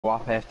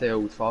Wap after the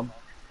old firm.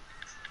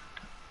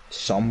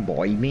 Some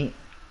boy, mate.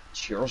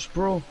 Cheers,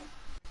 bro.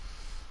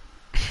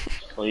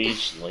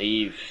 Please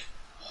leave.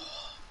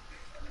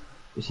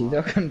 Is he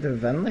talking to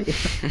Finley?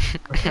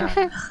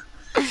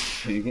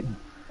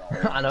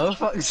 I know,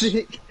 fuck's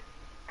sake.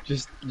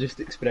 Just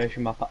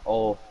expression map.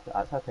 Oh,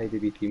 that's a tidy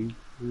wee team.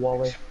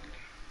 Wally.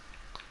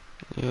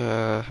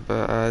 Yeah,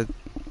 but I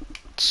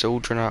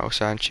sold Renato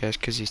Sanchez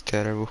because he's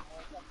terrible.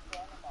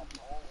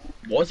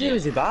 Was he?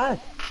 Was he bad?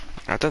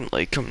 I didn't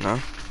like him, no.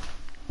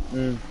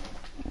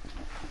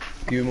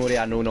 Few more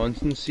of no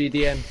nonsense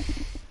CDM.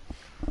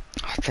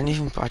 I didn't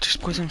even. I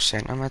just put him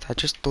centre mid. I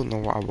just don't know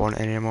what I want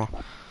anymore.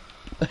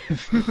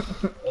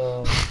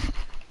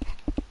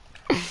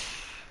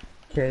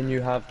 Can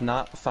you have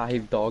not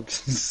 5 dogs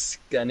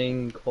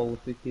skinning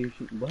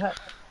qualification? What?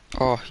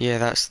 Oh yeah,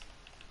 that's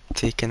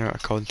taken out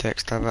of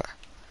context of it.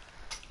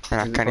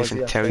 And I Is it can't because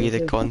even of tell you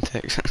the offensive?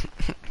 context.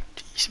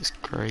 Jesus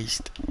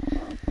Christ.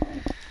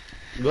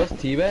 Where's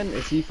T-Ben?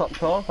 Is he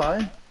fucked off,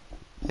 aye?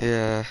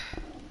 Yeah,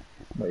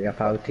 What, your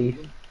pal T?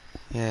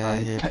 yeah, Aye,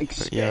 yeah, big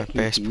yeah, specky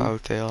best T. pal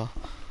Taylor.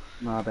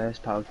 My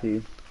best pal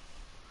T.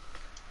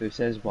 Who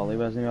says Wally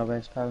wasn't my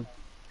best pal?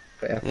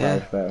 But your Yeah.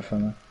 pal's better for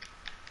me.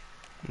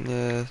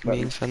 Yeah, What,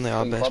 me and Finley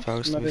are in best clubs,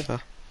 pals to be maybe?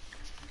 fair.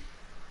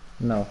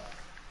 No.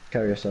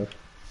 Kill yourself.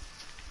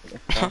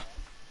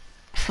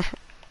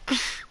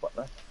 What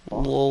the fuck?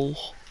 Lol.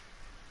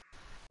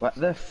 What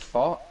the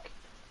fuck?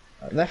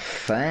 What the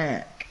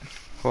fuck?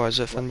 What is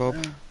it, Finn Bob?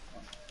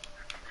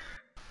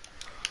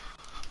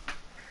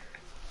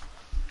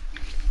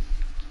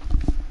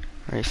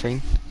 Right,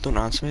 fine. Don't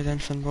answer me then,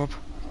 Finn Bob.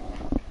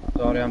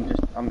 Sorry, I'm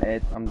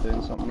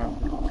doing something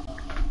now.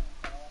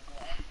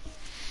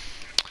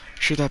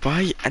 Should I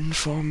buy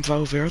Inform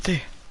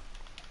Valverde?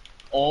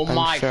 Oh And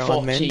my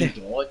Ferland fucking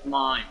Mendy. god,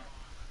 man.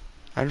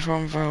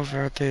 Inform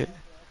Valverde.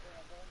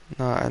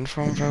 Nah,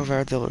 Inform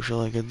Valverde looks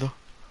really good though.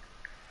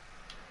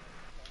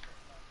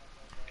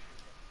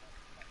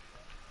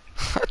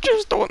 I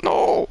just don't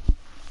know.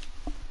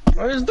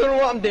 I just don't know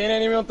what I'm doing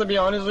anymore, to be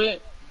honest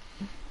with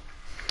you.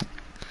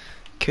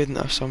 Couldn't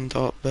have summed it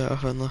up better,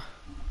 Finley.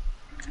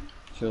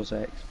 Sure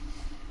sex.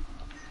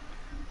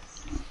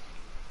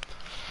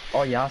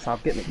 Oh yes,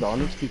 I've got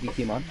McDonald's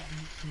TPK man.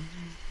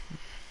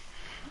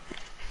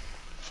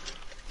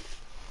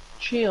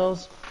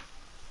 Cheers.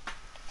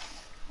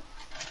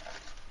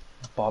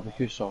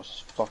 Barbecue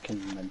sauce is fucking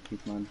minty,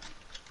 man.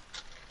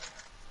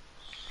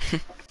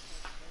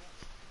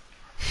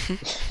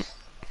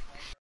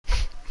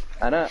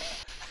 Innit?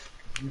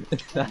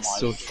 That's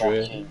so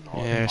true.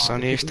 Yeah,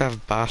 son, I used to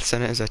have baths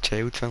in it as a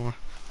child, Finley.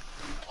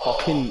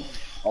 Fucking,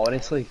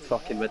 honestly,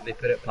 fucking when they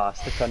put it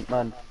past the cunt,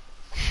 man.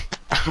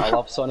 I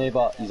love Sonny,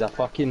 but he's a bit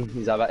of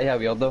a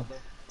weirdo.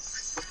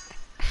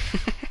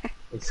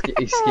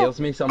 He scares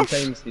me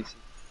sometimes. He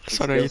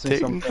Son, are you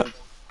scares me taking sometimes.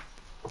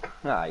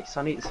 Aye,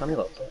 Sonny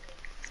loves it.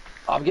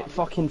 I've got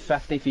fucking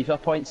 50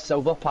 FIFA points,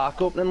 silver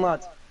pack opening,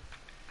 lads.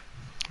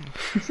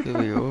 There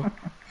we go.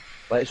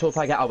 Let's hope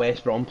I get a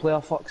West Brom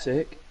player, fuck's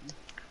sake.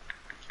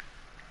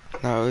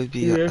 That would be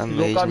Yes, amazing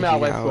look if at you me a get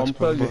West Alex Brom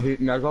player, you Bumble.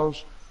 hate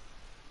niggers.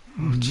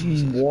 Oh,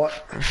 Jesus.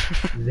 What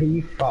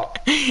the fuck?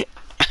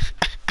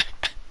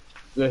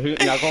 You hate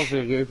niggers,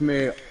 you gave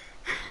me...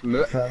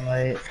 Look.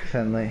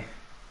 Finley.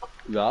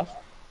 Yes?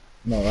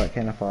 No, that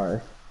kind of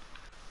party.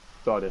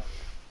 Sorry.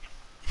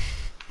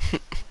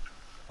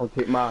 I'll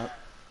take my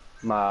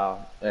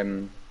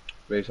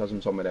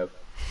racism somewhere else.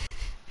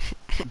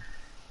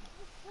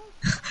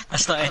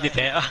 That's not any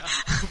better.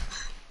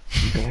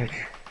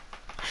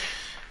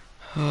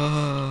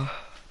 Oh,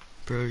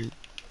 brilliant.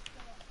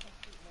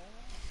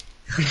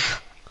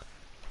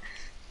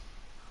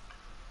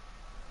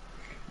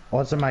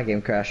 Odds of my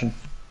game crashing?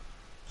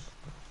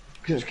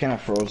 Because it's kind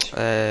of froze.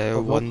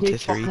 1 to 3.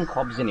 Fucking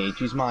clubs in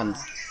ages, man.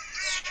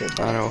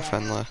 I know,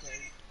 Finley.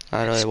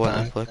 I really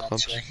want to play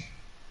clubs.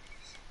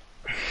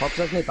 Clubs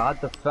isn't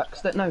bad, they've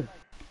fixed it now.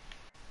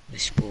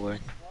 It's boring.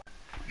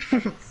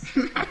 There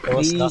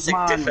was Please, nothing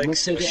to man,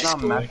 fix, we it was get just a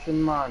boring.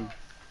 mission, man.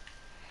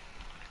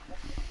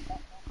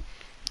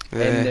 Yeah,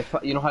 And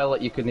you know how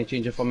like you couldn't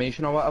change your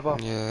formation or whatever?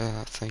 yeah,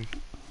 that thing.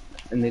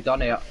 And they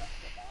done it.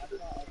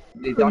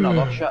 They done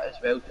other shit as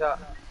well to it.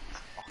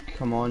 Oh,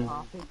 come on.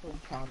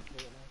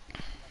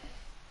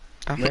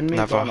 I'm When we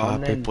never gone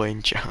on happy then?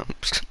 playing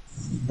champs.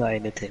 Not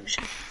any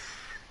tension.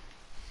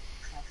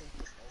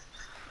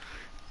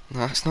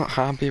 That's not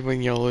happy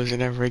when you're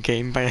losing every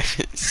game by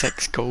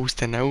 6 goals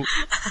to 0.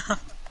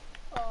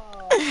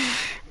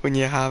 When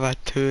you have a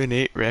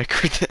 2-8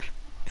 record.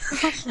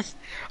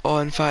 Oh,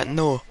 in fact,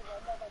 no.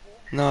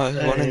 No,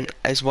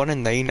 it's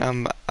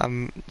 1-9.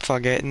 I'm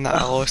forgetting that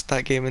I lost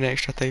that game in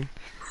extra time.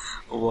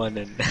 1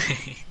 and 9.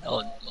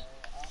 Oh,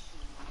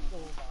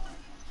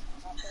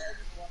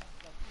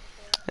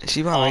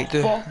 See what I might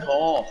do. Fuck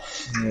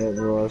off! Yeah, it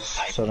was.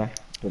 Sorry.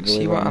 But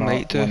See what I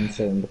might do.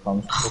 1-7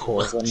 becomes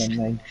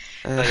 4-1-9.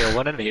 no, you're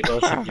 1 and 8,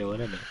 Dawson, you're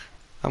 1 and 8.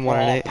 I'm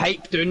 1-8.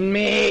 Pipe down,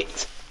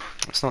 mate!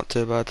 It's not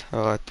too bad.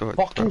 Oh, I don't.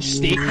 Fucking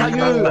steak, are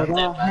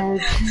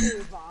you?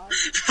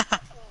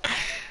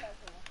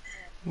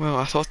 Well,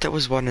 I thought it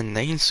was 1 and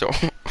 9, so.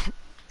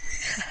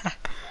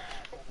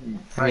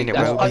 I mean, it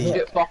This will cunt be.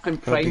 get fucking will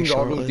be prime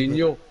shortly,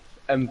 Ronaldinho,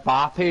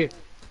 Mbappe,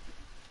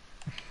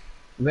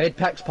 red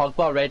picks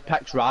Pogba, red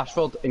picks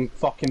Rashford, and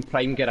fucking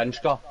prime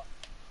Garinska.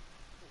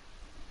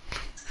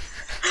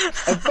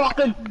 And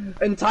fucking,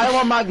 and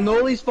Tyler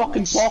Magnoli's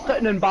fucking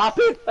pocketing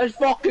Mbappe. Let's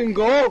fucking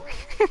go.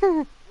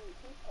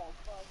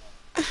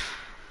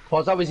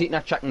 Cause I was eating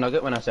a chicken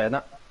nugget when I said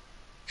that.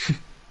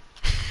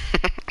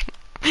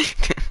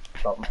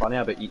 Something funny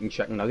about eating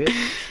chicken nuggets.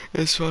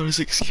 As far as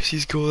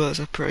excuses go, that's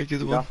a pretty good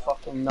That one.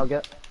 fucking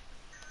nugget.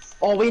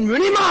 Oh, Wayne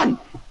Rooney, man!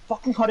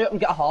 Fucking hurry up and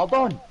get a hard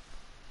on.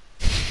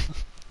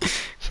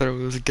 For all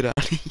those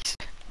grannies.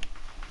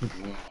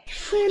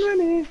 Wayne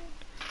Rooney.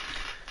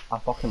 I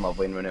fucking love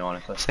Wayne Rooney,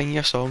 honestly. Sing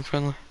your song,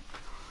 friendly.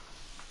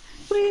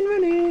 Wayne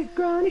Rooney,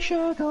 Granny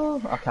Shadow.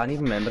 I can't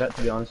even remember it,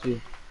 to be honest with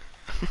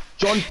you.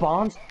 John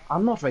Barnes.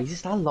 I'm not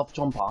racist, I love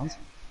John Barnes.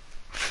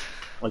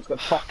 Oh, he's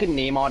got fucking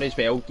Neymar as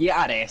well. Get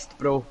a rest,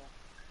 bro.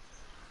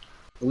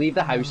 Leave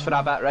the house for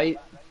a bit, right?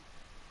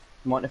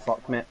 What the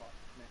fuck, mate?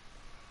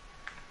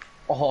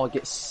 Oh,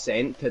 get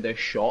sent to the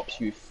shops,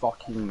 you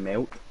fucking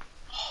melt.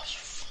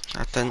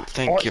 I didn't Oh,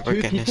 think you it's were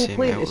two gonna people say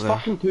playing. melt It's there.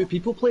 fucking two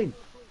people playing.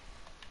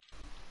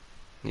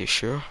 You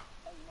sure?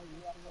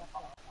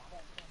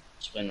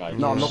 Spin right.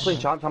 No, I'm not Yes. playing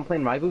champs, I'm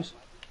playing rivals.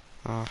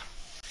 Ah.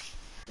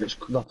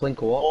 They're playing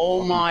co-op.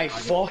 Oh my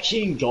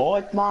fucking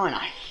god, man!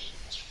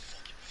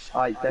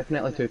 Aye, it's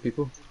definitely two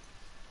people.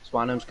 So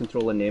one of them's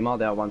controlling Neymar,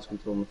 the other one's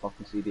controlling the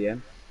fucking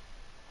CDM.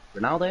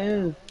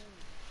 Ronaldo!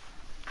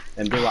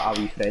 And be like, are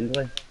we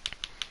friendly?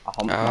 I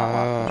humped that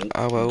last night.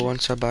 I will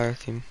once I buy a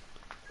team.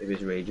 He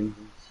was raging.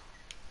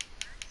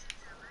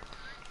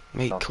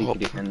 Make So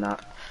co-op. in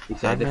that. He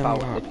said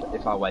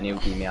if I win he'll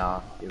give me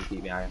a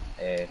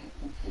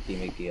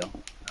gear.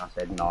 And I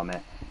said nah, mate.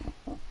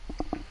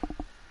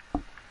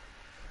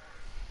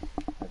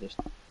 I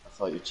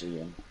thought you'd see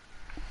him.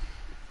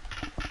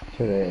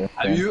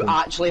 Are you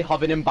actually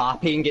having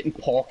Mbappe and getting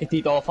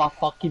pocketed off a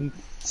fucking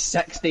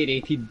 60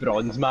 rated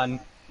bronze, man?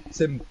 It's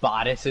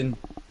embarrassing.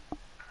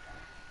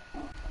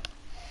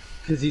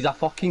 Cause he's a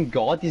fucking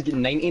god, he's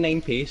getting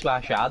 99 pace with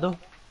a shadow.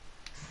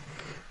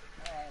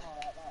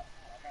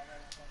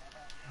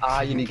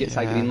 Ah, you need to get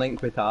a green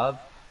link with Tab.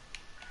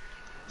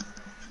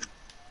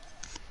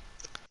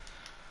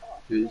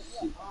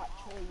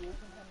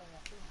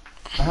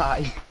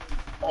 Aye.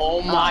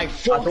 Oh my I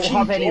fucking don't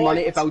have any god.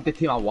 money to build the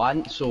team I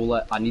want, so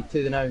like, I need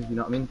to now, you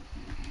know what I mean?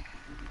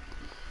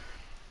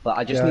 Like,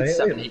 I just Yeah,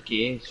 need right.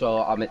 70k,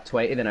 so I'm at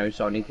 20 now,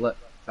 so I need like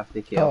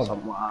 50k or Oh.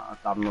 something like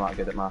that. I'm not that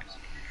good at maths.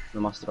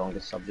 They're my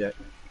strongest subject.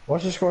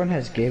 What's the score in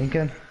his game,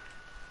 Ken?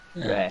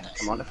 Yeah,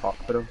 come on the fuck,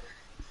 bro.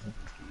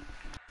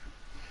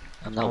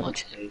 I'm not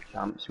watching. Hey,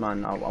 champs,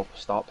 man, I'll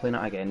start playing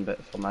it again,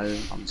 but for now,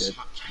 I'm good.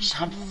 He's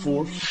had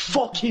 4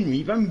 fucking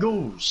rebound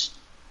goals.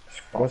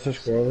 What's the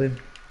score, Liam?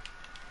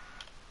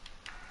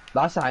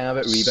 That's the thing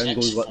about rebound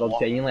goals, like, there 6-4.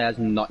 genuinely is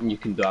nothing you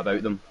can do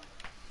about them.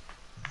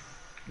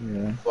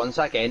 Yeah. Once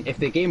again, if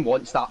the game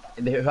wants that,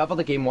 whoever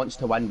the game wants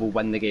to win will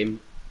win the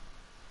game.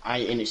 Aye,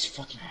 and it's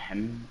fucking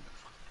him.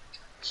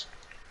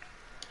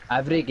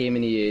 Every game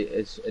in EA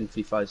is in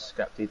FIFA is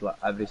scripted, like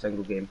every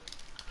single game.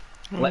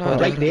 Like,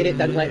 right there, it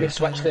didn't let me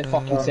switch to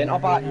fucking centre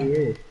back.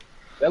 Yeah.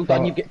 Well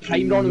done, you get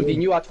prime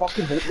Ronaldinho. I'd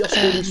fucking hope you're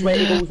scoring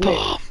sweaty goals,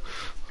 mate.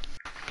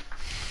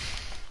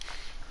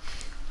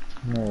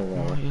 No,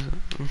 well.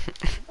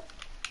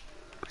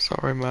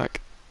 Sorry,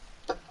 Mac.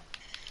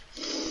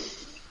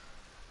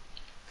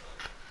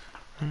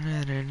 How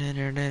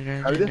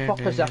the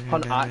fuck is this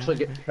cunt actually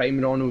get prime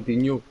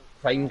Ronaldinho,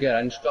 prime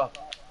Garinska,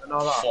 and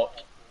all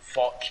that?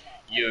 Fuck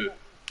you.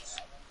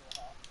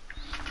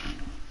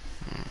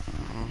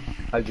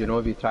 How do you know?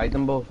 Have you tried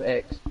them both,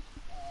 X?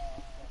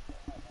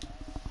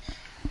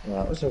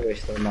 Well, that was a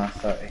waste of my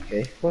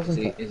 30k, wasn't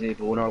it? Is he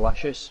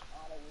bonerlicious?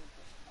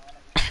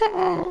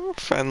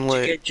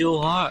 Finley. Get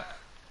Joe Hart.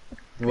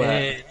 What?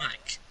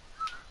 Mike.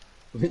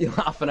 What are you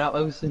laughing at,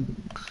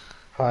 Wilson?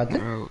 Pardon?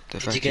 Bro, the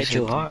Did you fact get said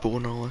Joe Hart?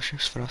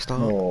 Bonerlicious for a start.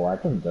 No, I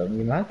didn't do it,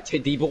 you mad?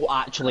 Tedibo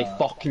actually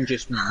fucking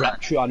just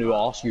ripped you a new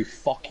arse, you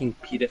fucking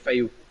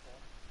paedophile.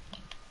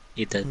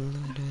 He did.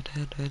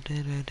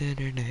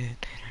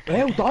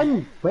 Well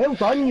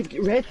done, you've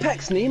got red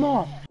picks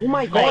Neymar. Oh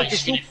my god, Nice.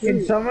 it's so Can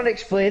cool. someone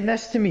explain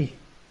this to me?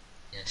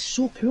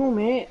 So cool,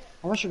 mate.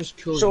 I wish it was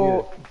cool as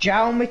So,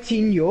 João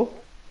Moutinho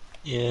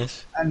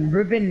Yes. and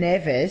Ruben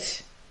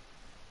Neves.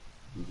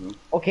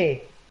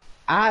 Okay,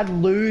 I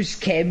lose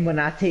Ken when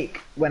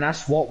I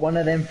swap one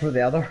of them for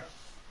the other.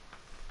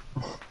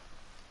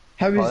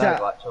 How you. is that?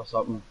 Glitch or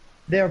something.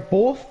 They're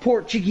both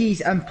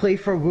Portuguese and play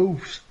for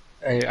Wolves.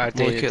 Are Look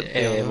they,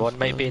 at the one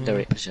might be in the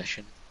right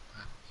position.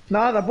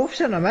 Nah, they're both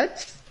centre mid.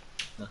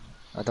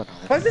 I don't know.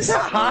 How does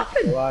that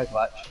happen? Oh, I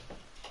glitch.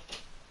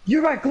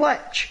 You're a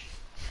glitch.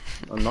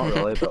 I'm not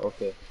really, but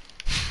okay.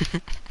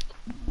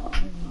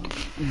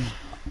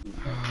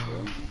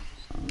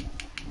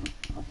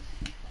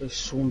 It's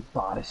so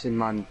embarrassing,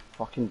 man.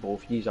 Fucking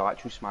both of yous are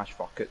actually smash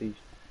fuck at these.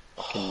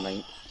 Fucking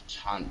night.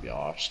 Can't be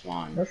arsed,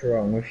 man. What's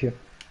wrong with you?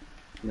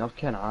 You know,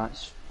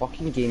 it's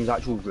fucking game's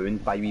actually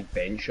ruined by wee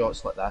bench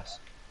shots like this.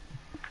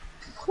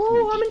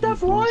 Oh, I'm in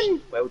Div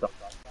 1! Well done.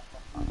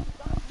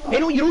 Hey,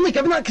 no, you're only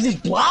giving that because he's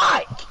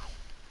black!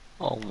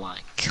 Oh my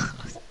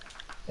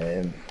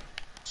god.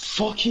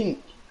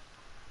 Fucking.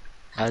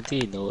 How do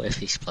you know if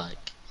he's black?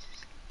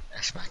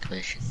 That's my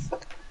question.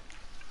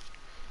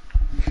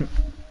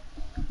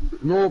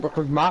 No,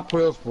 because my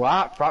player's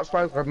black, that's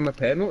why I was giving him a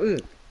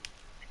penalty.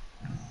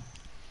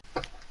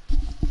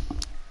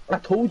 I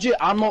told you,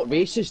 I'm not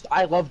racist,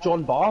 I love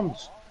John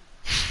Barnes.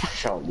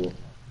 Shut up, you.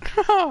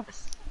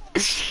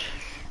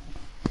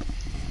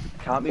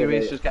 Can't be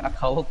racist, get a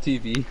coloured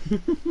TV.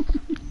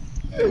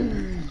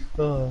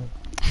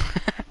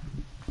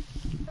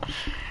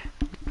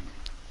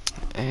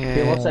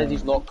 Taylor says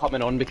he's not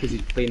coming on because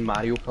he's playing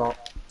Mario Kart.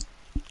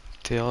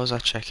 Taylor's a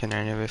chicken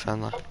anyway,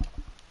 Finley.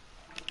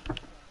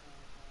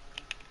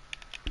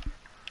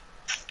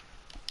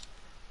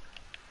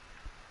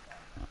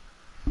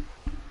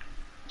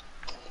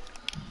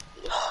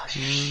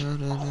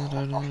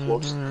 I've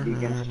lost 3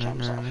 games of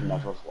champs that I've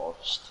never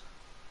lost.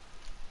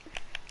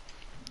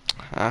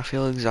 I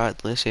feel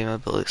exactly the same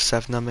about like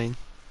 7 of mine.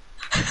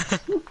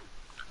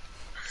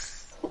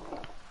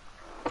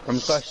 I'm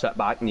just gonna sit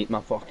back and eat my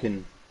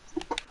Penis.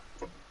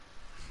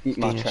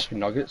 chicken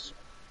nuggets.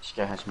 This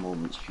guy has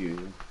moments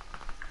few.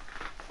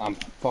 I'm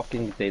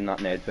fucking doing that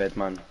Nedved,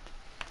 man.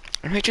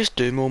 I might just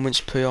do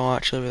moments pool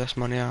actually with this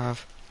money I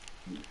have.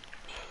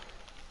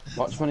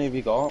 What money have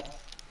you got?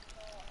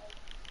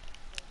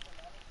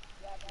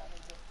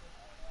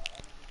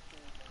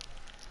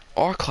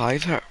 Or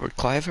Clive hit. Would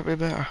Clive hit be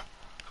better?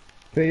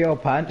 Put your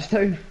pants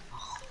down.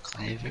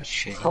 Clever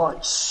shit.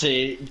 Fuck's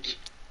sake.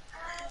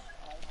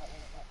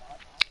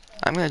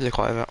 I'm gonna do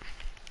Clive hit.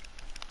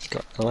 He's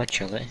got no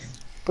chili.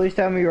 Please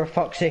tell me you were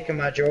fuck's sake of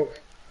my joke.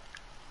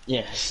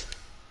 Yes.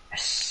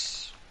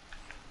 Yes.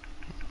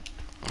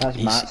 That's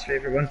He's- Matt's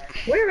favourite one.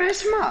 Where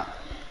is Matt?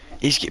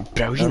 He's got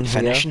brilliant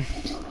finishing.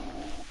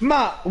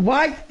 Matt,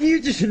 why do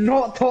you just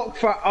not talk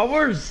for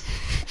hours?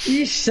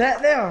 You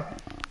sit there.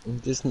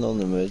 I'm just not in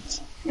the mood.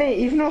 Mate,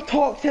 you've not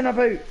talked in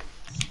about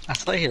I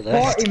thought he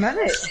left. 40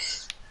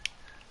 minutes.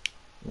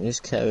 I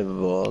just can't be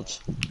bored.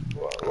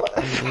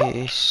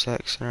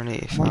 86 and an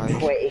 85.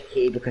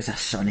 120k because of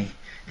Sonny,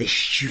 the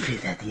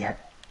stupid idiot.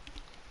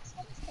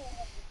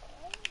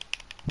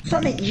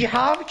 Sonny, you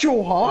have Joe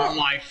Oh Hart.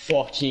 my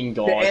fucking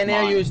god, Did any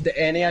man.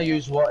 of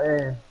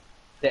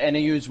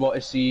yous want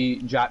to see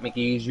Jack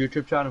McGee's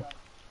YouTube channel?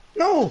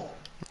 No,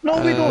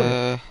 no, we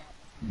don't.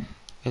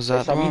 Is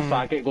that Some the wee one?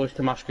 faggot goes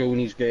to my school and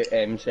he's got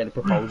sent a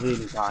proposal in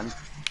his hand.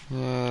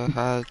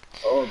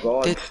 Oh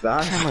god, Did,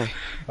 Finley,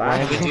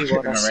 Why would you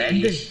want to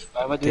horrendous. see?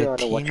 Why would you want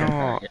to watch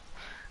him?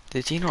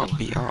 did he not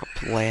beat up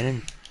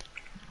Lennon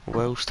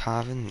whilst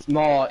having...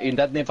 No, he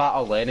didn't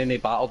battle Lennon, he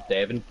battled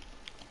Devon.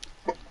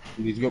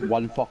 He's got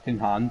one fucking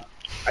hand.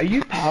 Are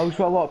you pals with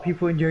a lot of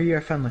people in your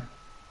year, Finley?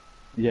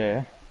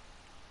 Yeah.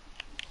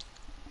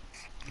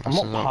 I'm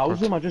This not is pals awkward.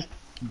 with him, I just...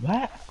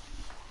 What?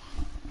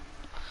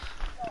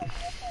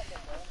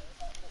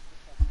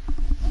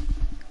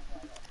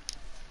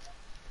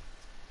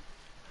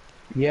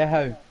 Yeah,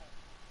 how? Do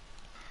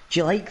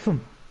you like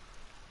them?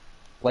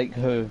 Like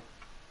who?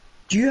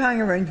 Do you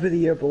hang around with the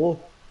year below?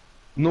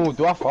 No,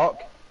 do I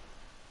fuck?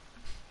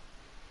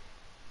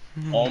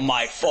 Oh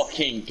my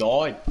fucking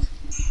god.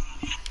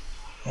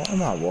 What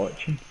am I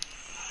watching?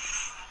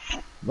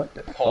 What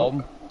the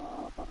Tom.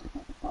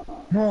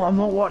 No, I'm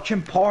not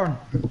watching porn.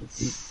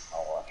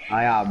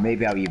 I am,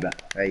 maybe a wee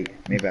bit. Right,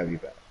 maybe a wee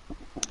bit.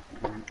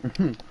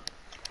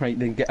 Right,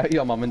 then get out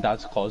your mum and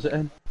dad's closet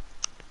in.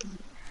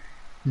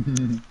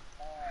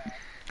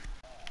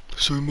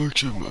 So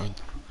much of man.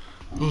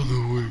 On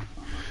the way.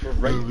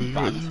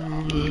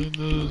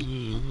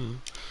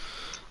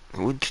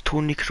 Would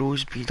Tony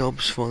Kroos be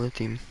dubs for the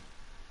team?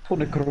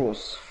 Tony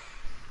Kroos.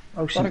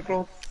 Oh, Sorry, shit.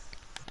 bro.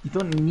 You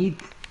don't need...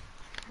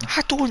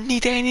 I don't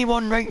need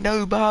anyone right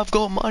now, but I've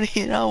got money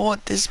and I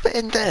want to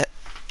spend it.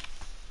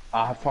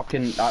 That's what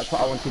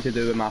I wanted to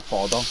do with my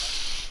father.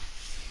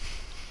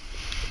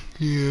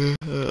 Yeah,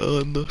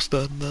 I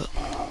understand that.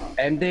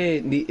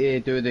 They need to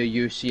do the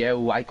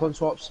UCL icon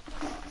swaps.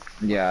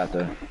 Yeah, I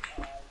do.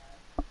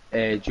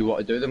 Do you want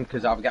to do them?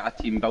 Because I've got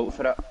a team built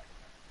for it.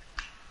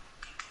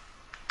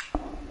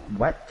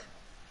 What?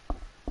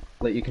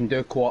 Like, you can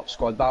do co-op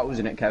squad battles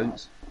and it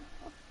counts.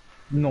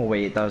 No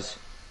way it does.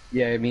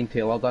 Yeah, me and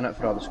Taylor done it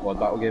for all the squad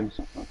battle games.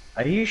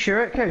 Are you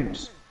sure it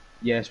counts?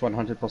 Yes,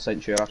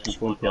 100% sure. I can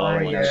phone Taylor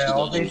right now. Yeah,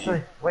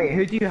 obviously. Wait,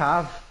 who do you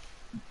have?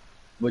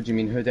 What do you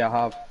mean, who do I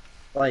have?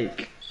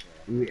 Like,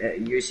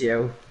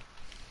 UCL?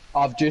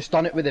 I've just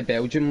done it with the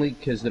Belgium league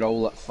because they're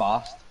all like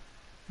fast.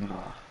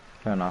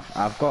 Fair enough.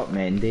 I've got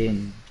Mendy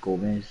and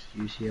Gomez,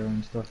 UCL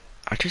and stuff.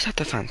 I just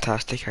had a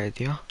fantastic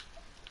idea.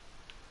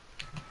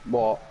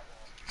 What?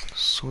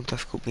 So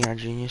difficult being a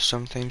genius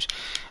sometimes.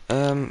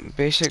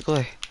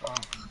 Basically,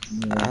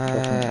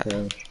 Yeah,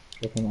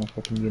 fucking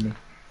fucking uni.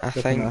 I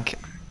think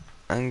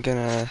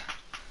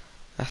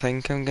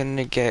I'm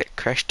gonna get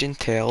Christian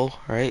Tell,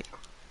 right?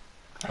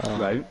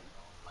 Right.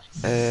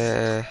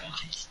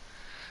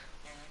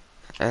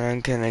 And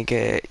I'm gonna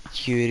get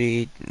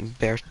Yuri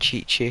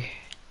Berchichi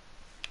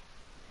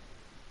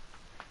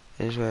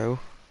as well.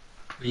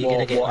 Where you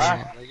gonna get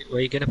what?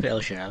 where you gonna put El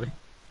Shaarawy?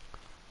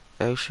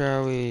 El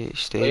Shaarawy Play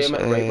stays. him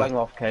at right wing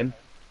off Kim.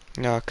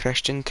 No,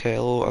 Christian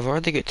Tello. I've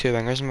already got 2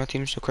 wingers in my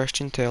team, so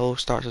Christian Tello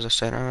starts as a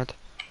centre mid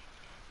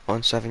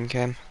on 7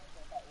 chem.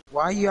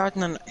 Why are you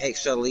adding an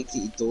extra leg that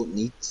you don't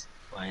need?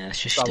 Why, that's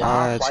just So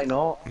stupid. why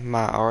not?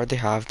 Matt, I already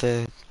have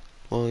the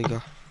La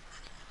Liga.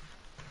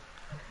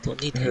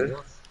 Don't need it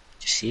though.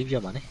 Just save your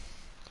money.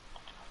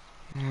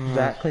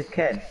 Exactly,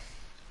 Ken.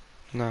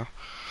 No.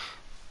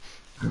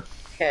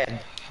 Ken.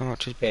 How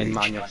much is Ken, Bleach?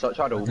 man, you're such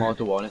a role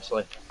model,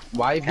 honestly.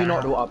 Why have you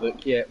not wrote a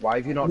book yet? Why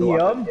have you not wrote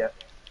a Liam? book yet?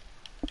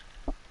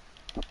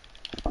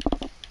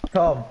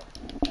 Tom,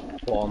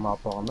 Bomber,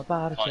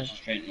 Conscious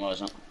Trenton,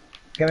 wasn't it?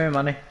 give me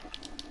money.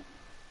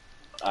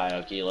 Aye,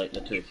 okay, like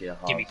the 2K.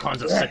 Give me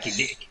cons of sucky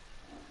dick.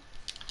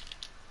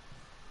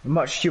 How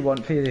much do you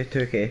want for the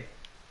 2K?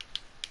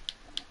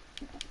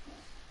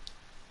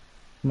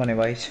 Money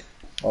wise,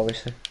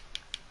 obviously.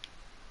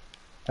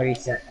 Okay,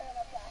 set.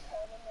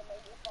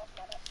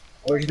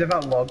 Or you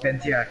have logged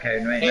into your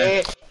account right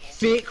now?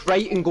 Fake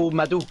right and go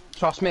middle.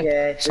 Trust me.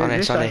 Yeah, Sonny,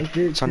 just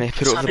Sonny, Sonny,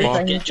 put it over the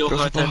bar. Get Joe Put it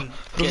over Hart the bar. in.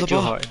 Put it over Get the Joe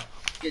bar. Hart in.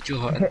 Get Joe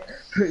Hart in.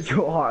 Put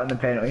your heart on the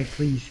penalty,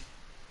 please.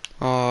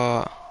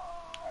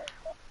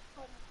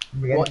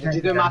 What, did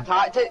you do my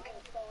tactic?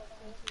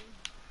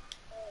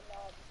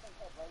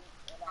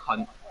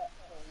 Cunt.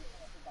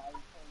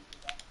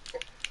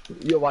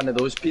 You're one of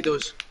those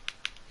pedos.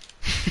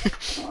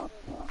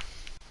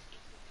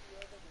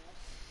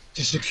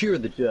 To secure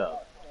the job.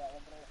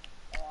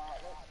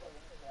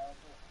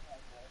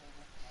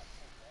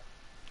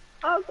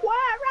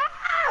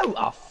 Aguero!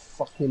 Ah,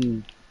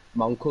 fucking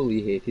my uncle,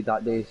 he hated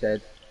that day, he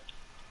said.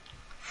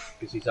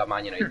 Because he's a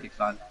Man United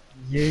fan.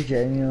 You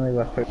genuinely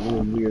whip out the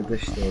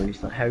weirdest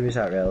stories. Like, how is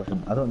that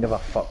relevant? I don't give a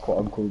fuck what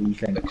Uncle Lee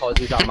thinks. Because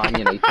he's a Man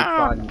United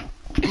fan.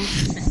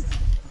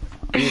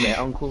 You met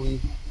Uncle Lee?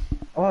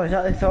 Oh, is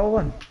that the tall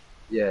one?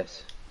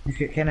 Yes. He's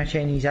got kind of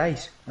Chinese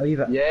eyes. A wee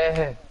bit.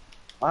 Yeah.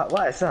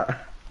 What is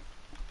that?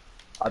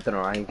 I don't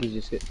know, I think he's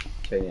just got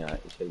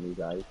Chinese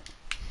eyes.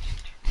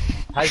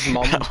 His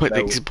mum, That would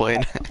well,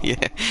 explain it,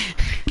 yeah.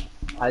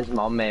 his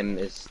mum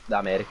is the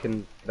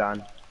American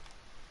gran.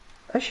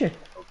 Is she?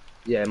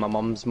 Yeah, my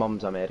mum's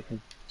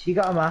American. She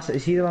got a massive.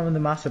 Is he the one with the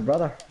massive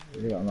brother? Or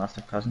has he got a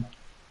massive cousin?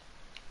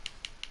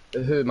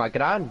 Who, my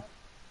gran?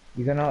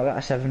 You gonna got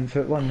a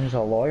 7-foot one who's a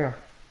lawyer?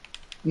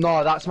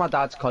 No, that's my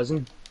dad's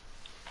cousin.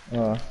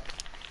 Oh.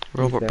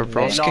 Robert He's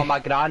No, Bobrovsky. my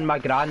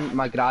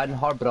gran,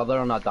 her brother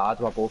and her dad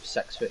were both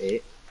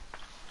 6'8".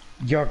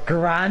 Your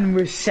gran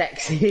was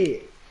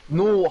 6'8".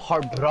 No,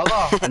 her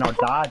brother and her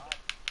dad.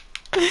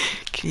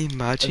 Can you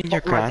imagine And your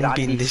fuck my gran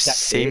being granny, the 6'8".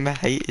 same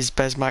height as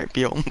Bismack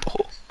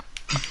Biombo?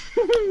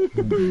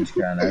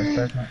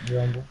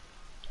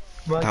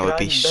 That would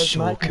be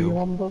so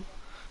cool.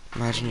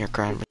 Imagine your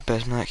gran with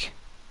Bismack.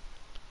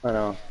 I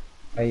know.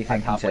 How you I'd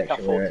thinking have like a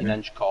sexually right now?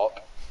 14-inch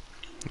cock.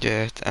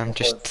 Yeah, I'm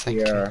just What's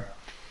thinking. your-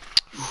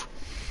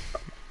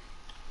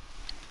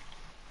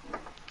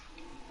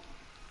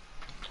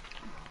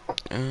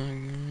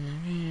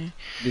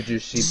 Did you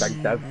see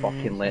Big Div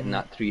fucking letting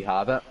that tree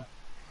have it?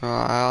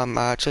 I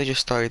actually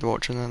just started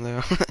watching it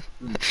there.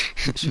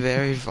 It's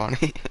very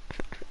funny.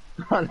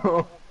 I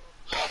know.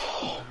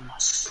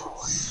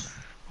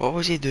 What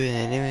was he doing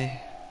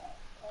anyway?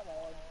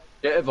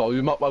 Get the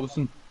volume up,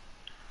 Wilson.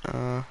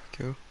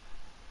 Cool.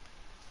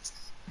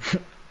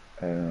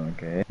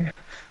 Okay.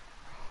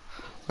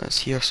 Let's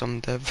hear some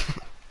div.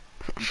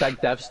 Big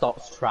Div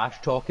starts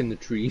trash talking the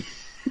tree.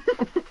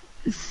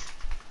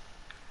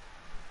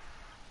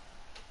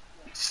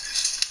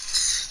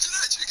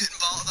 Getting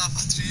battled off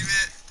a tree,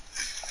 mate.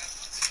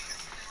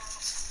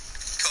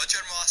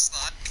 Codger moss,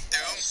 lad. Do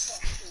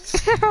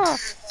him. I'm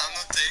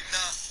not taking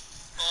that.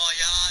 Oh,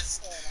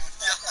 yes.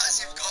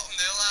 Yes, you've got him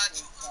there, lad.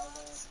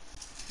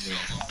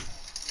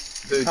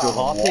 Who, Joe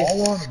Harty?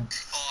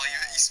 Oh,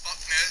 he's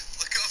fucked now.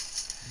 Look at him.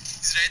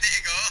 He's ready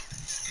to go.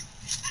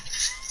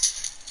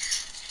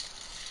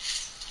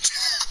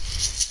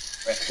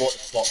 What the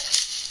fuck?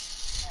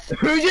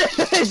 Who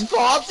is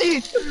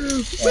farted?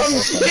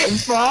 Some getting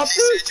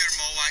farted? Your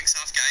mo wanks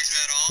off, guys.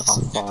 We're off.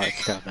 Oh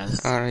fuck, man.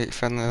 Alright,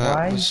 finally that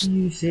Why was... do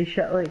you say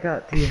shit like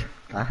that to your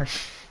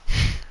ass?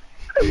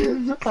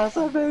 That's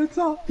a better.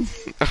 Your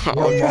mom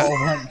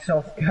wanks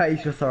off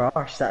guys with her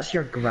arse. That's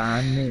your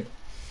gran, mate.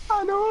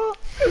 I know.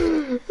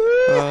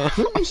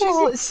 She's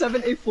like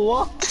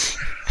 74.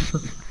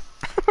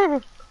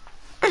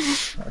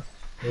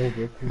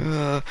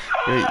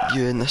 Right,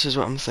 Ewan, this is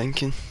what I'm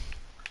thinking.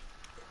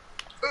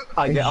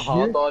 I get a Is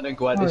hard you- on and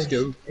go into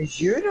school. Is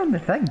Ewan on the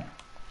thing?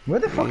 Where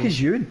the fuck is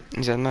Ewan?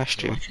 He's in my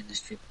stream. Watching the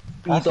stream.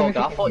 E-dog, him if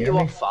I he thought can you hear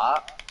were me.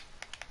 fat.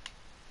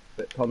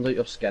 But turns out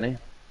you're skinny.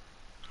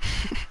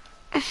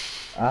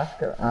 Ask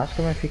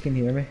him if he can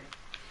hear me.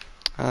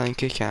 I think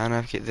he can.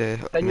 I've got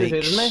the Can you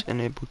hear me? mics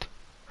enabled.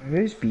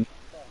 Who's B?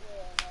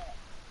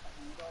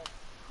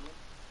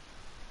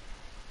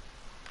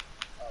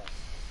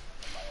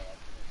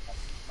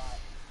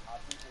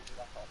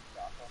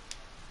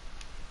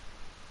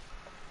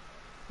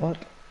 What?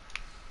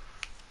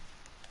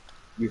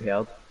 You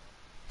heard.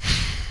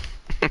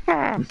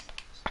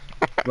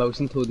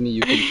 Wilson told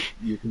me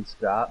you can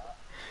scrap.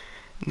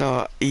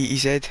 No, he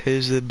said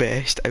who's the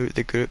best out of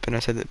the group, and I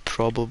said it'd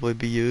probably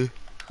be you.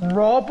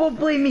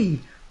 Probably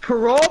me.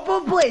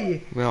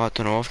 Probably. Well, I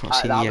don't know. I've not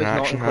seen That you was in not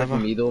action, have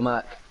including I? me though,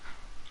 Matt.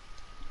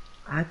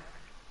 I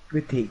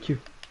would take you.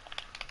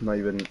 No,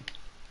 you wouldn't.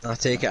 I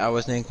take it I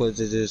wasn't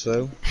included as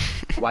well.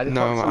 Why the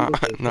No,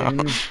 fuck Matt,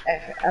 no.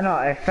 I know,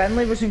 if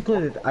Finley was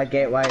included, I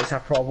get why it's a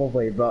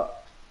probably,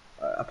 but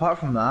apart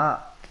from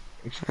that,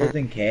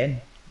 excluding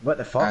Ken, what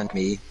the fuck? And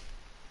me.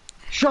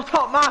 Shut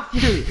up,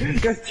 Matthew!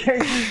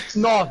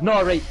 No,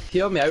 right,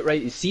 hear me out,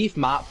 right? See if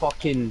Matt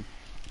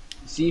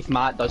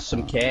does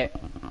some cat,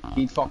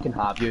 he'd fucking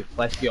have you,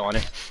 let's be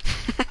honest.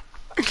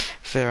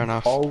 Fair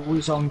enough.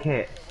 Always on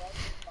Kate.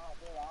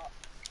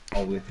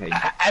 All the time.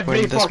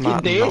 Every When does fucking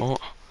Matt day.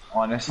 not?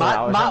 Honestly,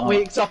 I was Matt at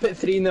wakes up at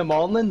 3 in the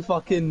morning,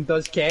 fucking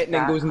does cat and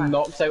then goes and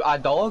knocks out a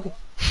dog.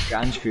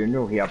 Gran's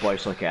funeral here,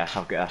 boys, look at this,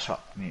 I've got this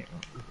up, mate.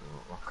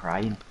 We're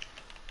crying.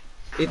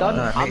 He done.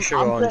 Make I'm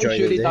sure we all pretty enjoy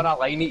sure the he day. done a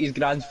line at his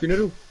grand's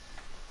funeral.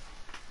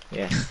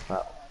 Yes,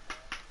 but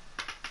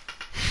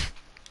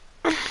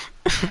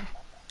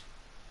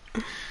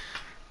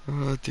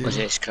Oh dear. Was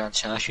it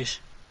Scrunch Ashes?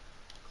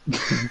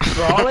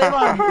 Probably,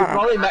 man. He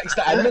probably mixed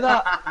it in with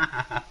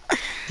that.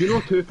 Do you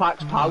know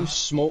Tupac's pals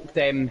smoked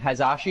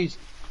his ashes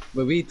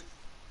with weed?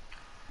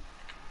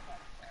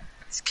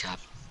 It's cap.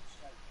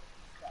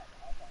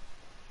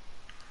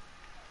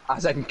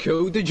 As in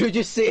cool, did you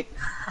just say?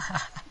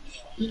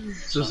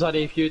 So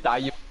sorry if you die,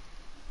 you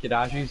your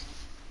ashes.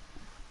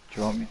 do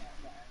you want me?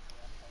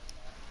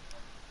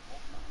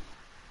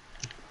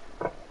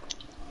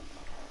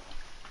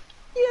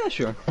 Yeah,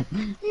 sure.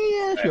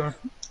 Yeah, sure.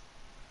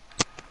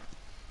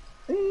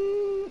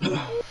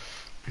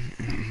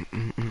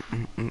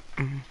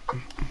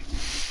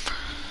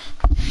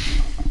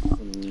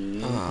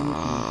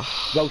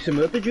 Wilson,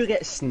 where did you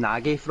get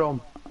Snaggy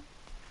from?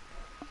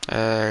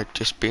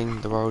 Just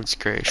being the world's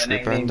greatest The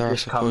nickname rebounder, I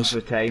just comes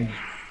suppose. with time.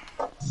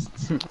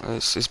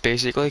 It's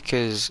basically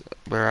because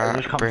we're It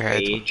just comes we're with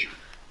ahead. age.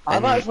 I've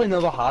And- actually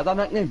never had a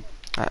nickname.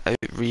 I out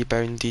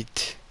rebounded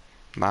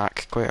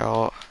Mac quite a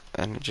lot,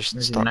 and it just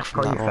Does stuck Nick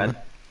from call that you on.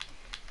 Finn?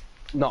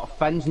 No,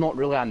 Finn's not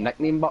really a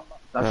nickname, but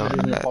that's Well,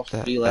 really the first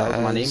three letters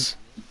of my name.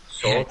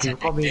 So, you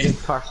call me the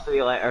first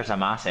three letters of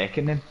my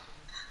second name?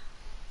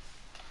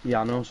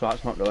 Yeah, I know, so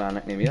that's not really a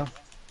nickname either.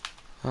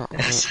 Oh,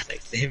 That's a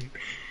nickname.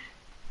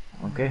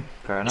 Okay,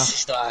 fair enough.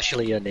 It's not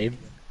actually your name.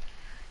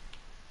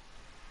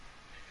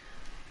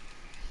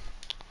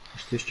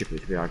 It's too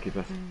stupid to be argued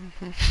with.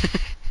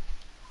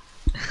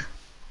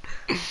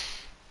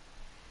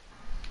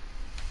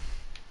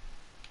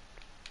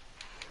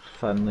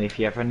 Finally, if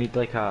you ever need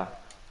like a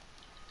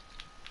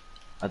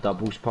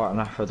doubles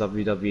partner for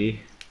WWE,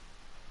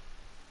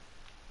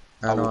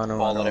 I know.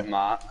 Bother it,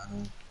 Matt.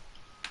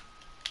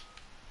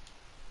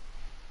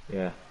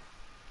 yeah.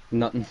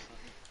 Nothing.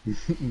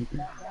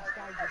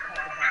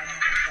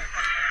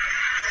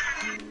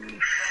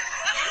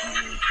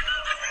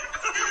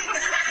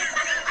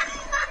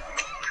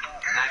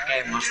 That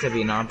guy must have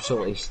been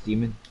absolutely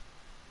steaming.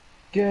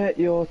 Get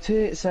your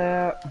tits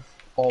out.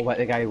 Oh, wait,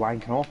 the guy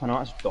wanking off. I know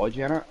that's dodgy,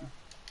 innit?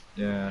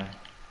 Yeah.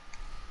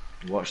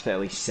 Watched it at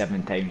least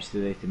 7 times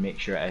today to make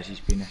sure it is his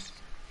penis.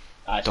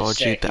 That's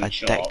Dodgy a but second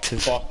shot.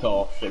 addictive. Fuck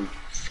off him.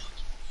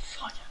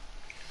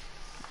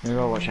 Maybe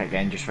I'll watch it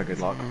again just for good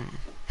luck.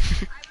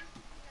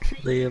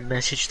 Liam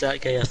messaged that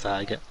guy a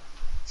faggot.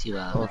 See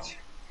what happens.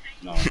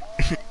 No.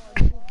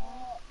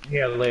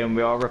 Yeah, Liam,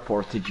 we all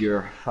reported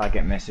your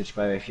faggot message,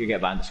 by the way. If you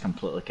get banned, it's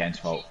completely Ken's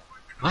fault.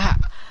 What?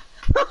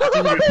 I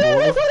didn't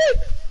report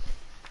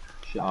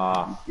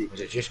him. Was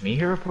it just me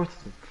who reported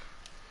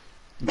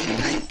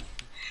it?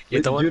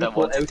 You're the one that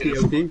wanted to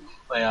report. LTLD?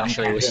 Well,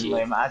 actually, it was Kidding, you.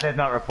 Liam, I did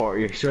not report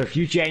you. So if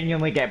you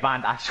genuinely get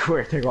banned, I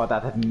swear to God, I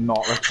did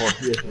not report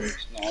you.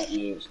 It's not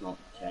you, it's not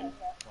Ken.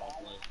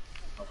 Probably.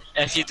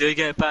 If you do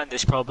get banned,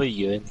 it's probably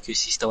Ewan,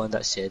 because he's the one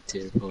that said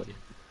to report you.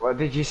 What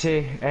did you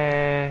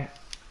say,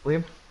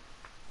 Liam?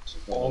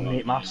 Oh,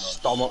 mate, my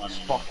stomach's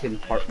fucking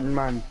hurting,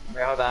 man.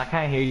 Well, I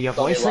can't hear you. Your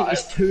voice like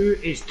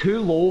it's too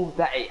low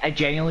that it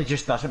genuinely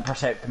just doesn't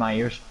percept to my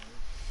ears.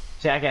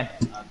 Say it again.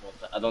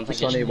 I don't think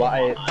Sonny, it's what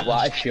I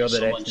normal, share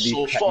the rest of these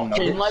so chicken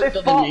fucking nuggets.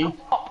 louder than me.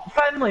 Fuck,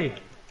 Finley!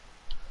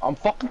 I'm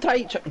fucking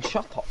tight, chicken.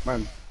 Shut up,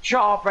 man.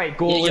 Shut up, right,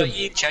 go You're Liam.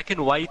 eating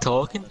chicken, why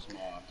talking?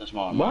 Doesn't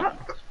matter. What?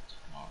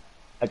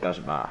 It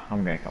doesn't matter.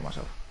 I'm gonna kill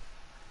myself.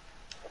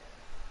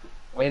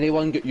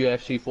 Anyone get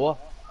UFC 4?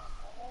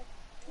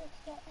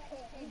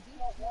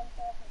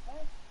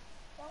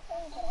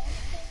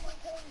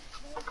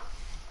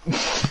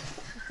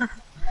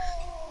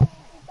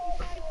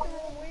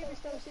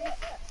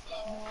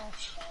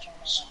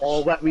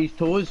 Oh, wet with his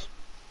toes.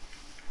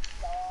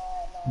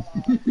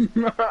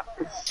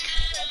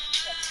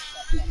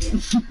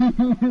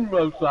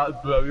 Well,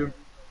 that's brilliant.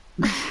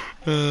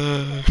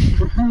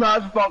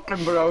 That's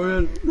fucking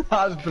brilliant.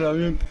 That's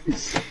brilliant.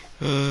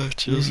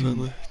 Cheers,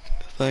 Finley.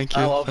 Thank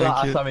you. I love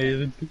that. Thank That's you.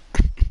 amazing.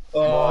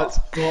 Oh, it's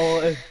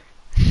quality.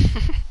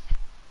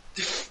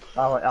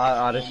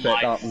 I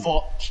respect that.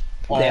 Fuck.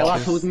 Della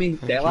told me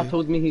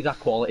he's a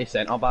quality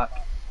centre back.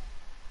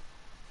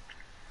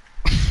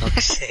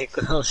 Fuck's sake,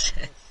 well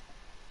said.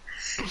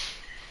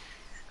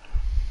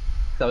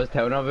 So I was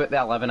telling him about the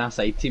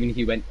 11-a-side team and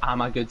he went,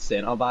 I'm a good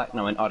centre back, and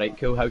I went, alright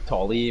cool, how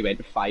tall are you? He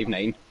went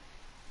 5'9".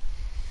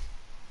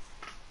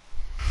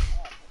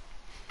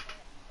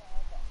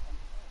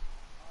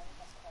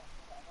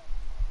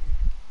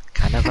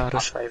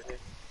 Cannavaro's 5 now.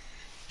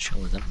 Show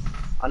them.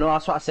 I know,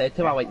 that's what I said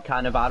to him, I went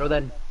Cannavaro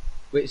then.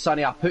 Wait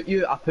Sonny, I put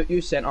you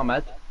centre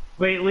mid.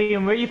 Wait,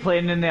 Liam, where are you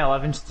playing in the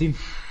 11s team?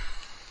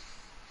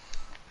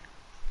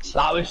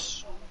 That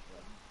was...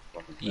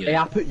 Yeah. Hey,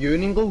 I put you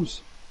in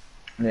goals.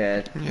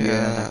 Yeah.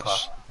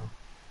 Yes.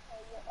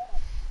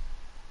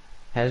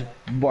 His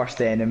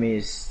worst enemy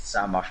is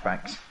Sam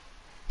Marshbanks.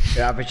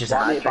 Who averages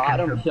Want me to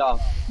batter him here?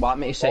 Want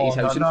me to set his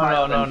house on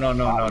fire?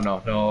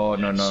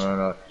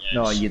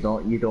 No, you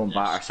don't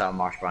batter Sam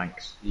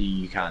Marshbanks.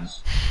 You can't.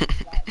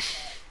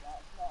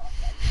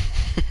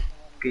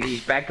 Cause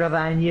he's bigger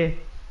than you, and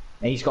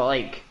he's got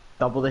like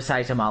double the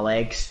size of my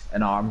legs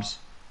and arms.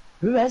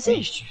 Who is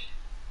he?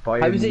 Boy,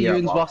 How is he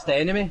Ewan's worst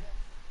enemy?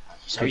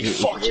 So you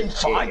fucking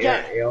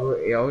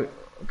faggot.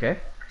 Okay.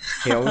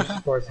 He always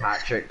scores hat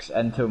tricks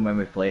into him when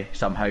we play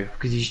somehow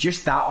because he's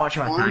just that much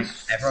of a tank.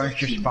 Everyone's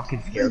just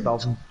fucking scared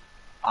of him.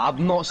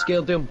 I'm not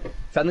scared of him.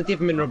 Finley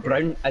David Monroe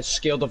Brown is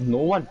scared of no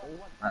one.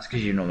 That's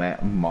because you know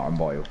Martin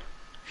Boyle.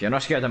 If you're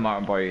not scared of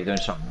Martin Boyle, you're doing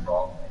something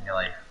wrong in your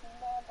life.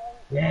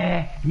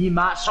 Yeah, me and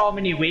Matt saw him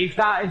and he waved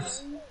at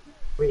us.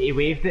 Wait, he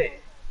waved it.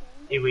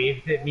 He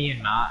waved at me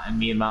and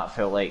Matt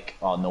felt like,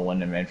 oh, no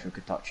one in Renfrew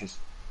could touch us.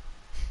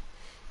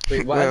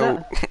 Wait, what is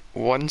it?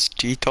 Once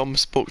G Tom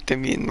spoke to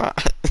me and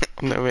Matt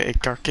on the way to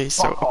Kirky,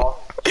 so. Fuck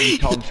off.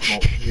 Tom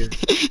spoke to you.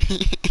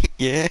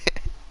 Yeah.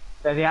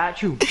 Did he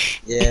actually?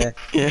 Yeah.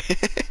 Yeah.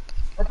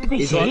 What did he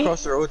He's say? right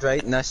across the road,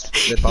 right, and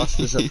the bus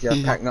was up here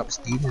picking up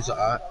Steve, who's like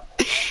that.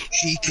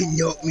 She can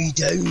knock me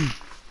down.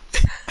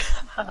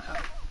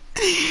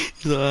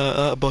 He's like,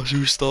 that bus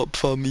will stop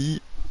for me.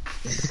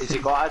 Has he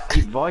got a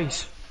deep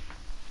voice?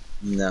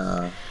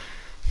 Nah.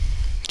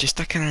 Just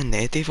a kind of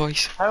netty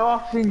voice. How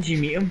often do you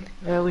meet him,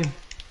 Ellie?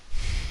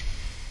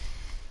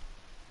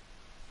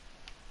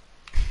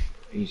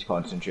 He's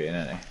concentrating,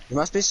 isn't he? He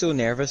must be so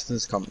nervous in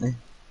his company.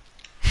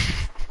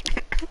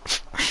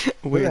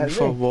 Waiting is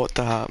for he? what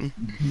to happen.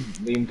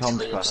 Liam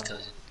Tom's Liam's cousin.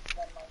 cousin.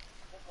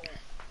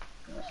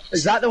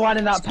 Is that the one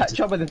in that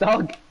picture with the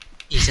dog?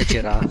 He's a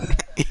giraffe.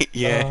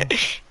 Yeah.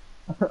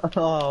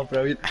 Oh,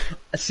 brilliant.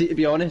 See, to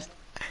be honest,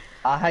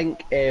 I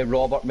think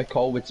Robert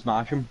McCall would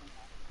smash him.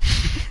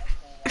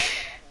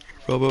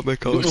 Robert You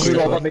don't know McCall. who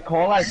Robert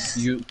McCall is?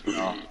 You.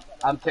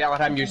 I'm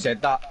telling him you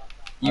said that. I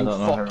He'll don't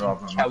know who fucking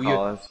Robert kill you.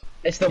 McCall is.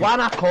 It's the one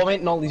I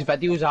comment in all these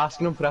videos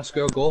asking him for a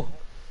square goal.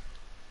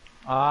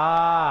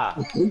 Ah!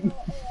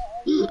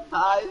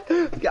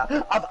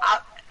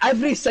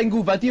 Every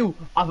single video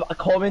I've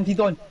commented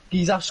on,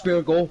 he's a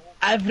square goal.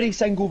 Every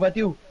single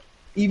video.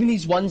 Even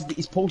his ones that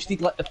he's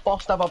posted, like the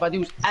first ever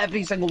videos,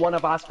 every single one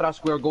I've asked for a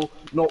square goal,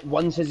 not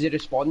once has he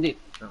responded.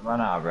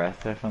 Run out of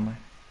breath there, Finley.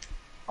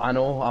 I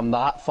know, I'm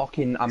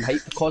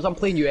hyped because I'm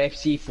playing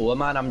UFC 4,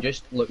 man, I'm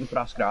just looking for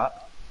a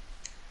scrap.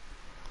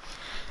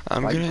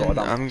 I'm My gonna, God,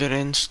 I'm gonna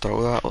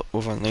install that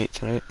overnight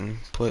tonight and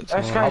play it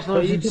This tomorrow. guy's I'll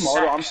play you losing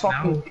tomorrow, I'm 6 now.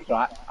 fucking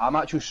crack. I'm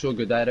actually so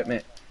good at it,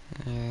 mate.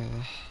 Yeah.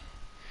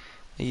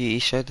 You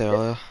said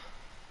earlier.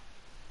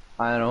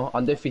 I don't know,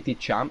 undefeated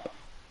champ,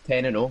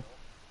 10-0.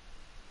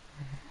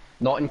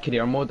 Not in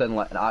career mode, in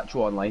like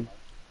actual online.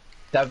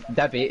 Div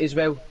 8 as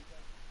well.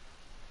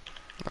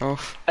 Oh,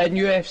 In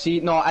UFC,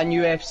 Div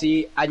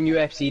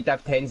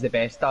 10's the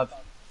best Div.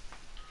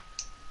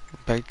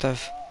 big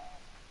div.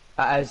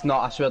 It is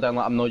not, I swear down,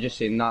 like, I'm not just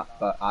saying that,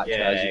 but actually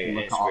Yeah, is, you can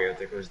look it's it up.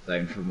 weird it goes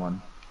down from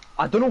one.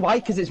 I don't know why,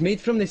 because it's made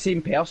from the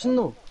same person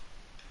though.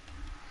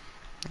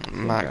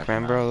 Mac,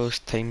 remember all those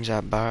times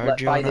I barred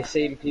Like, you by on the it?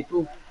 same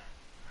people.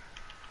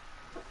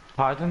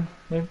 Pardon,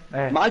 Liam?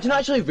 Imagine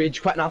actually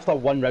rage quitting after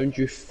one round,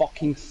 you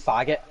fucking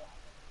faggot.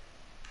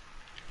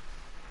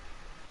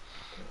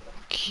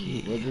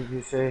 Okay. What did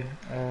you say?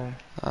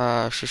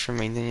 I was just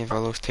reminding you of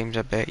all those times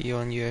I bet you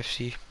on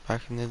UFC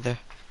back in the day.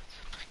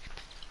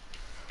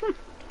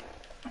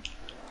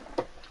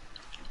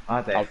 I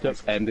I'll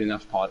just end in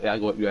this party, I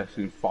go up UFC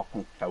and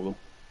fucking kill them.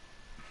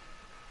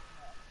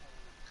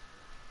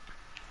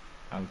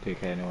 I'll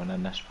take anyone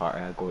in this party,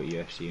 I'll go to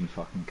UFC and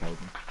fucking kill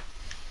them.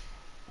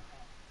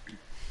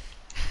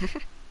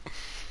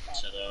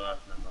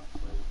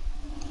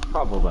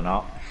 Probably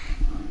not.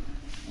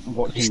 He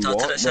Watching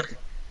started what? it, sir.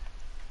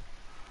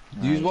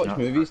 Do you he's watch not.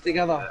 movies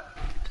together?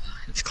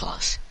 It's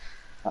class.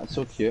 That's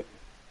so cute.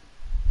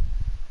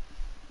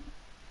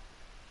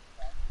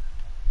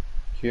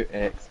 Cute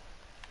X.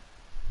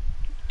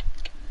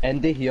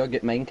 Andy here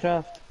get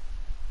Minecraft.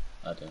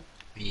 I don't.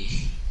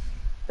 Me.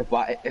 If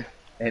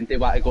Andy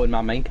want to go in my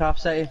Minecraft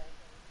city?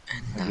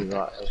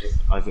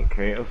 Is it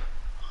creative?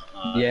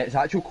 Yeah, it's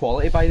actual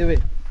quality by the way.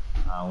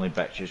 Only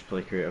bitches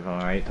play creative,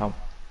 alright, Tom?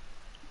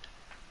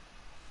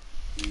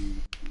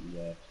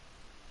 Yeah.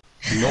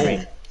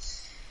 No.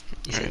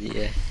 He said,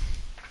 yeah.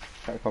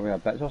 Try to call me a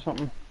bitch or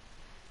something.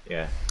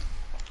 Yeah.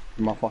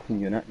 My fucking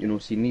unit, you know,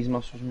 seen these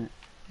muscles, mate.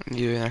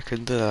 You and I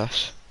could do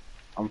this.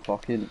 I'm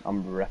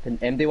ripping.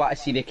 Do you want to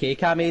see the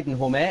cake I made in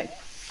home ec?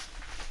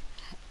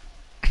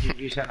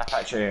 You sent a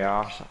picture of your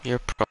arse. You're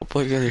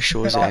probably gonna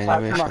show us it No, it's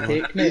anyway. actually my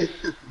Finley. cake, mate.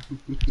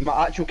 It's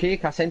my actual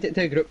cake, I sent it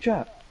to a group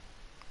chat.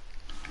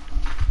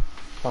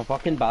 I'm a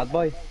fucking bad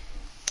boy.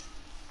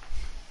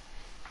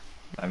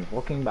 I'm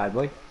fucking bad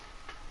boy.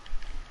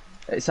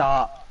 It's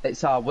a,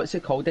 what's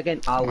it called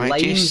again? A White lime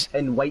cheese.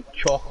 and white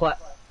chocolate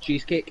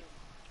cheesecake.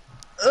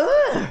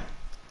 Ugh!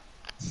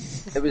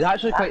 It was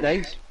actually quite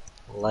nice.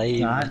 Lime.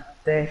 Nah,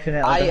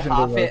 definitely. I doesn't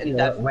half go it and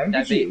well. div- When did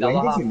divvy you the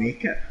other half.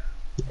 make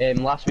it?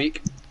 Last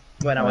week.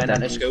 When I went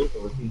into school.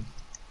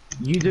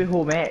 You do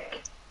home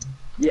ec.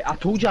 Yeah, I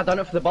told you I done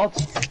it for the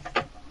birds.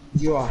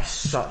 You are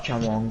such a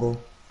mongo.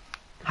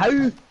 How?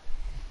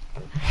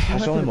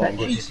 It's only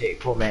mongos to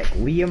take home ec.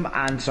 Liam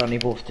and Sonny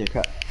both took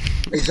it.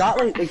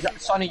 Exactly.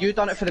 Sonny, you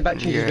done it for the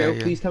bitches Yeah, as well.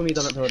 yeah. Please tell me you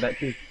done it for the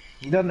bitches.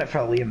 You done it for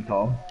Liam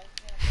Tom.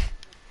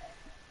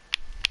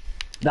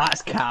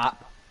 That's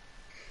cap.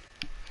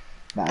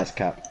 That is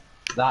cap.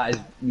 That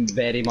is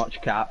very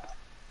much cap.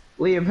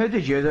 Liam, who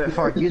did you do it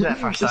for? You did it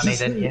for Sonny,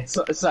 didn't you?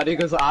 Sonny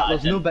goes like,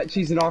 there's no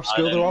bitches in our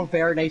school, they're all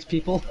very nice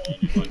people.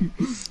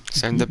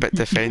 Sound a bit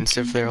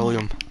defensive there,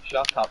 Liam.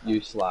 Shut up,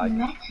 you slag.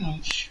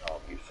 Shut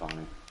up, you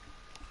funny.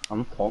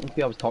 I'm talking to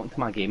you, I was talking to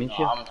my gaming shit.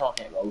 I'm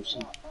talking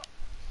Ocean.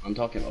 I'm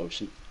talking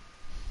Ocean.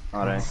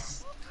 Alright.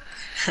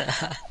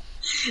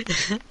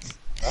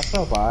 That's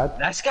not bad.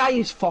 This guy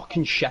is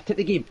fucking shit at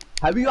the game.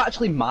 How are you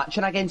actually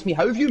matching against me?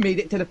 How have you made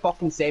it to the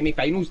fucking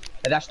semi-finals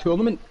of this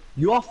tournament?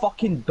 You are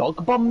fucking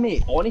dog bum,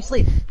 mate.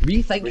 Honestly,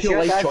 rethink Was your your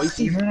life dad choices.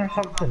 steaming or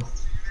something?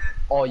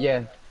 Oh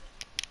yeah,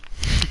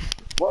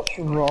 What's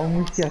wrong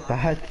with your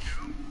dad?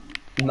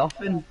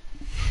 nothing.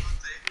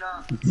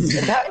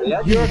 Is that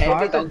Yeah, your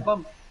heavy garden? dog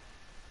bum.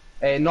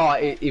 No,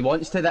 he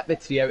wants to dip the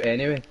tree out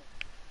anyway.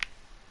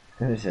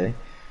 What is it?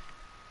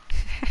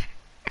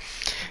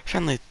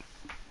 Finley.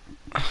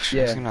 Oh, shit,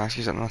 I Yeah. was gonna ask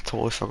you something, I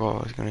totally forgot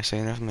what I was gonna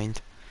say, never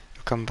mind.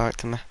 You'll come back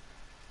to me.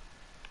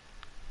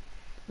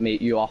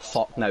 Mate, you are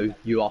fucked now.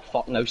 You are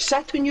fucked now.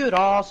 Sit on your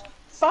arse,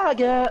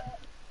 faggot.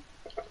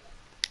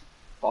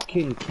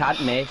 Fucking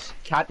can't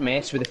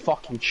mess with the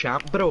fucking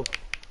champ, bro.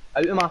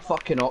 Out of my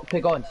fucking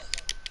octagon.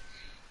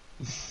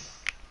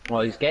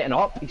 Well, he's getting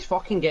up. He's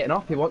fucking getting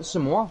up. He wants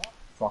some more.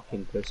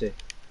 Fucking pussy.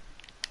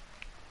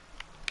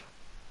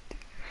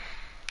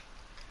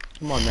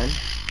 Come on then,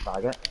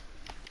 faggot.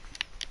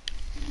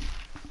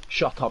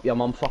 Shut up, your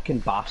mum fucking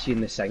bash you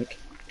in the sink,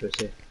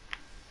 pussy.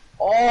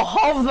 Oh,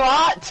 have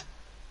that!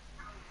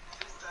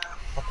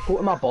 I'll go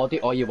to my body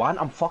all you want,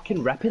 I'm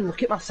fucking ripping.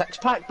 Look at my six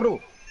pack,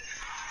 bro.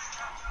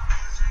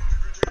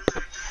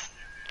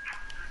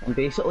 I'm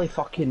basically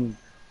fucking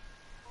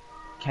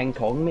King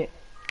Kong, mate.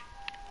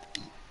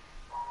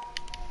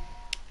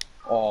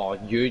 Oh,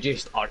 you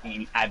just are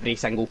eating every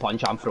single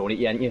punch I'm throwing at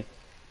you, ain't you?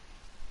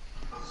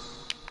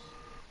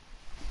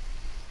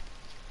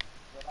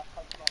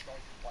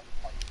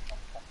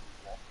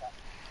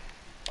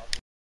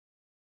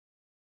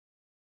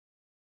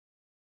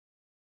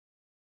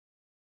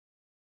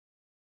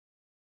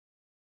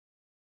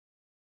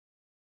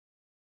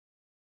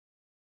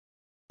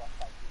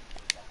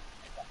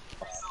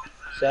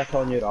 Sick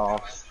on your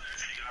ass.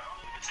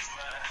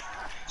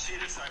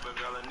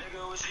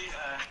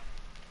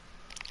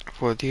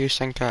 What do you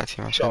think that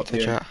team? I Shut sent up, to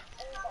you. chat.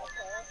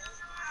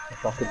 A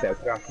fucking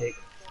Belgrade cake.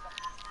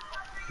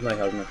 I'm not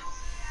having it.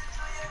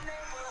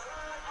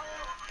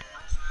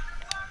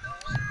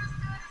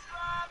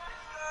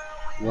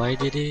 Why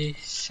did he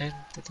send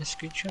the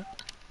screenshot?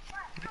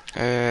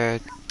 I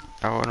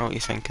don't know what you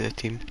think of the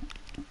team.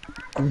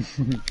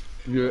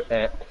 You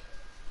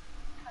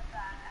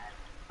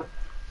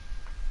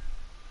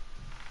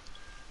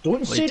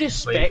Don't say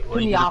respect to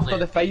me after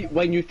the fight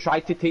when you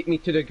tried to take me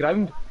to the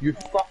ground. You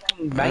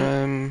fucking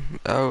mate.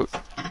 Oh, do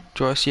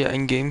you want to see it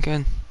in game,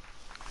 Ken?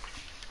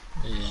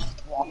 Yeah.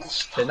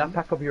 Did I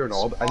pick up your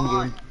knob in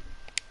game?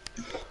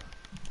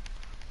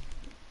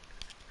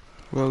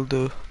 Will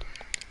do.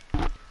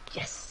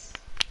 Yes.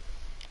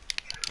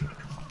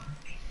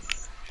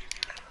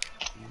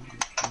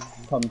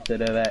 Come to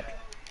the back.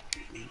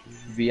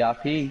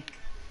 VIP.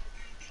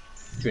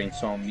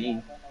 Drinks on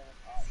me.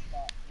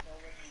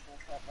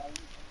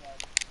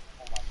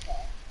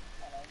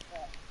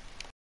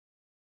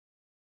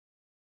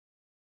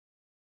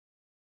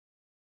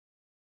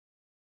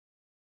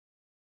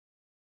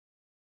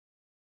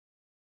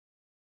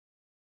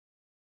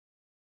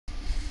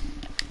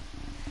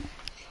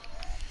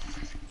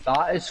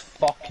 That is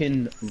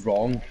fucking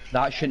wrong.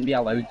 That shouldn't be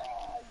allowed.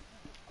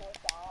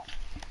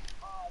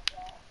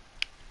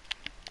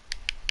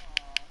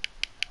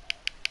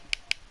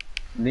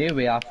 No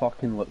way I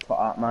fucking looked like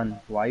that, man.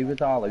 Why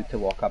was I allowed to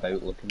walk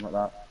about looking like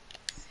that?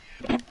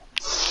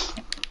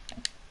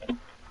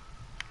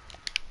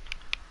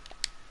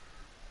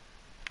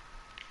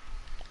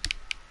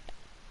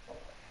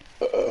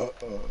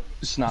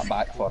 Snap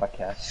back for a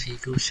kiss.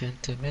 Figo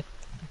sentiment.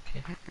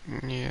 Okay.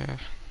 Yeah.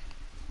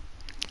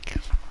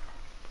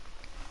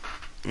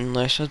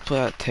 Unless I'd play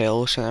at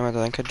Tello Cinema,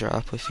 I think I'd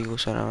rather play Figo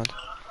Cinema.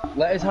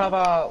 Let us have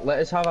a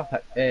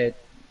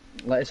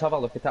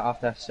look at it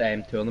after this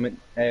tournament,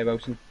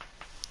 Wilson.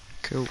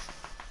 Cool.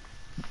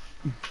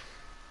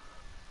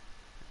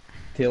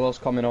 Taylor's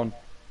coming on.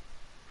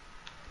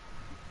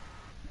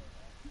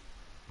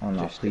 Oh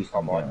no, Just please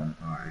come come on. on.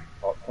 Alright.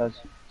 Doctors,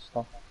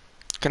 stuff.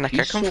 Can I She's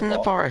kick him so from the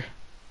hot. party?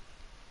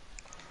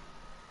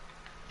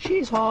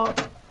 She's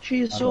hot.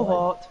 She's so don't like-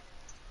 hot.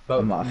 But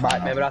I'm not a fan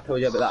remember I of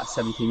told you about that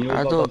 17-year-old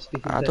I I was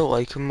speaking I to? don't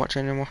like him much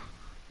anymore.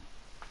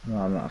 No,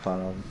 I'm not a fan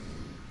of him.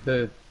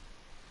 Who?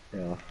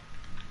 Yeah.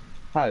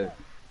 How?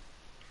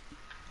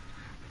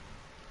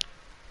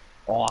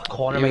 Oh,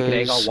 Conor He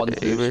McGregor, was- one he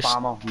food was-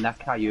 spammer,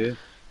 Nick, are you?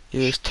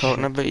 He was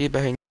talking about you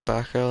behind your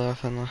back earlier,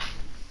 Finlay.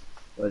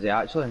 Was he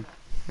actually?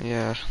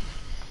 Yeah.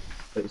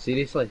 But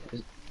seriously?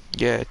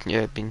 Yeah,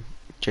 been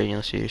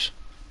genuinely serious.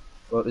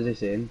 What was he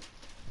saying?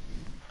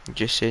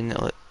 Just saying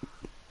that like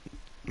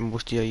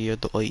most of your year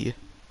don't like you.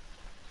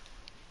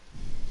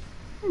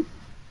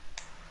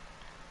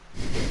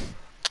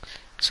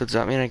 So does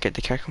that mean I get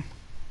to kick him?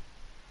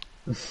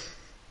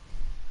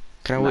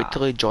 Can I Nah. wait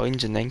till he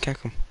joins and then kick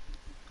him?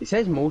 He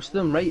says most of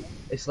them, right?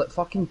 It's like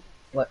fucking,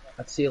 like,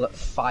 I'd say like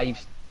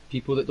 5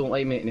 people that don't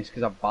like me, and it's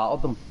because I've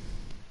battered them.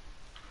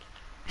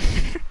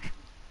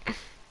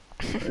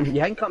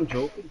 You think I'm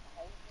joking?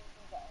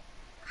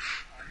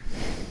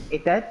 He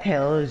did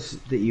tell us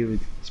that you would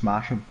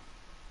smash him.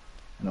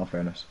 In all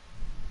fairness.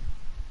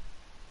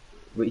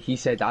 But he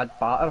said I'd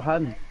batter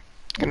him.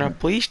 Can I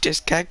please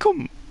just kick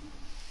him?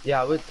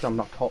 Yeah, I would, 'cause I'm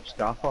not top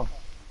scrapper.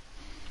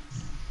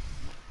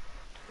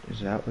 Is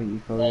that what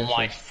you call Oh yourself?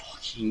 my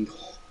fucking god.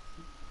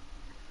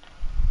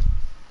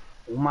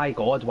 Oh my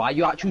god, why are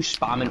you actually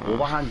spamming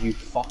overhand, you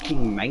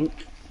fucking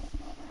mink?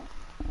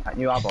 Can't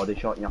you have a body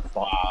shot in your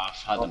fuck? I've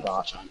had Not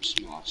enough that. chance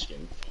in the last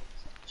game.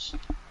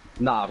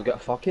 Nah, I've got a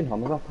fucking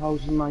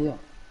 100,000 in my ear.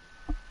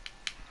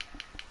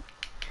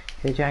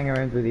 Did you hang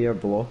around with your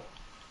blow?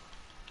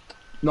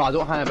 No, I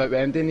don't hang about with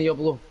MD in the year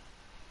below.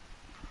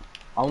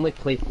 I only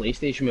play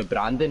PlayStation with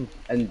Brandon,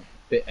 and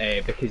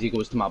because he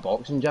goes to my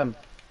boxing gym.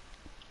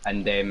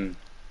 And then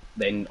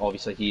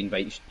obviously he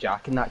invites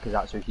Jack and that, because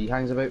that's who he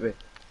hangs about with.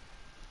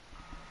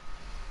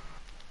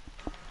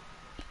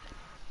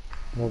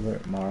 What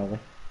about Marley?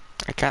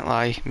 I can't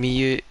lie,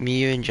 me,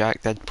 you and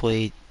Jack did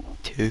play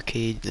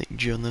 2K like,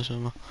 during the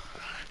summer.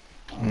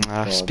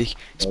 God.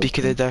 Speak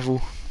of the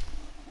devil.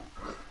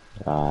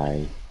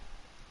 Aye.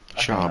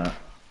 Shut up.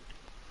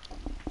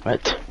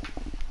 What?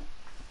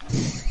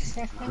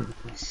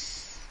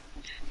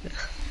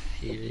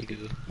 Here we go.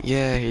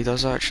 Yeah, he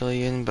does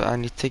actually, Ian, but I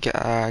need to get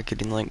a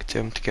green link to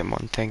him to get him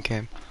on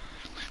 10k.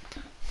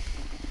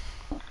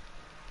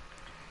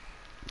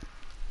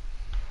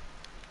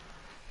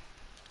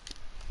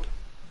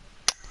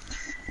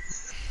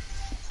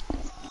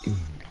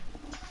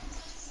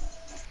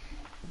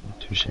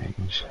 Two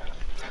seconds.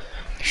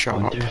 Shut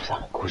Wonder up. if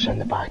that goes in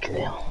the back of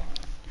there.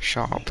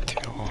 Shut up,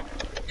 Taylor.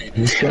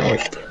 You shut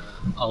up.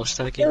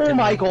 All-Star game Oh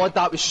my tomorrow? god,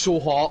 that was so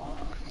hot.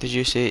 Did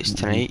you say it's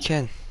tonight,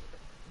 Ken?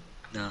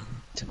 No,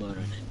 tomorrow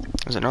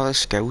night. Is it not the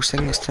skills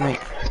thing that's tonight?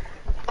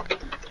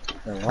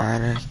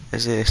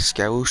 Is it a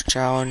skills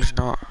challenge,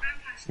 not?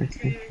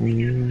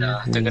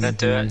 No, they're gonna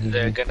do it.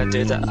 They're gonna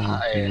do that at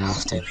a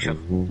halftime show.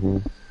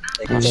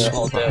 They're gonna do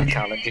all the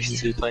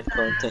calendars 3-point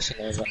contest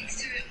and all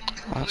that.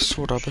 That's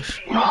so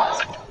rubbish.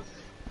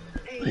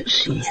 Let's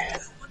see.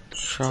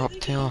 Shut up,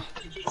 Taylor.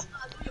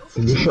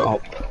 You shut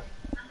up.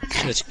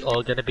 It's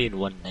all gonna be in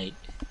one night.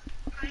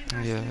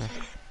 Yeah.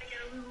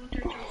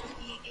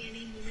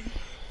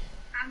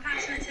 I'm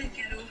passionate to a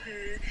girl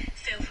who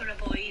fell for a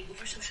boy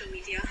over social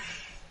media.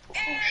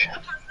 Oh shit.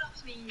 Oh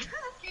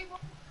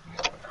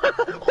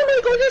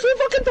my god, you're so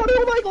fucking funny,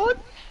 oh my god!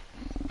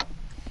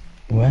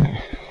 What?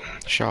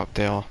 Shut up,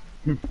 Taylor.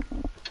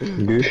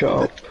 You shut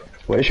up.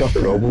 What's your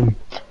problem?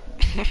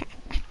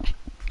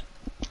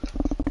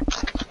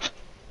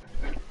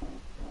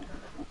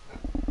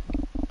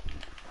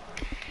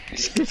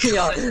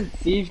 Yeah,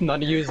 see if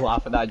none of you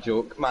laugh at that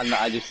joke, man,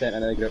 that I just sent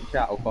in a group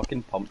chat, I'll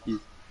fucking pump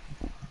you.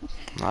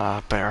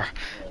 Ah, better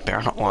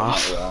not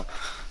laugh.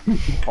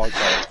 Fuck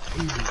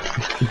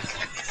off.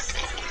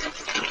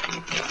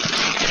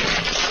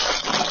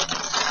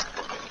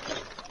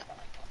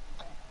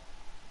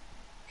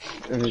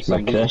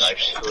 My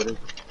crisps.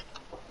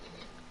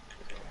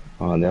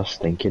 Oh, they're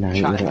stinking. I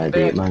think they're out of Chatting date,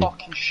 bed, man.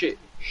 fucking shit.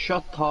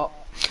 Shut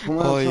up. Come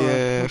on, Oh son.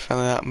 yeah,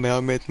 finally that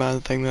mermaid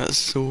man thing, that's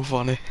so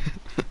funny.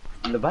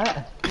 The bit.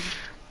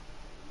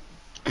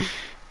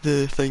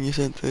 The thing you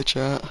sent to the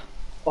chat.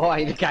 Oh,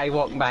 aye, the guy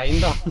walking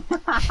behind her.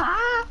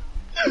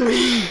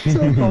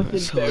 So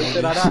fucking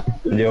belting at it.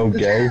 The old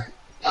guy.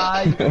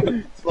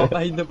 Aye, slot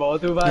behind the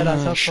bottle, man.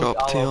 That's a Shut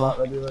up, I Taylor. love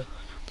that video.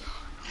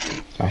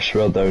 I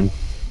swear down.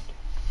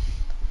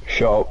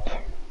 Shut up.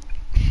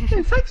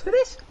 No, thanks for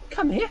this.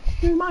 Come here,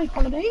 do my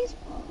holidays.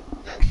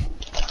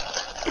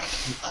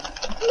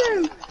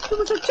 No, it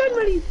was a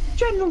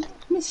general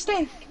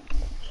mistake.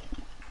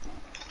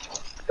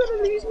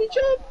 Gonna lose me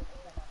job.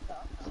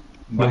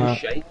 What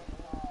shite?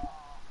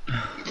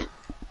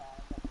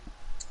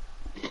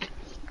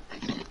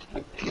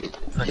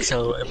 Like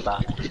so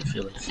Mbappe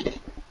feelings.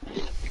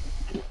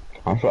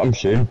 That's what I'm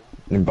saying.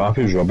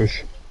 Mbappe's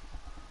rubbish.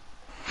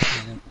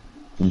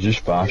 He's just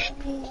fast.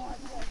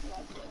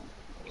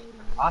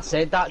 I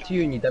said that to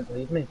you and you didn't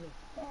believe me.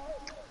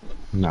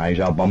 Nah, he's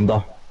a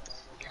bumder.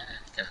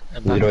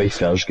 Leroy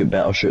Fer's got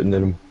better shooting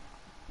than him.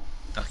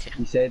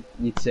 Okay.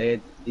 You'd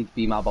said he'd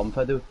be my bum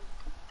fiddle.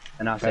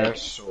 And I said,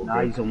 Fer's so nah,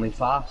 good. he's only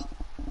fast.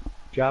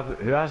 Who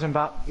has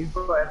Mbappe? You've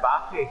got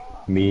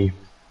Mbappe. Me.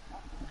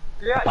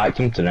 Yeah. Backed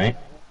him tonight.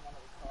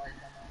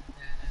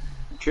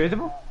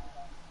 Tradable?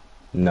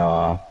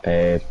 Nah,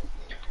 I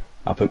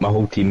put my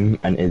whole team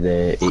into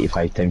the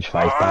 85x5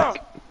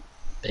 pack.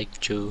 Big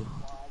Joe.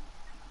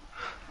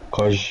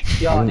 Cause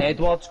Yeah,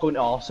 Edward's going to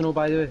Arsenal,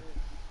 by the way.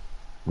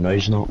 no,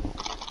 he's not.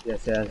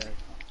 Yes, yes.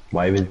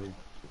 Why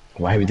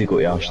would he go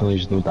to Arsenal?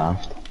 He's no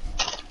daft.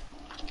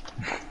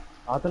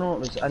 I don't know, it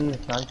was in the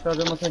transfer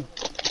room, I think.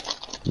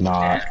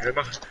 Nah.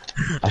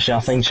 Actually, I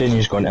think saying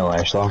he's going to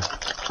Leicester.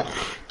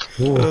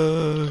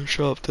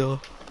 Shut up, Taylor.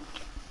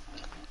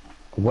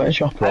 What is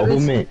your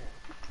problem, mate?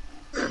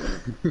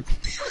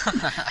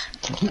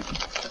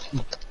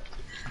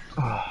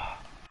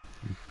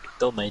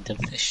 Don't mind him,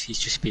 he's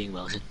just being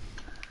Wilson.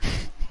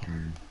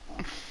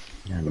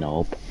 You're a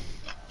knob.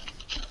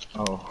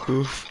 Oh.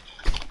 Oof.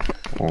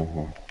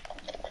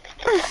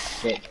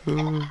 Get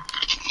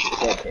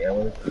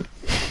Taylor.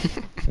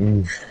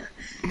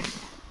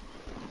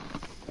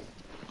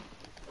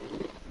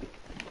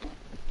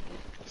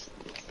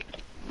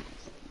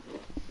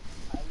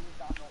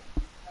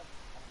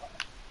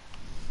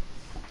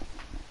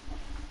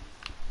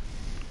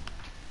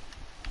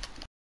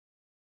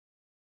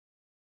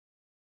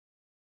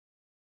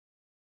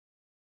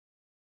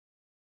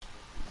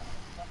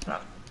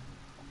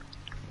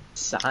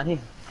 Sani,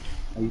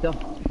 how you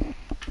doing?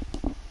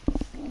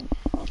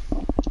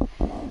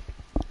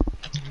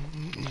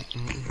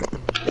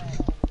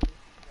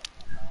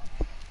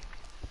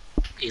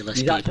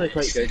 He's actually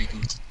quite good.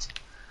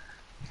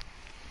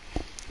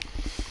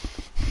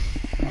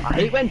 I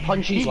hate when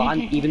punches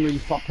land even though you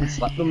fucking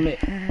slip them, mate.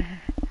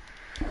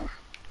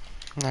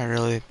 I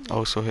really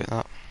also hate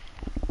that.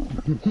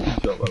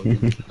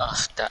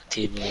 Oh, that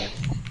team,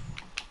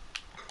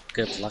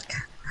 good luck.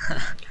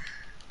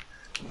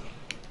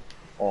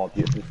 Oh,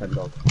 beautiful fin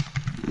dog.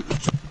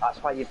 That's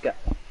why you've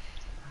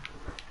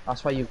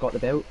got the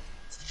belt.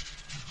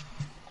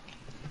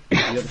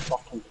 You're the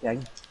fucking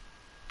king.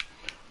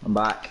 I'm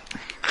back.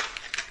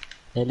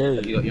 Hello.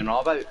 Have you got your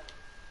knob out?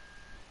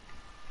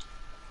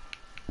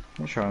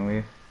 What's wrong with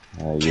you?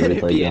 You Can would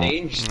it like be that.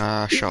 arranged?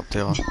 Nah, shut up,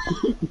 Taylor.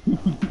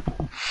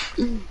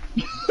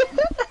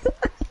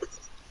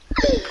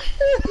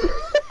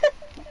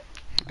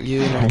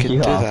 You and I could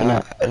You do laughing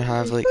that and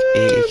have like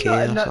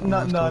 80k or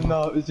something.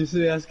 No, it was just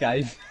this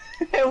guy.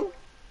 Oh,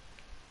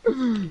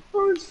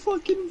 it's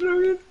fucking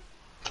brilliant.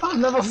 I've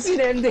never seen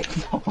MD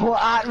fall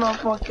at my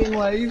fucking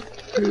life.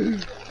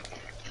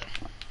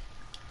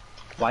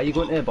 Why are you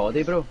going to the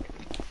body, bro?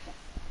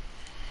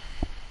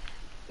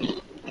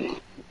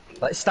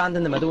 Let's stand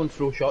in the middle and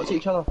throw shots at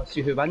each other. Let's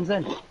see who wins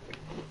then.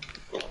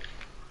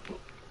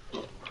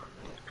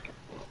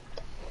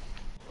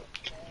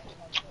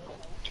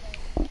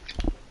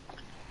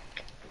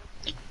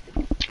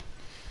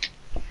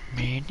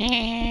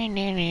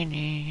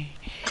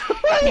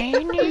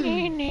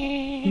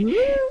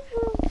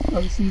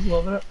 Wilson's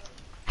loving it.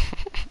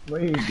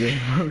 What are you doing,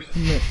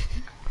 Wilson, mate?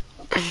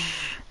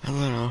 I don't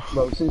know.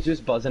 Wilson's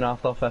just buzzing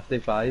after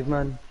 55,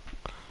 man.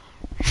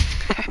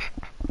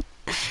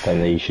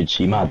 Then you should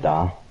see my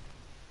dad.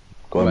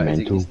 Going Right, is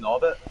he mental. gonna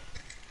snob it?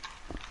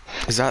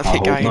 Is that I the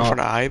hope guy in not. front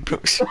of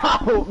Ibrox? I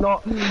hope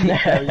not.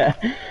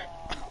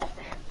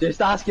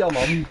 Just ask your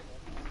mum.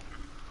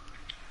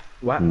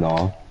 What?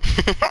 No.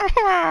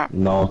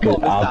 No, cause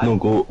What was I've that? no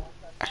goat.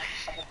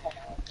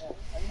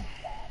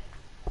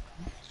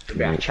 It'll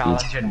be a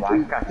challenging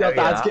wank, I tell Your you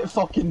dad's that. get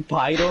fucking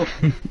pyro.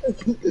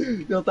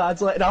 Your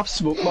dad's letting off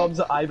smoke bombs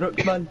at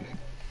Ibrox, man.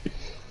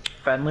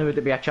 Finley, would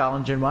it be a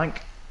challenging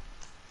wank?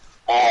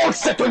 Oh,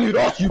 sit on your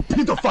ass, you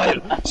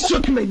pedophile!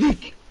 Suck my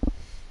dick!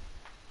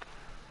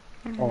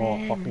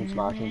 Oh, fucking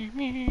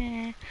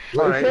smashing.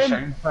 Alright, Listen.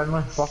 sound,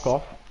 Finley, fuck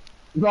off.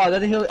 No, I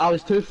didn't hear. I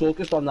was too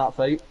focused on that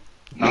fight.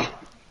 No.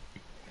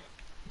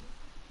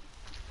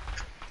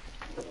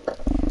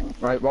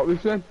 Right, what we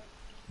saying?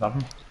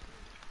 Nothing.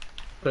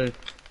 Okay.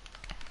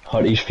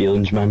 Hurt his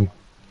feelings, man.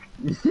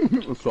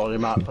 Sorry,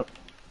 Matt.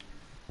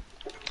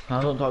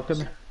 No, don't talk to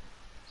me.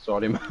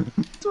 Sorry, man.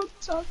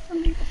 Don't talk to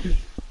me.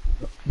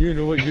 You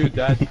know what you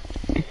did.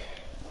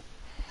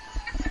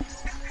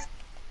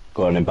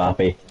 Go on,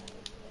 Mbappe.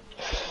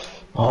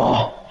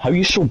 Oh, how are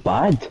you so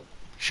bad?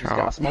 He's got a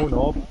Shut small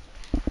knob.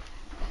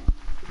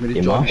 Whereas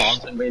He John must.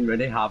 Barnes and Wayne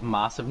Rooney have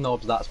massive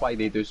knobs, that's why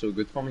they do so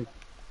good for me.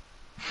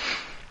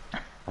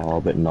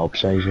 Oh, but knob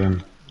size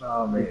one.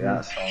 Oh, mate,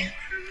 that song.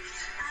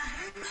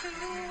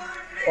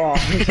 Oh,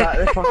 is that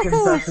the fucking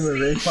person with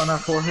race on her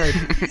forehead?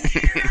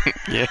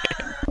 Yeah.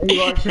 Are you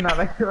watching that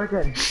video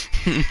again?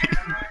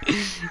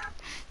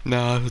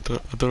 Nah, I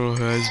don't know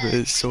who it is, but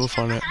it's so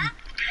funny.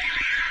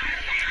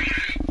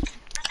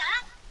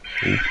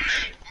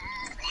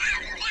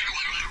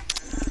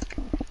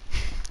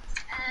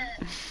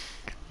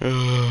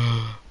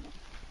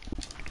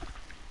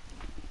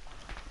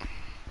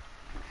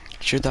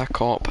 Should I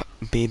cop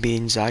Baby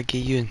and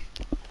Zaggy Ewan?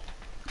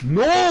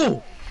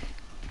 No!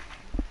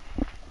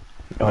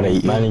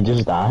 Alright, man, he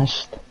just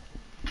asked.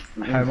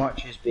 How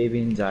much is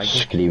Baby and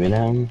Zaggy? Screaming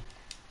at him.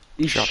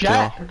 He's Shut shit!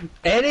 up.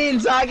 Any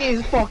Inzaghi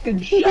is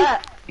fucking shit!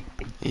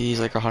 He's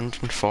like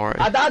 140.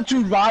 I'd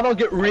actually rather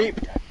get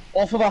raped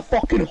off of a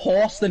fucking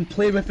horse than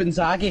play with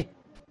Inzaghi.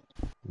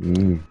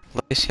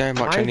 Let's see how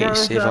much I need to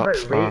save up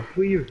for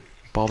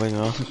bobbing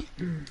off.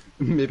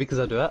 Maybe because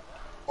I do it.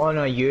 Oh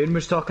no, Ewan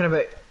was talking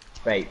about...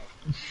 Right.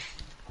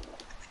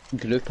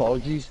 Good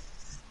apologies.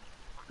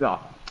 Yeah.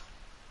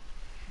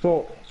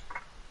 So...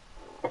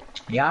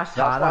 He asked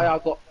That's why Hannah I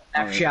got...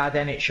 if she had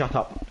any... Shut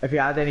up. If he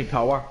had any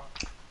power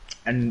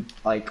in,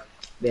 like,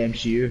 the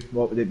MCU,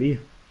 what would it be?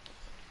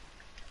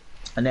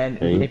 And then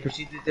he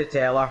proceeded to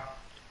tell her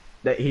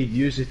that he'd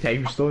use the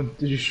time stone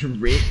to just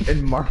rape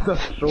and murder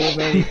so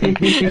many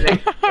people and then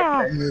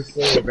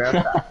continuously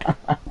reverse it.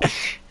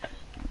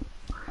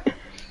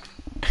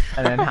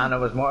 And then Hannah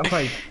was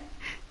mortified.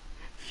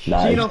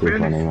 That is too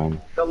fairness, funny,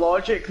 man. the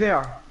logic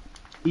there,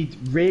 he'd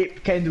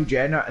rape Kendall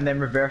Jenner and then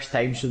reverse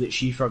time so that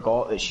she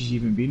forgot that she's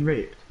even been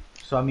raped.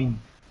 So I mean...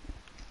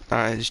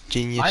 That is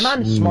genius. My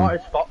man's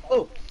smart as fuck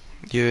though.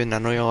 Ewan, I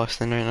know you're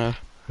listening right now.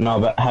 No,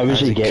 but how is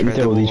That he is getting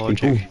to all these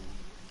incredible people?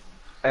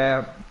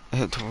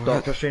 logic.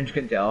 Doctor Strange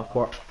can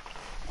teleport.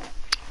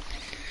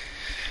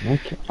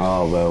 Okay.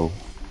 Oh, well.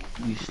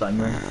 You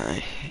slimer.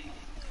 Aye.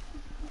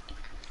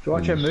 Do you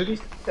watch them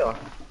movies, Taylor?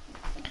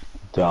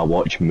 Do I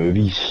watch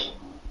movies?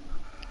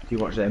 Do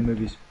you watch them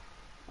movies?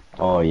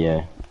 Oh,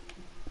 yeah.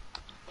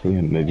 I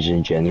think movies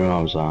in general,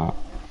 I was like...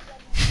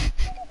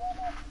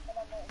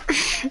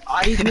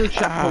 I need no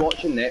shit for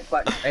watching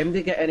Netflix. Do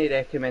you get any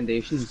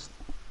recommendations?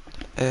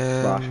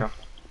 Russia.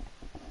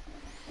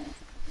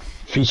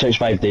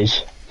 365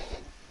 days.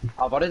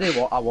 I've already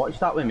I watched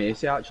that with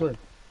Macy actually.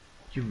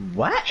 You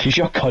what? She's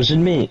your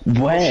cousin, mate.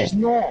 Where? She's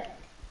not.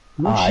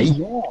 No, Aye. she's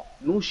not.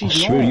 No, I she's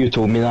not. swear you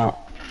told me that.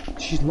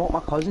 She's not my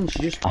cousin. She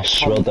just. I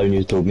swear down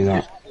you told me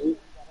that.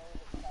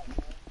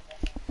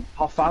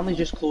 Her family's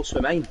just close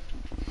with mine.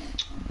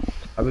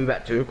 A wee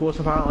bit too close,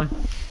 apparently.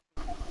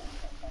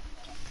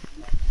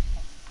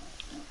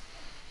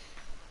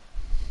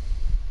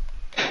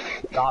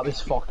 That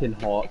was fucking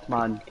hot,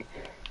 man.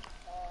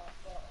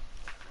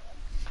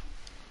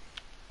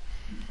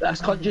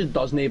 This cunt just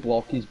doesn't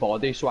block his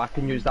body, so I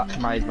can use that to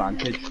my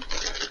advantage.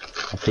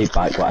 I take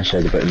back what I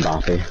said about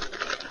Mbappe.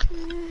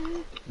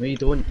 No, you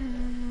don't.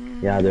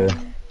 Yeah, I do.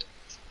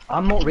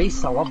 I'm not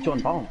racist. I love John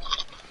Barnes.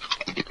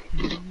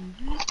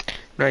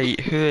 Right,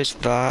 who is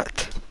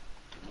that?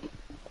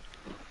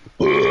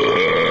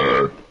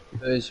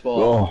 Who's what?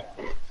 Oh.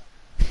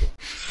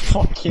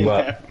 Fucking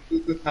What?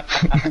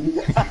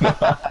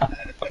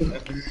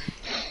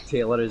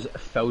 Taylor is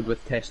filled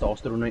with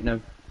testosterone right now.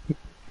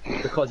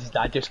 Because his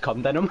dad just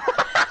cummed in him.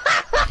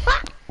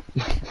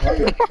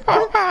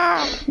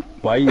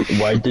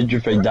 Why did you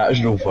think that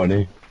is no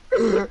funny? I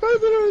don't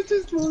know, it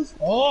just was.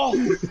 Oh!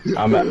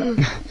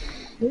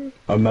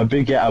 I'll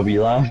maybe get a wee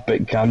laugh,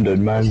 but calm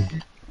down,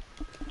 man.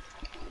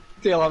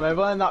 Taylor,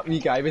 remember when that wee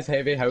guy was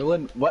heavy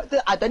howling? What?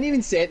 I didn't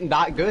even say it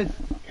that good.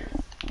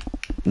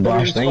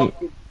 Last night.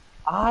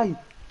 Aye.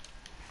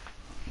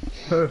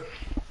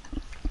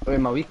 Wait,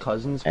 my wee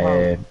cousin's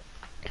pal.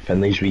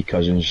 Finley's wee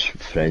cousin's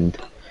friend.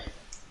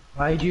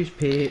 Why do you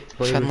play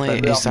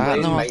Finley, with is that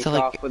playing not after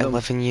like Minecraft with him.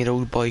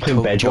 11-year-old boy Playing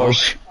called Bed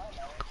Josh?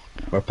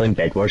 Wars. We're playing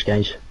Bed Wars,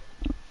 guys.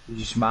 Did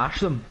you smash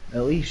them,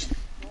 at least?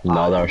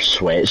 No, they're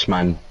sweats,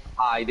 man.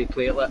 Aye, they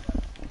play it like,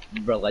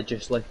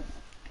 religiously.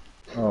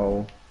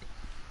 Oh.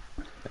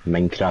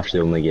 Minecraft's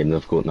the only game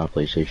they've got on their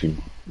PlayStation.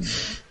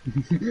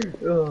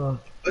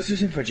 What's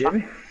this in for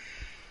Jamie?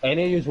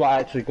 Any of yous will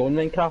actually go on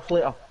Minecraft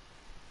later?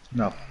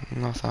 No.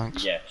 No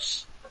thanks.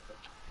 Yes.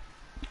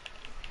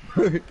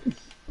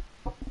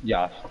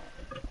 Yes.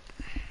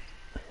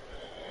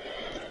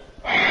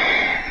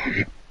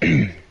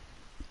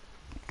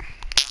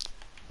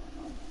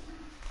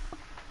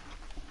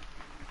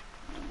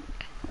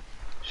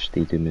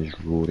 Stadium is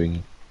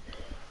roaring.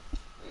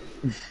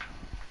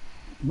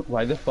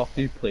 Why the fuck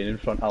are you playing in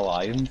front of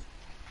lions?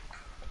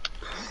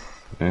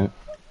 Yeah.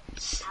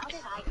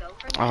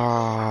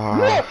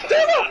 Ah,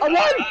 Taylor, I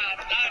won!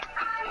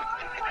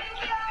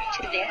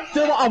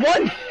 Taylor, I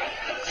won!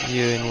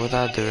 Ewan, what did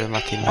I do with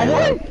my team? I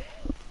won!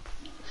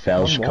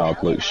 Fell's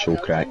card looks so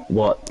cracked.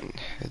 What?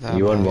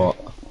 You won what?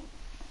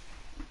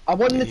 I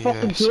won the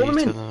fucking UFC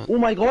tournament! tournament. Oh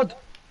my god!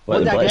 What,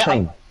 the did I Blitz get?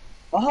 thing?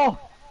 Oh!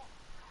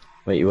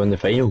 Wait, you won the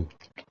final?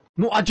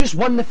 No, I just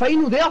won the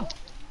final there!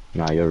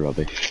 Nah, you're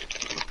rubbish.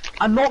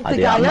 I knocked I the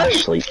did that in guy my out!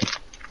 sleep.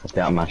 I did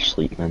that in my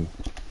sleep, man.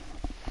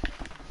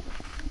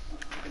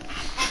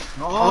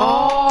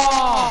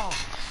 Oh!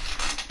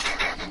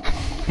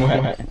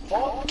 What?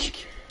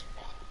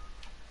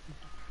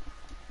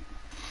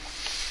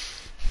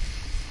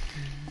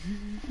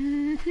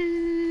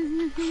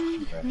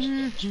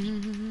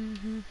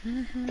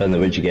 Then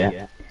what'd you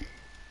get?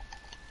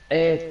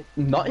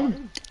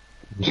 Nothing.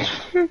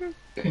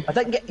 I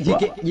didn't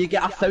get. You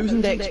get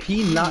 1,000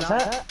 XP and that's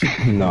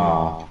it.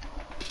 Nah.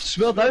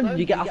 Swear down,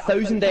 you get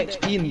 1,000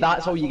 XP and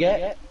that's all you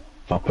get.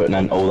 For putting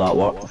in all that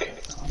work.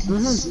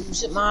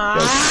 Man!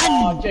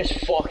 Oh, just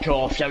fuck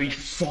off, you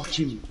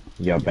fucking.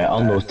 You're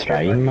better no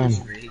trying, man.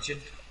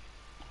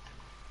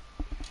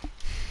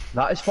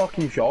 That is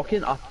fucking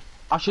shocking.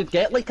 I should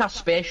get like a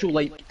special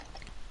like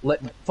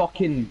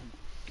fucking.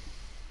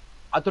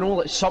 I don't know,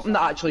 like something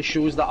that actually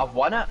shows that I've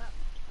won it.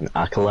 An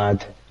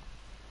accolade.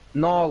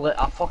 No, like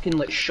a fucking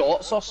like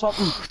shots or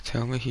something.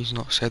 Tell me he's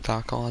not said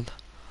accolade.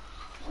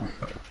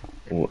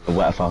 What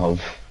if I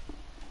have?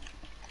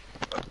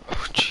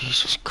 Oh,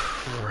 Jesus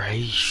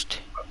Christ.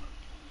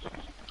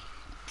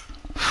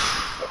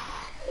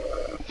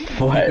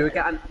 What? You do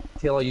get an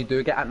Taylor. You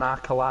do get an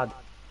accolade.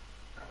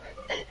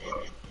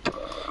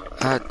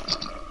 That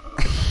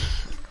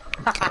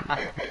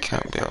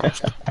can't be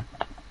honest.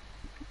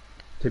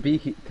 To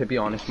be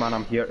honest, man,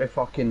 I'm here to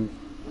fucking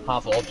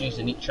have orgies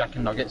and eat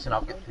chicken nuggets, and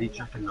I've got 3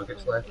 chicken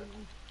nuggets left.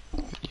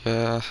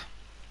 Yeah.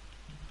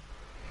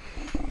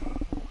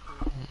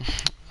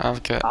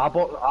 I've got. I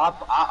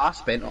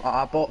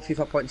bought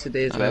FIFA points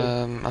today as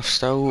well. I've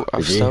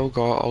still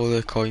got all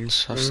the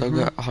coins. I've still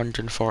got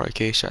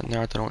 140k sitting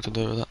there. I don't know what to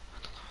do with it.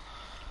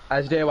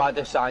 Israel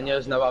Adesanya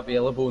is now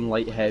available in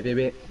light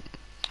heavyweight.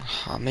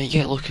 I might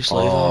get Lucas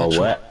Leiva. Oh, actually.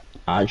 what?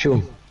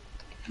 Actual?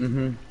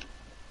 Mhm.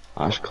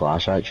 That's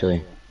class,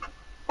 actually.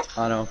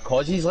 I know,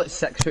 cause he's like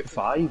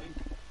 6'5".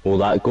 Will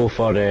that go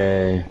for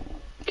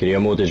career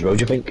mode as well,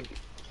 do you think?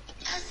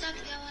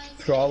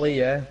 Probably,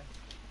 yeah.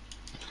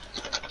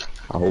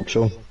 I hope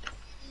so.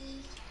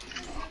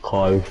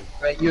 How?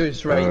 Right,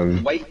 use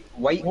right.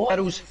 White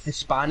girls,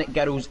 Hispanic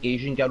girls,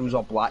 Asian girls,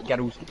 or black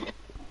girls.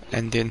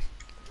 Indian.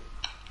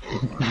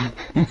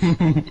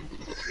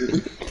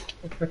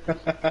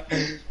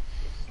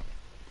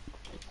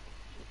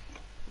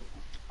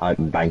 Out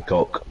in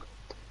Bangkok.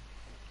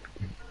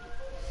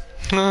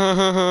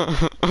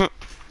 That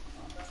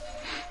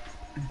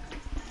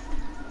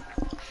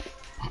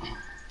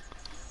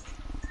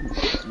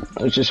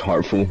was just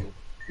hurtful.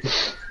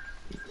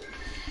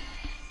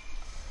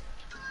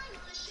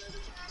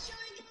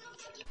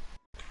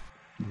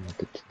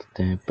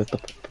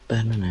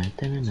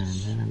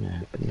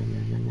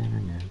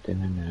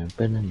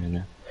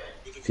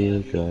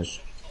 Feel good.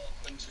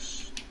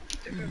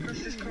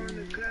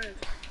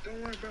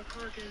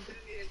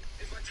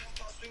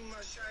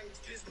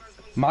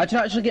 Imagine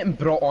actually getting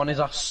brought on as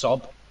a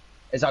sub,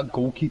 as a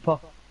goalkeeper.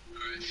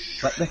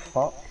 What the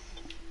fuck?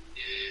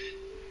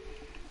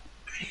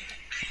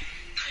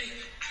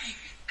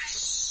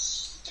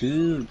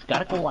 Dude,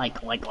 gotta go like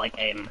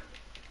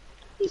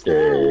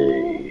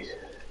Hey.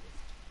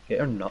 Get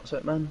her nuts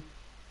out, man.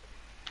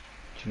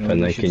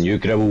 Finlay, can you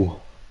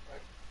gribble?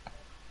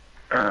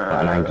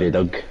 Like an angry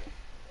dog.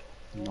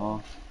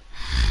 No.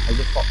 How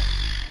the fuck?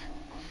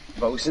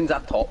 Wilson's a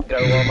top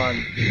growler,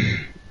 man.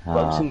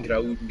 Wilson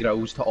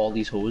growls to all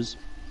these hoes.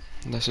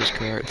 This is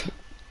correct.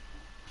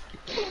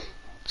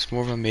 It's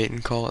more of a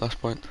mating call at this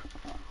point.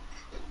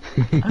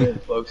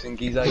 Wilson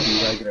giza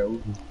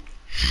growl.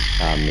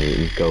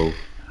 Mate, go.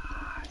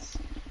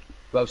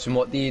 Wilson,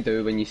 what do you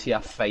do when you see a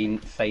fine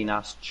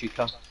ass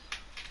cheetah?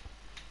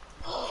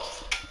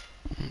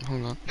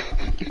 Hold on.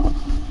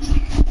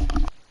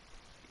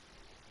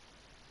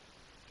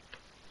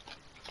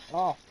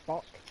 Oh,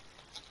 fuck.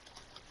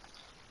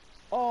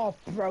 Oh,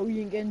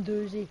 brilliant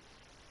Gendouzi.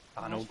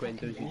 I know,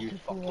 Gwendozen, you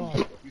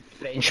fucking you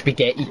French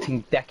spaghetti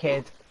eating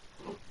dickhead.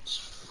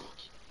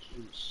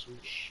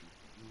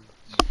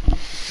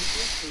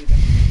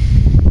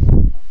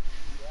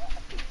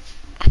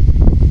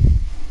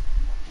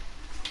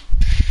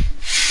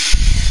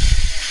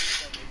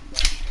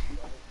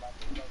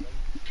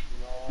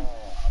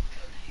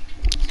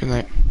 Good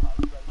night.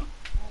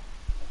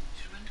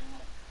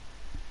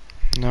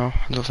 No,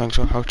 I don't think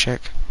so. I'll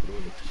check.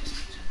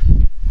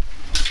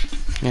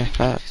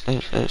 Yeah,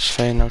 it's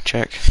fine. I'll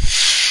check.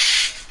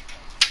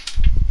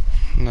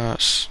 No,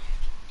 it's...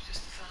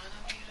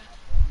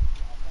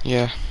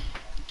 Yeah.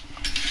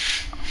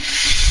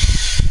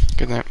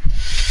 Good night.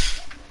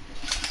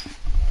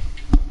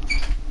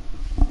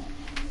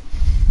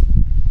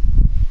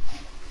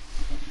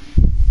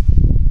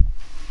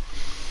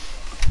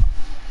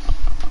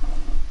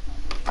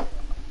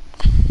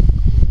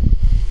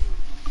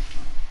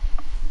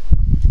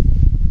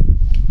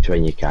 It's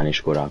when you can't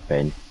score a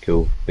pen.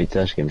 Cool. Wait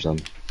till this game's done.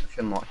 If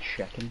you're not a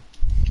chicken.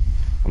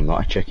 I'm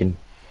not a chicken.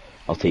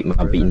 I'll take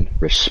my beating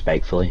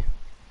respectfully.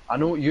 I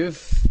know you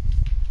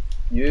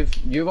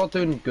were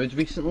doing good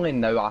recently,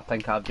 and now I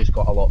think I've just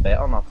got a lot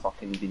better and I've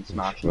fucking been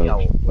smashing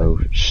you. Well,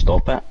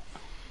 stop it.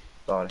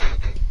 Sorry.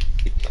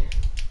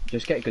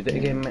 Just get good at the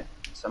game, mate.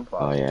 Simple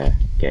as. Oh yeah,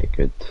 get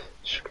good.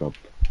 Scrub.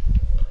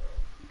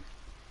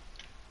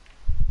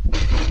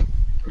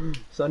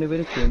 Sonny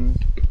with the tunes.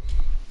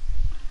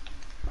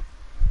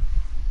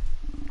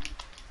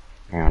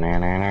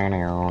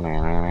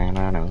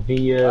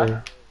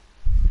 Yeah.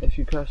 If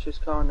you crash this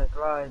car on the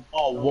glide.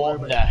 Oh, don't what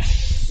worry the about it.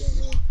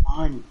 f...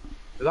 man.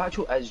 Who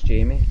actually is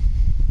Jamie?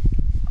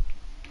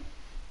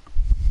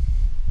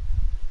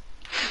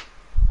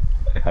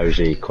 How's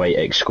he? Quite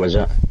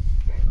exquisite.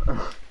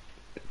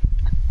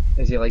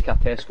 Is he like a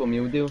Tesco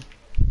meal deal?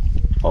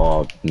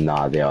 Oh,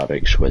 nah, they are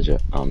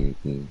exquisite. Would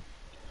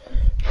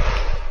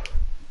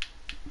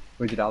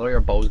you rather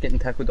your balls getting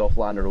tickled off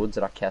land roads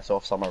or a kiss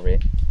off summer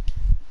rain?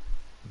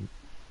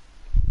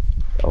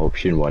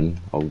 Option 1,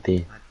 all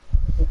day.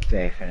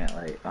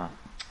 Definitely.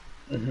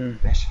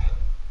 This.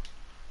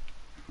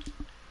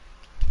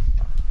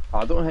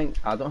 I don't think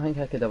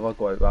I could ever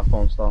go out with a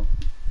porn star.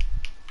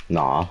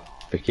 Nah,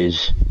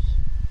 because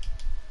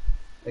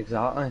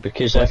Exactly.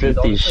 Because Like, you'd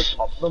everybody's- obviously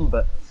pop them,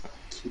 but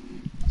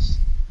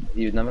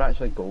you'd never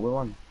actually go with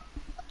one.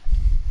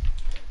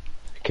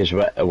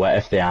 what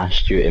if they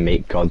asked you to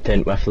make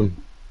content with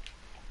them?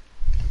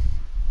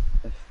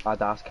 If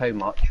I'd ask how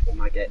much am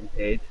I getting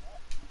paid?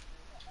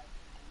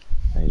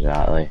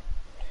 Exactly.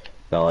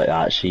 They're like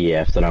that. See,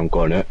 after I'm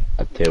going out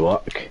to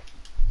work,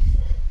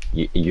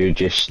 you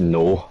just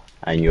know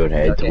in your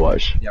head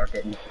what's. You're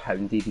getting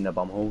pounded in the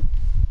bumhole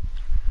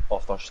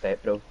off their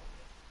step, bro.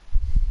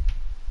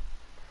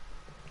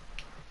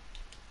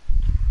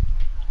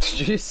 Did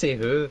you just say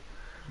who?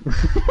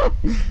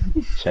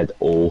 Said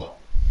oh,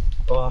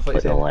 Oh, I thought you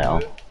with said the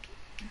letter.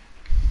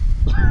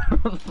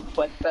 who.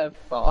 What the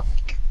fuck?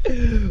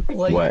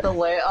 Like What? the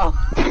letter.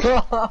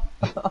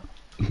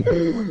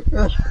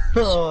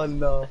 Oh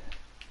no.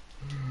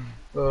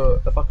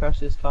 If I crash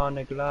this car on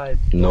the glide.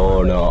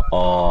 No.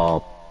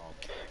 Oh,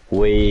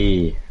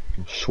 way.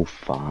 I'm so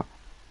fat.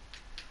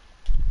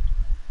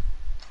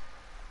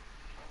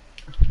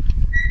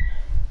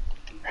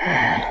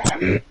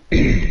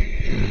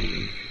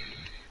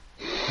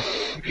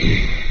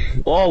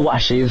 Oh, what a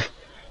save!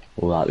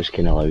 Oh, that was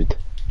kind of loud.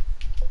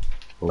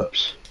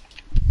 Oops.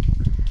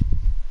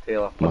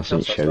 Taylor, put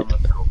Mustn't your sister shout.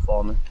 on the throat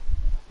for me.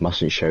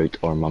 Mustn't shout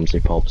or Mumsy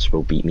Pops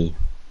will beat me.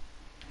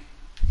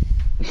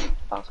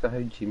 Ask her how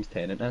James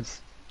Tennant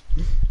is.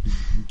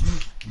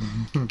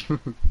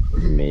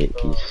 Mate,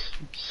 he's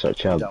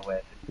such a. He's a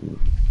wet.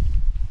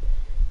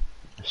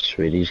 I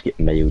swear he's got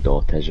mild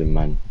autism,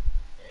 man.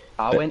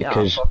 I But went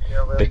because- to a fucking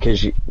where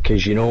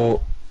Because you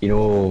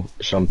know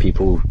some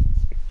people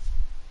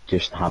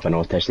just have an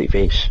autistic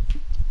face.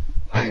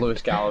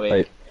 Lewis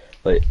Galloway.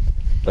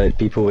 Like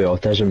people with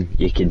autism,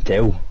 you can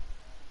tell.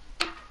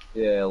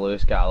 Yeah,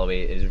 Lewis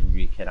Galloway is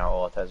reeking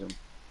out autism.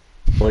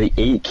 Like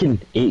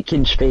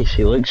Aitken's face,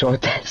 he looks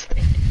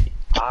autistic.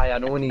 Aye, I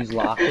know when he's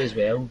laughing as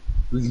well.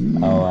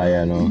 Oh,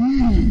 I know.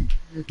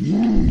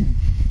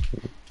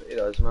 He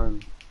does,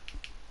 man.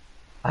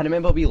 I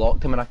remember we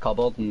locked him in a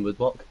cupboard in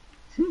Woodwork.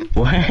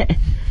 What?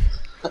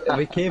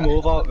 We came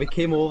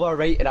over,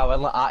 right, and I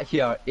went like at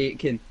here,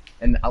 Aitken,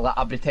 and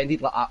I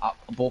pretended like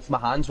both my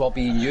hands were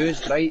being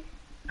used, right?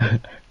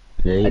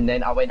 Right. And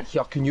then I went,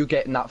 here, can you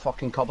get in that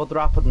fucking cupboard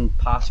wrapper and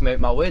pass me out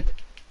my wood?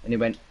 And he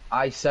went,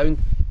 aye, sound.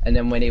 And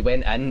then when he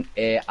went in,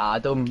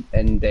 Adam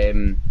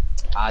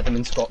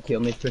and Scott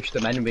Kearney pushed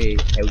him in, we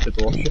held the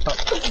door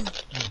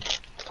shut.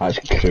 That's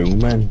cruel,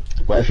 man.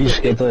 What if he's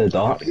scared of the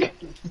dark?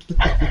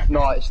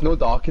 No, it's no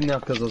dark in there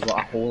because there's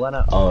like a hole in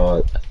it.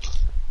 Oh,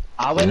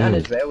 I went in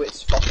as well,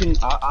 it's fucking,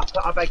 I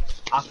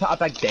put a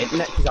big dent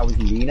in it because I was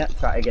kneeing it,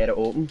 trying to get it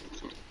open.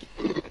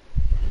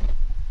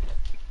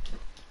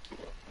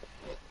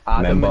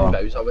 Adam Remember-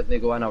 and Bowser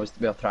wouldn't go in,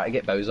 we were trying to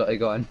get Bowser to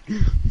go in.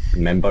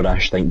 remember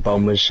that stink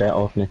bomb was set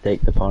off in the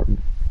tech department?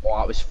 Oh,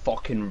 that was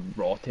fucking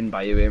rotten,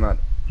 by the way, man.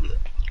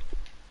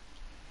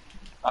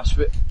 I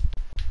swear.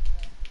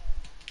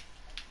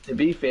 To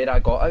be fair, I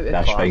got out of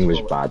That class. thing was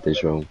for- bad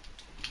as well.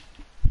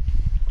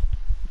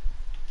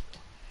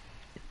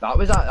 That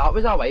was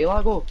a while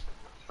ago.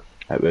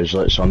 It was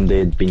like somebody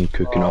had been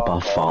cooking up Oh,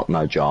 a fart in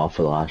a jar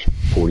for the last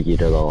 4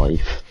 years of their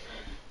life.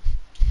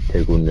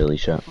 To go and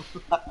release it.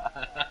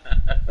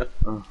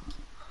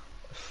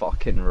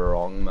 Fucking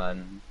wrong,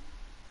 man.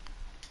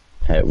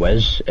 It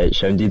was. It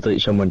sounded like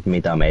someone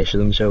made a mess of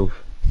themselves.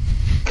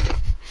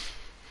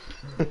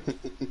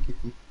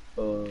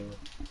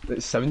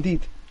 It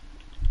sounded.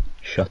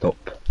 Shut up.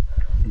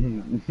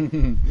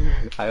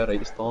 Hi,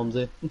 alright,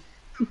 Stormzy.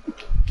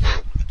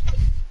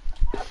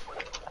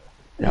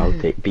 I'll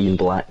take being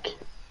black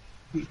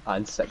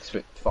And 6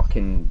 foot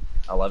fucking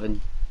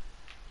 11.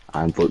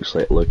 and looks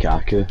like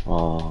Lukaku.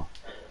 Oh,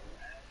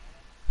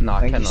 Nah,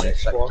 I think can't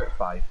he's like 6'4".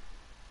 6'5".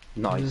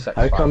 No, he's 6'5".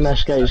 how come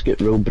this guy's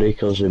got rule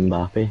breakers in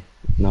Mbappe?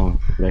 No,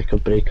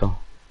 record breaker.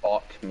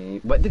 Fuck me.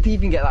 What did he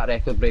even get that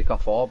record breaker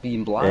for?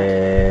 Being black?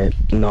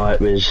 No, it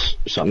was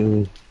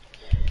something.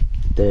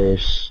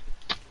 This.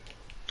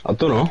 I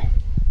don't know.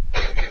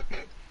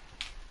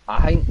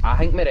 I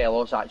think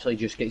Morelos actually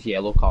just gets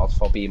yellow cards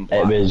for being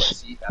black. It but was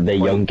see, at the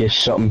point,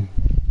 youngest something.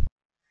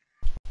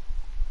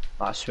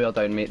 I swear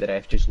down, mate, the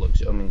ref just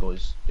looks at him and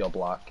goes, "You're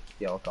black,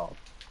 yellow card."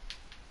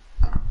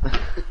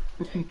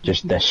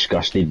 Just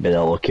disgusted by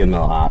the look of him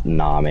like that.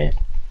 Nah, mate.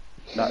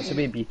 That's the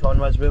way Beaton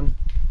was with him.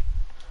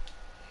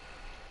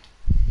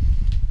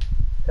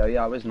 Tell you,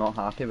 I was not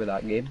happy with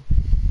that game.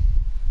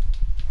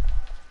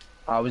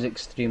 I was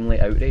extremely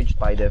outraged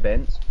by the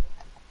events.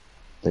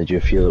 Did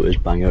you feel it was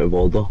bang out of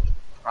order?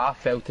 I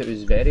felt it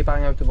was very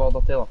bang out of order,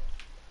 Taylor.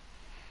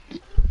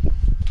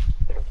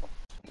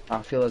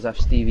 I feel as if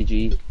Stevie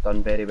G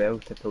done very well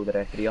to pull the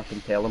referee up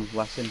and tell him,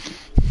 listen,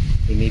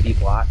 he may be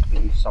black,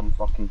 but he's some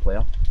fucking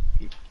player.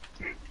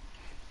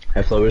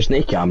 If there was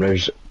no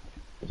cameras,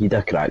 he'd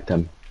have cracked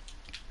him.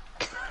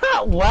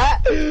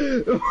 What?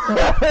 If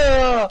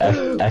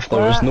there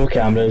was no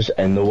cameras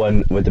and no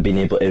one would have been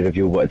able to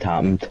review what had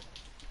happened,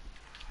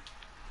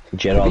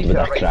 Gerard would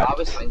have cracked. I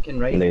was thinking,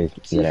 right,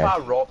 see the if I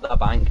robbed a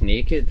bank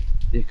naked,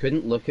 they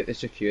couldn't look at the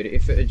security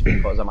footage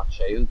because I'm a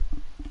child.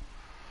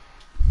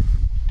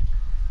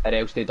 Or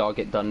else they'd all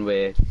get done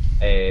with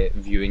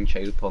viewing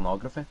child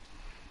pornography.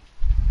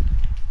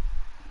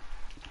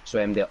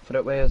 So I'm up for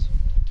it, Wes.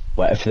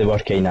 What if they were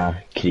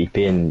kinda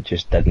creepy and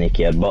just didn't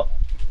care, but...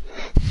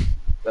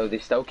 Well, they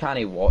still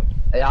can't watch.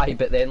 Aye,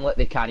 but then like,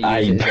 they can't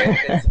use it as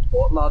evidence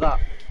support and all that.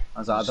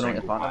 As I don't know what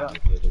the point of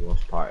that. The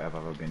worst party I've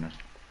ever been in.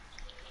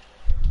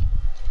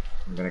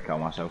 I'm gonna kill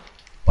myself.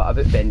 What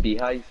about Ben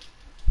Beehive?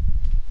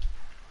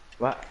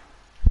 What?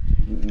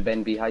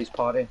 Ben Beehive's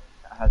party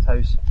at his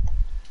house.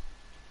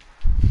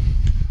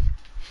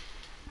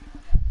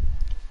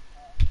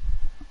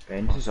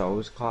 Ben's is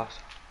always class.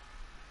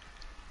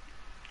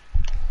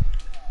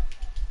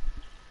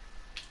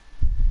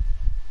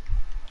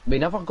 We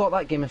never got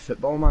that game of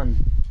football, man.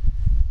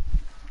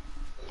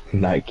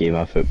 That game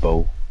of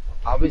football.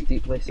 I was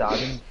deeply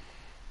saddened.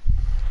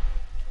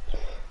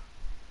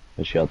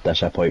 Was your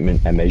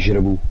disappointment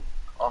immeasurable?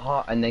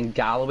 And then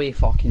Galloway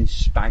fucking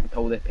spanked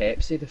all the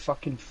Pepsi, the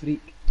fucking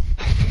freak.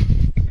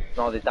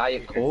 No, the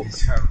Diet Coke.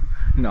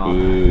 No.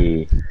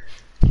 Hey,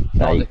 No,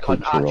 the Diet cunt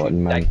Coke's actually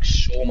rotten, man.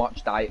 drinks so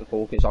much Diet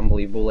Coke, it's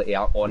unbelievable. Like, he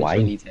honestly Why?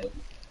 needs help.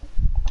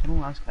 I don't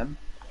know, ask him.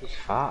 He's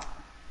fat.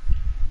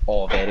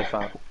 Oh, very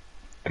fat.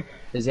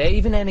 Is he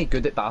even any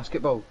good at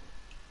basketball?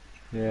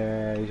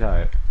 Yeah, he's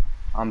out.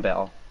 I'm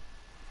better.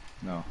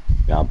 No.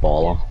 You're a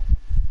baller.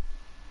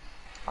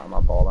 I'm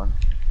a baller.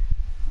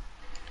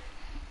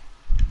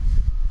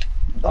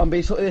 I'm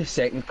basically the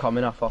second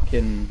coming of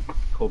fucking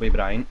Kobe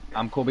Bryant.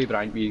 I'm Kobe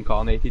Bryant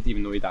reincarnated,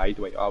 even though he died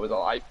while I was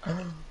alive.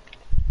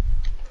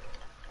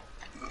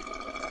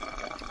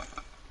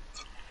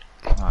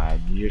 Aye,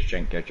 you just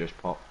drink your just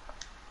pop.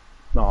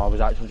 No, I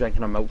was actually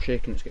drinking a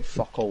milkshake and it's got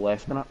fuck all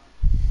left in it.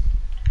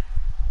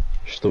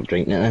 Stop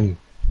drinking it then.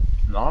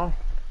 No,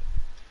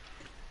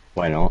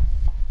 Why not?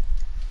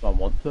 I don't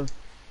want to.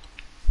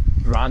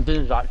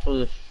 Brandon's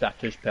actually the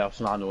sickest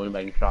person I know in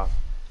Minecraft.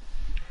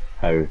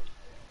 How?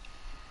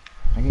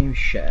 I can even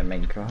shit at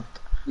Minecraft.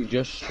 He's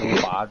just so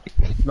bad.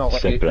 No,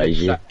 like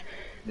Surprise you.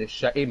 The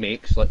shit he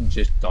makes like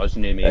just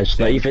doesn't make It's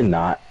not sense. even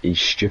that,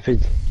 he's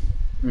stupid.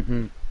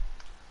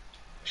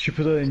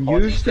 Stupider than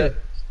Cause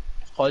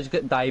he's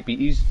got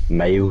diabetes.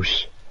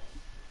 Miles.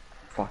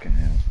 Fucking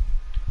hell.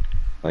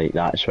 Like,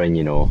 that's when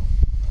you know.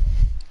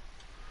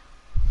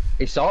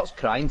 He starts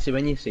crying, see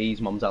when you say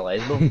his mum's a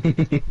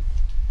lesbo.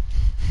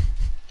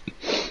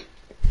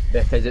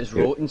 Because it's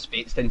wrote in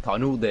Speightstown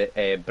Tunnel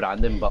that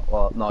Brandon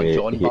Butler, no, Wait,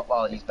 John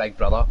Butler, his big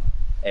brother,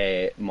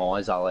 Ma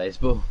is a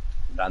lesbo.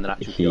 Brandon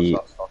actually feels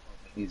that stuff.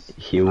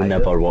 He'll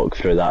never walk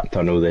through that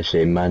tunnel the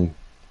same, man.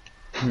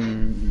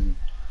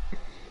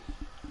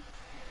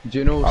 Do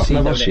you know, I've see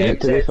never down seen at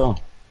it to be MZ, fair.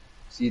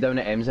 see down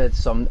at MZ,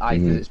 some,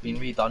 because it's been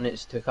redone,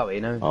 it's took away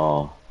now.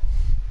 Oh,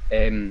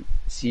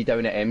 See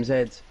down at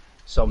MZ,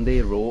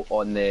 somebody wrote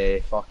on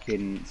the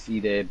fucking, see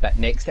the bit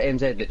next to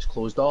MZ that's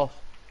closed off,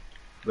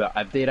 where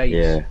Ivdy rides.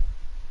 yeah.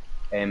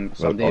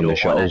 Somebody On the wrote on it.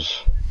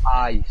 shuttles.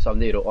 Aye,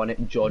 somebody wrote on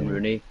it, John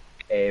Rooney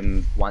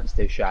wants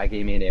to shag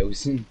Amy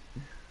Nelson.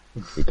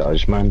 He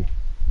does, man.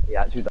 He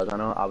actually does, I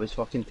know. I was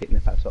fucking taking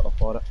the piss out of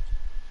for it.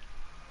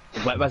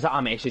 What was it? I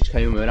messaged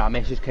Kyle Moore. I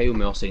messaged Kyle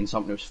Moore saying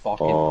something that was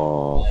fucking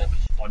Oh. it was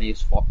funny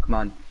as fuck,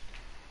 man.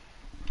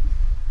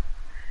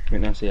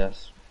 Wait, now see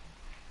this.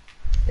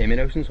 Amy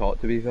Nelson's hot,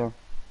 to be fair.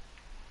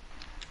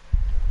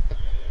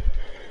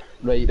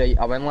 Right,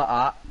 I went like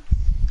that.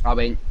 I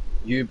went,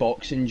 you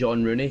boxing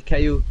John Rooney,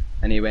 Kyle?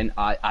 And he went,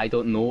 I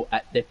don't know,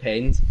 it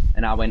depends.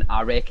 And I went,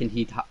 I reckon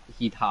he'd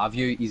have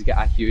you, he's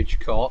got a huge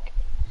cock.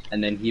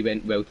 And then he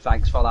went, well,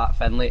 thanks for that,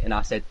 Finlay. And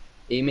I said,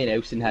 Amy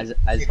Nelson has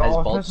his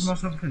balls. or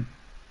something?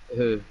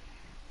 Who?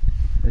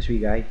 This wee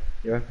guy.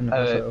 You reckon the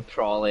piss out of?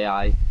 Probably,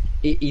 aye.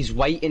 He's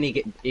white and he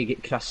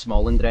get Chris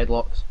Smalling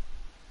dreadlocks.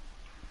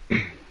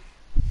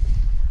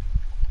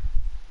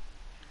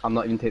 I'm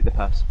not even taking the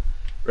piss.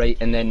 Right,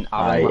 and then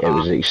I Aye, went it like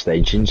was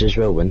extensions as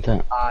well, wasn't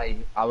it? Aye,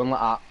 I went like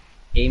that.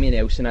 Amy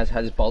Nelson has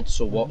his bird,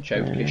 so watch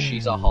out because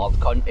she's a hard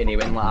cunt. And he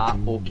went like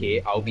that.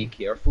 Okay, I'll be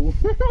careful.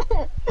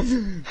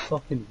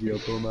 Fucking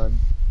weirdo, man.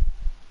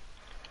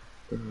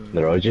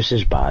 They're all just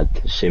as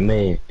bad. Same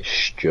with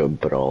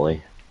Stuart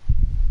Brawley.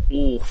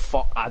 Oh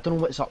fuck! I don't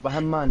know what's up with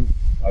him, man.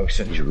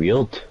 He's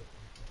weird.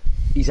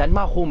 He's in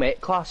my home ec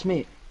class,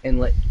 mate, and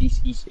like he's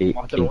He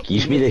I don't know,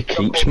 gives me the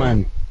creeps,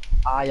 man.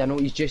 Aye, I know.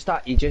 He's just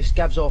that. He just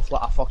gives off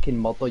like a fucking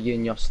murder you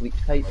in your sleep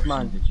type,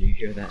 man. Did you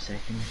hear that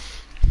second?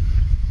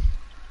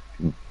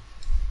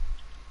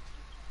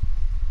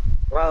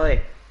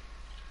 Willie.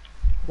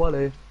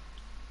 Willie,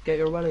 get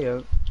your Willie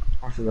out.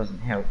 Also doesn't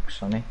help,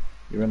 Sonny.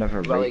 You were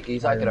never Willie, right.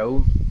 he's that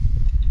grill.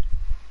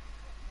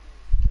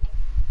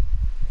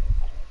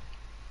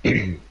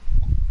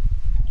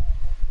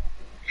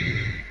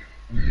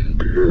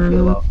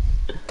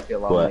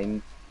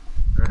 What?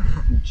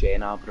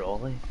 Jenna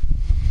Brawley.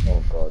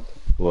 Oh god.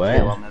 What?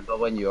 Taylor, remember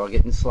when you were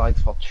getting slagged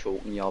for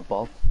choking your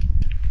bud?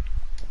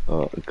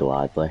 Oh,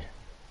 gladly.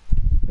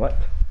 What?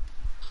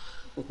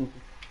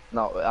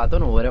 No, I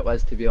don't know what it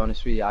was, to be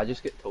honest with you. I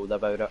just get told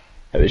about it.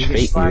 It was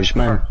fake news,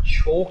 man.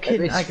 Choking.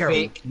 It was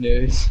fake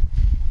news.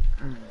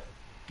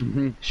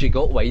 She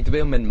got wide with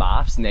him in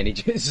maths and then he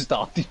just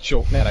started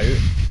choking her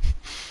out.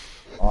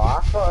 Oh,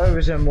 I thought it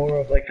was in more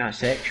of like a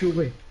sexual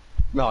way.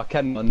 No, I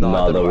can't. No,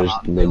 No, there was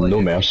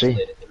no mercy.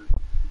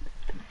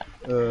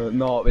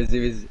 No, it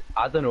was.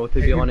 I don't know,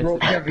 to be You honest.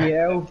 broke your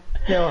VL.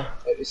 Yeah.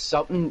 It was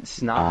something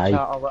Snapchat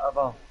Aye. or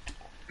whatever.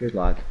 Good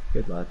lad.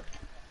 Good lad.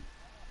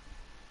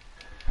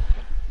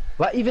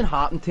 What even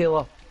happened,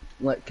 Taylor?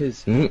 Like,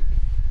 cause Mm.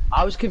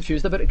 I was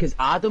confused about it because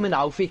Adam and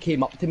Alfie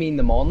came up to me in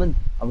the morning.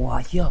 I'm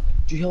like, here,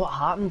 do you hear what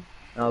happened?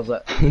 And I was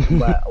like,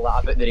 like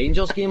about the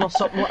Rangers game or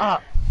something like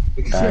that.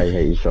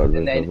 Aye, sort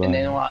And then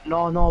I'm like,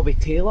 no, with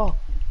Taylor.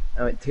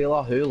 I went,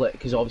 Taylor who? Like,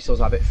 because obviously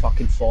there's about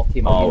fucking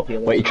 40 million Oh,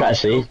 Taylors. what you try to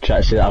say? Try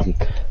to say that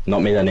I've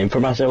not made a name for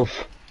myself?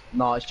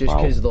 No, it's just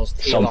Wow. because there's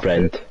Taylor Some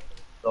friend. Cook.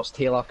 There's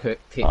Taylor Cook,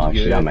 Oh,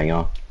 she's you, a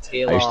minger.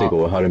 Taylor. I used to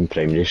go with her in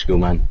primary school,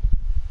 man.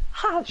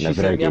 Ha, she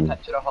Never sent me a again.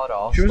 picture of her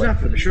off. Show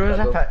us a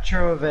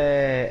picture of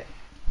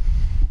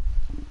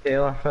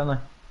Taylor Finley.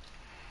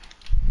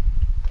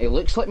 It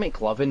looks like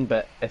McLovin,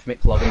 but if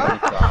McLovin didn't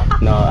cry.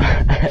 No.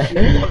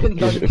 McLovin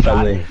doesn't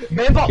Finley. cry.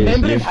 Remember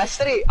in you-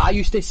 history, I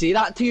used to say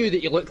that to you,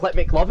 that you looked like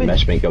McLovin.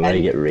 Miss Montgomery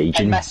And- get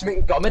raging. And Miss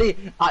Montgomery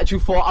actually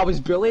thought I was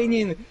bullying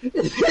you.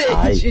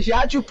 Aye. she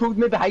actually pulled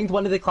me behind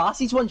one of the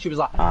classes once. She was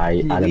like, Aye,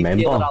 "Can you I leave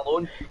remember. Taylor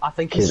alone? I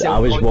think he's 'Cause I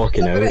was self-conscious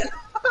walking about out. it."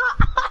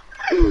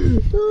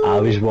 I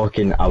was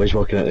walking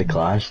out the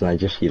class and I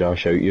just hear her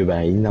shout you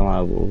behind. I'm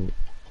like, well,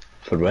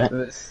 for what?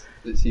 Let's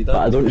see that.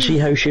 But I don't see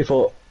how she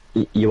thought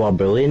you were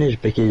bullying us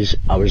because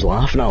I was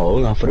laughing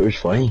along. I thought it was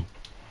funny.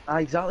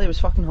 Aye, exactly, it was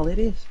fucking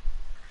hilarious.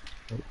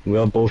 We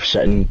were both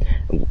sitting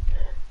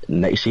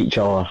next to each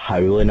other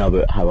howling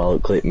about how I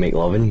look like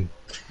McLovin.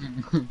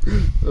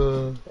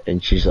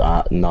 And she's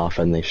like, nah,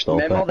 Finley, stop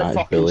Remember it, the that's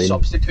fucking bullying.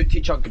 substitute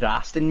teacher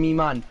grassing me,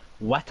 man?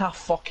 What a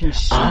fucking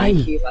Aye,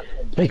 sneaky little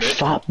big prick.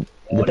 fat,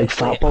 the big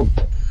fat Honestly,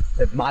 bub.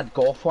 The mad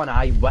goth one,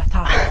 aye, what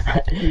a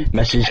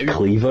Mrs.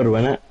 Cleaver,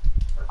 wasn't it?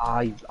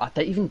 aye, I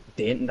didn't even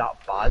dent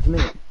that bad,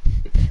 mate.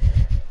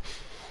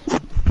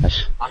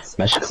 Miss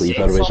I Cleaver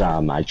said was something. a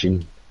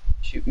imagine.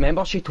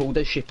 Remember she told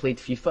us she played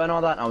FIFA and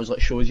all that, and I was like,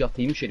 shows your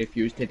team, she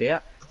refused to do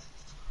it.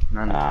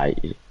 Man, Aye,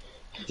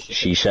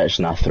 she sits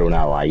in a throne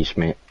of lies,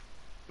 mate.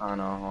 I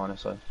know,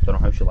 honestly. Don't know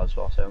how she lives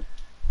for herself.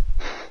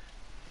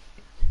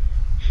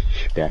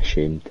 She'd be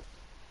ashamed.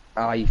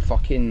 Aye,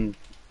 fucking...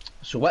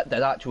 So what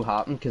did actually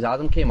happen? Because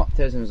Adam came up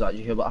to us and was like, did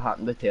you hear what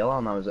happened with Taylor?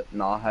 And I was like,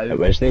 nah, how? It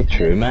wasn't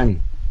true,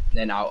 man.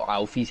 Then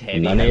Alfie's heavy.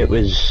 None of it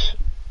was.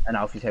 And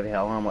Alfie's heavy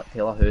hell, and I'm like,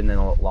 Taylor who? And then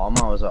I looked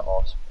Llama, I was like,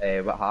 oh,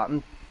 what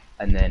happened?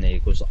 And then he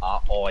goes,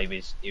 oh, he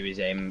was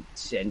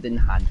sending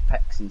hand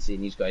pics and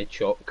saying he's going to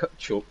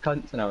choke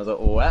cunts, and I was like,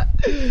 oh, what?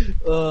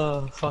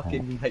 Oh,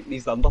 fucking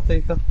Hickney's the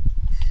Undertaker.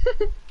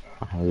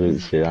 I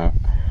wouldn't say that.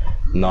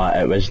 No,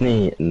 it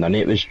wasn't. None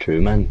of it was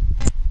true, man.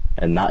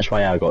 And that's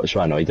why I got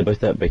so annoyed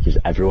about it, because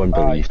everyone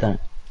believed it.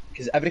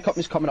 Because every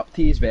company's coming up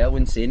to you as well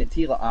and saying it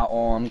to you like,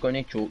 oh, I'm going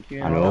to choke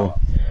you. I know.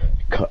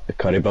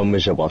 Curry Bum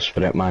was the worst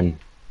for it, man.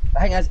 The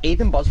thing is,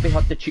 Aidan Busby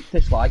had the cheek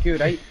to slag you,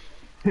 right?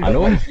 I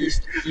know.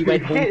 He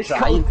went home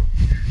crying.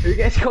 Who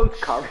gets called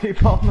Curry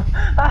Bum?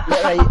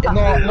 Right,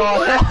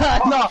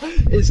 no,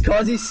 it's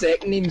cause his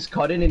second name's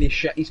Curran and he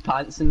shit his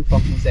pants in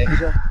fucking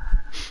seconds.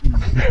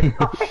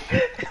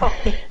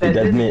 He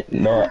did, mate.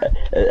 No,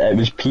 it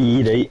was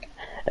PE, right?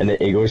 And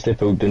he goes to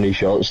pull down his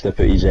shorts to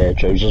put his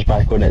trousers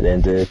back on at the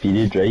end of the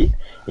period, right?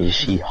 You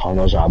see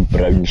hunters of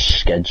brown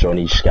skids on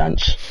his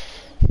scants.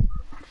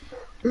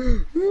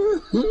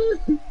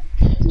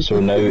 So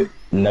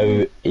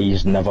now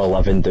he's never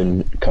living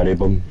down Curry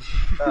Bum.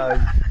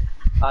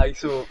 Aye,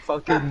 so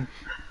fucking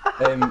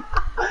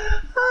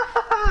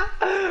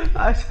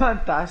That's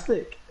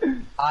fantastic.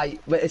 aye,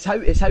 but it's how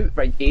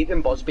right,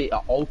 Aidan Busby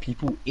of all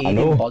people, Aidan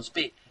know.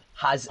 Busby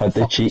has Had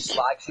the fucking cheek.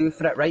 slags you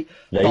for it, right?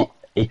 Right? But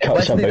He it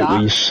cuts wasn't about that.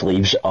 with his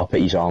sleeves up at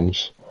his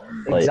arms.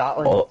 Like,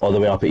 Exactly. all the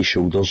way up at his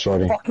shoulders,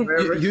 sorry. Fucking,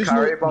 Where was you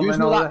Curry Bum know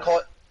and all that,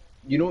 this?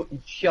 you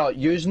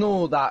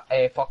know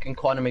that fucking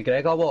Conor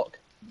McGregor walk.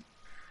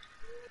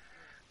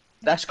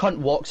 This cunt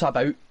walks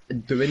about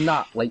doing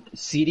that, like,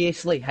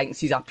 seriously, thinks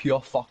he's a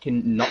pure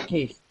fucking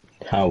nutcase.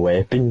 A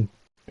weapon.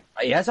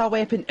 He is a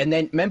weapon, and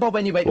then, remember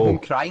when he went Oh. home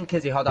crying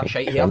because he had a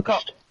shite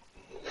haircut?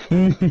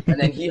 And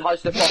then he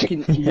has the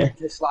fucking cheek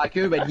to slag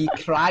you when he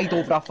cried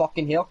over a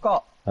fucking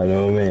haircut. I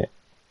know, mate.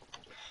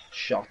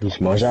 Shut He's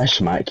up. more a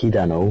smack kid,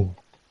 I know.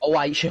 Oh,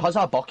 aye, she has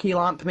a Bucky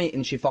lamp, mate,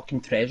 and she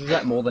fucking treasures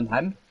it more than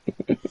him.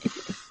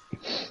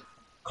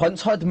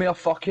 Cunts had more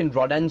fucking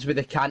run-ins where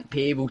they can't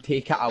pay, will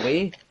take it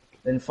away,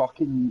 than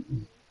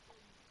fucking...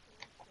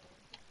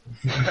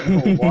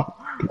 What?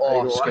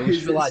 Oh, Why schools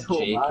is full it of so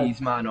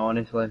jakies, man,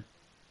 honestly.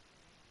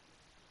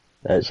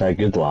 It's a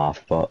good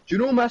laugh, but Do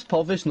you know Miss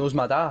Purvis knows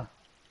my dad?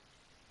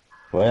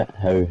 what?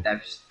 How?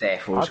 Dev's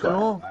defo's I got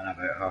dunno. a man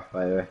about her,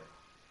 by the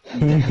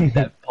way.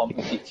 Dev pump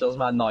teachers,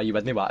 man. No, you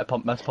wouldn't want to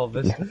pump Miss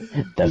Purvis.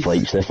 Dev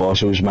likes the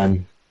fossils,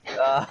 man.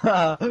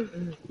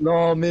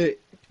 No, mate.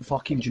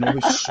 Fucking, do you know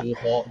who's so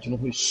hot? Do you know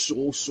who's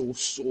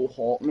so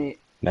hot, mate?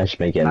 Miss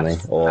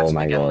McGinley. Oh Miss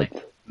my McGinley.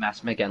 god. Miss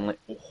McGinley.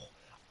 Oh,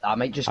 I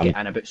might just get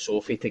in about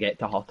Sophie to get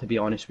to her, to be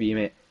honest with you,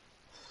 mate.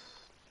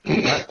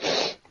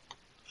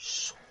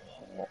 So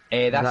hot.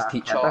 This that a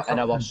teacher kid or in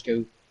our something?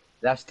 school.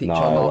 This teacher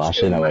No, in our that's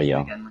school, in our Miss year.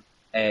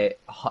 McGinley.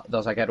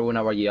 There's a girl in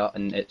our year,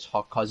 and it's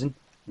her cousin.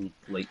 And,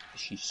 like,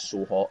 she's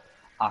so hot.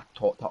 I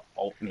talked her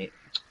up, mate.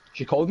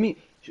 She called me.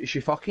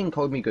 She fucking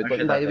called me good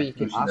looking, by the way. You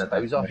can ask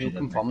Bowser, he'll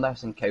confirm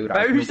this, and Kyle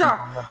Ryan will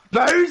confirm this.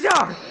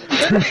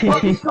 Bowser!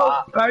 What the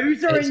fuck?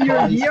 Bowser It's in your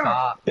 'cause he's ear?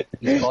 fat.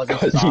 It's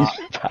 'cause he's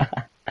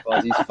fat.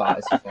 Because he's fat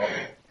as fuck.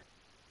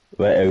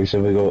 What else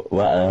have we got?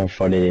 What other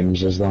funny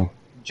names is there?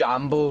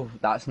 Jambo,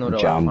 that's not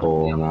really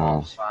Jambo, I'm a nah.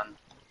 Hawks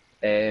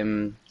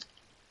fan.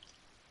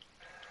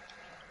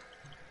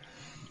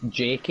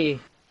 JK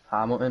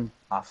Hamilton,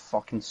 I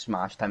fucking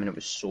smashed him and it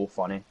was so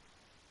funny.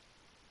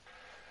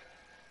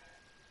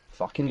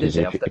 Fucking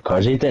deserved it.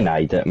 Because he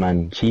denied it,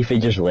 man. See if he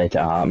just let it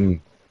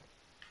happen.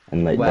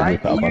 And like, Why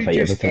didn't put up a fight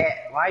about it.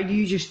 Why do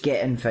you just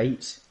get in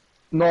fights?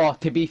 No,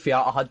 to be fair,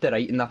 I had the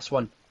right in this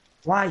one.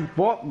 Why?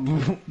 What?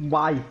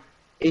 Why?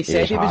 He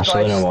said was he was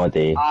hassling him all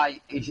going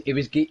day.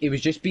 he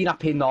was just being a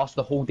pain in the arse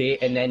the whole day,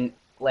 and then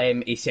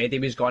he said he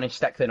was going to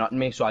stick the nut in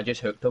me, so I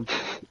just hooked him.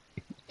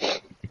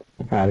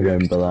 I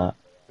remember that.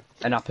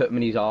 And I put him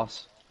in his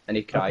arse, and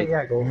he cried.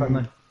 Yeah, go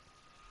Finley.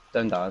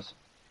 Down does.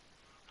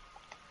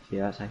 See,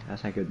 that's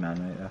a good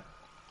man right there.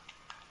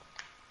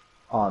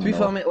 Oh To be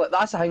fair, mate, like,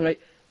 that's the thing, right?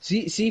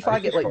 See if I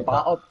get like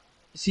battered.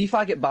 See if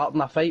I get battered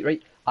in a fight,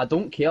 right? I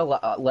don't care.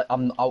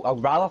 I'll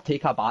rather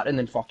take a battering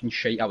than fucking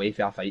shite away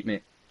for a fight,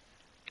 mate.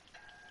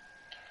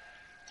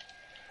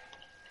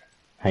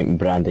 I think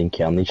Brandon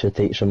Kearney should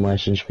take some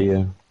lessons for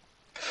you.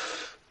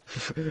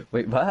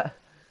 Wait, what?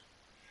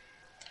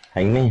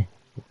 Hang me.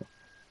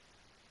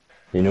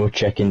 You know,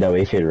 chickened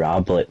away for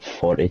Rab like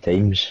 40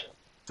 times.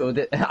 So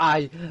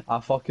I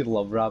fucking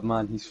love Rab,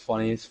 man. He's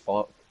funny as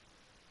fuck.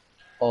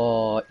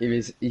 Oh, he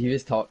was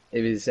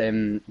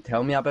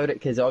telling me about it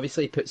because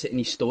obviously he puts it in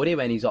his story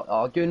when he's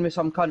arguing with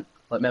some cunt.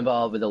 Like,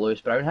 remember with the Lewis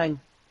Brown thing?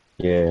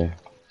 Yeah.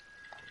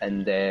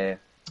 And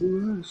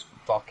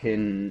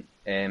fucking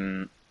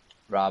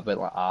Rab went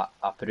like, I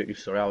put it in his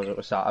story. I was like,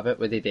 what's that about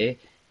with the day? And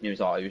he was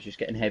like, he was just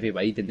getting heavy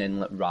wide, and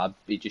then like Rab,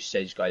 he just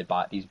says he's got to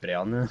bat his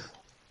brain now.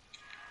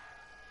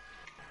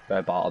 Got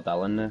to battle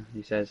Dylan now,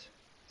 he says.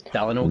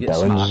 Dylan will get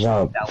Dylan's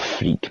smashed. a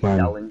freak, man.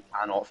 Dylan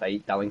cannot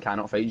fight. Dylan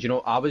cannot fight. Do you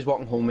know, I was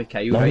walking home with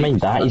Kyle. Never right? mind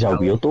that, he's a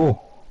weirdo.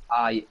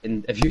 Aye,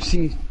 and have you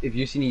seen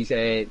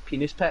his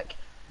penis pic?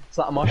 It's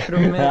like a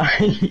mushroom,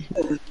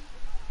 mate.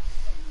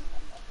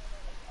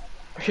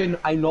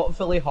 I'm not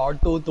fully hard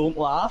though. Don't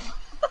laugh.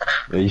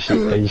 Have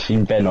you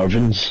seen Ben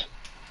Irvin's?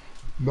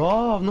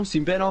 No, I've not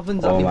seen Ben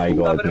Ovens. Oh I've been my told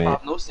God, about it, but mate.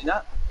 I've not seen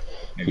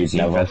it. You'd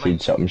never seen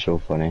something so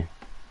funny.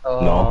 Oh,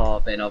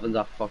 No. Ben Ovens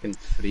a fucking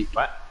freak.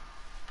 What?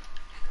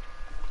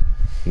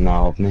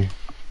 Nah, of me.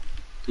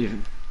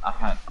 I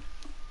can't.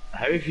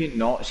 How have you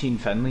not seen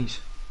Finley's?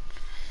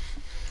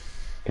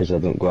 Because I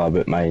don't go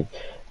about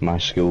my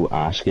school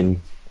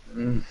asking.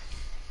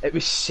 It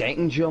was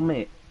second year,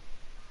 mate.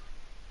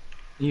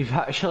 You've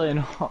actually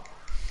not.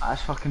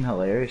 That's fucking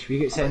hilarious. We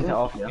get sent it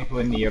off to people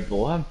in the year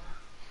below him.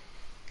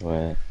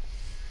 What?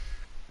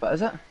 What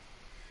is it?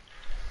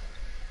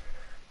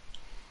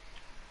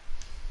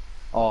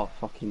 Oh,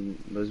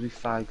 fucking those wee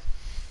fags.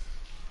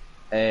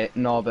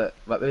 No, but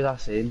what was I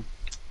saying?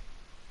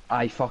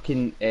 I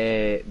fucking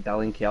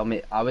Dylan Kerr,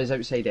 mate. I was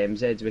outside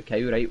MZ's with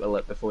Kyle, right? Well,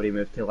 like, before he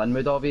moved to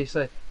Linwood,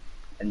 obviously.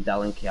 And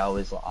Dylan Kerr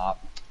was like,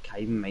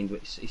 can't even mind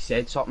what he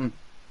said something,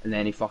 and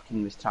then he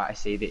fucking was trying to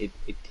say that he'd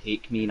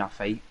take me in a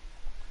fight.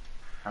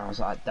 And I was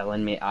like,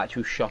 Dylan, mate,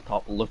 actually shut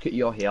up. Look at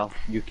your hair.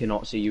 You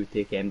cannot say you would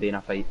take MD in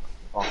a fight.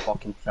 Or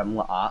fucking trim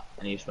like that.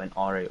 And he just went,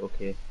 alright,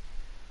 okay.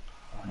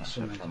 Oh, That's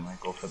so Finley,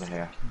 go for the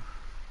hair.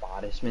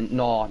 Embarrassment.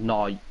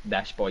 No,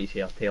 this boy's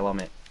hair, Taylor,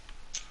 mate.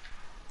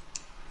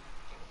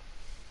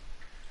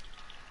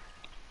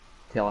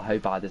 Taylor, how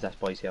bad is this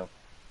boy's hair?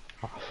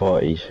 I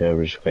thought his hair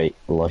was quite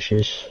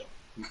luscious.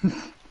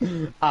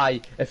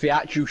 Aye, if he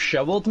actually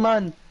showered,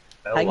 man.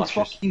 Things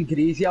fucking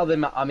greasier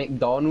than a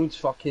McDonald's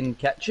fucking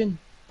kitchen.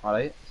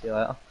 Alright, see you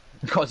later.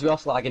 Because we are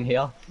slagging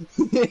here.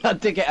 He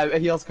had to get out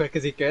of here as quick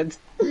as he could.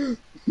 No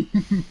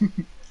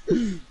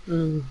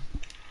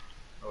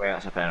way,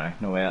 that's a penalty.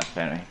 No way, that's a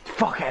penalty.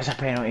 Fuck it, it's a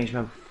penalty as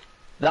well.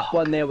 That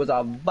one there was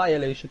a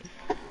violation.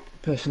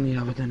 Personally,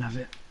 I wouldn't have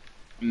it.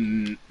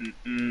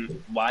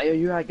 Why are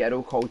you a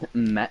girl called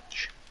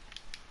Mitch?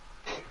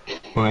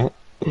 What?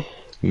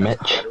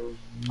 Mitch?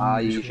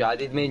 Aye, she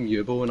added me and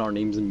Yubo and our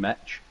name's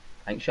Mitch.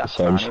 think she's a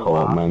Sounds tranny.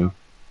 hot, man.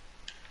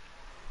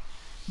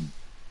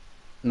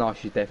 No,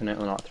 she's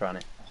definitely not a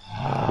tranny.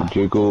 Would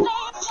you go,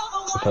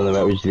 if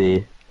I was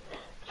the,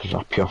 there's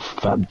a pure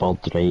fit bird,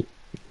 right,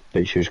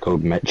 but she was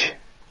called Mitch,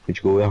 would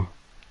you go with her?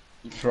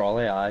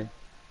 Probably, aye.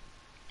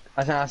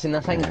 I seen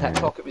this thing on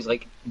TikTok, it was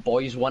like,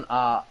 boys want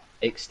a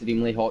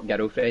extremely hot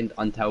girlfriend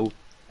until,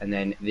 and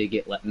then they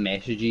get like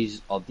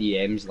messages or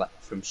DMs like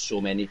from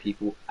so many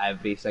people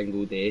every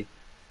single day,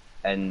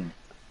 and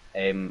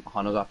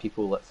hundreds of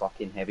people like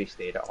fucking heavy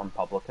stare at on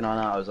public and all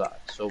that. I was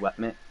like, so what,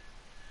 mate?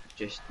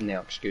 Just no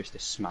excuse to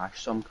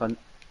smash some cunt.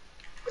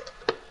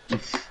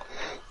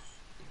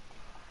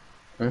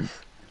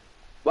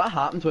 What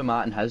happened with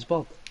Matt and his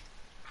bird?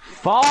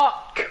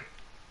 Fuck!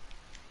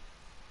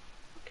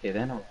 Okay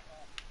then,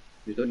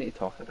 we don't need to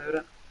talk about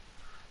it.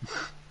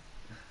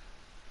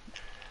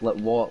 Like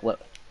what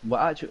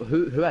actually,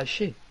 who is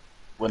she?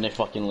 When they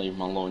fucking leave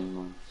him alone,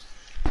 man.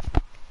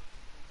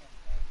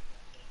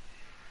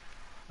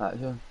 That's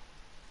her.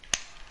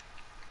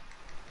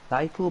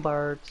 Die cool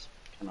birds.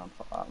 Cannot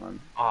fuck that, man.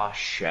 Oh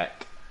shit.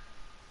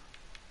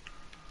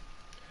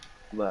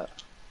 What?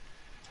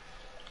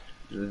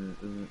 I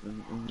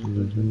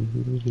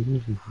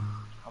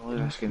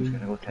believe this game's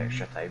gonna go to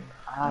extra time.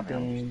 Ah,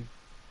 damn.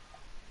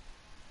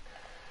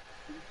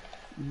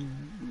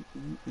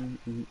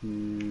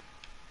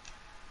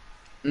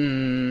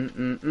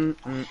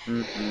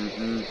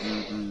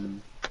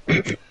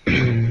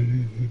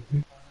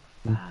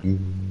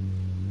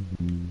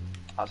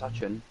 That's a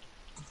tune.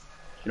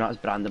 Do you know that's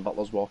Brandon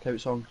Butler's walkout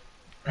song?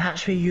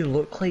 That's what you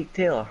look like,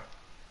 Taylor.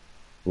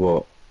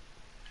 What?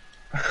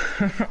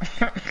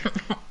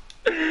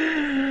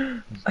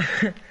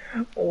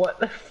 What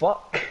the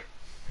fuck?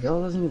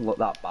 Taylor doesn't even look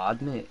that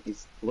bad, mate. He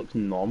looks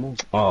normal.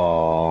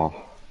 Oh,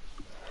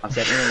 I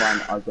sent him the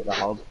one I was at the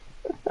hub.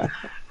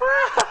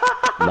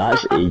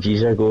 that's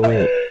ages ago,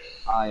 mate.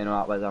 Ah, you know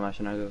that was a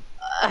mission ago.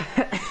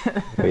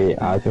 Wait,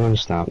 add me on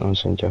Snap and I'll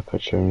send you a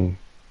picture of me.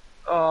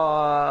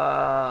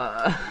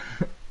 I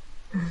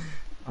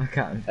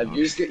can't. Have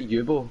you got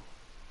Yubo?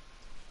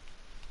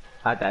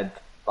 I did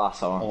last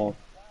summer. Oh,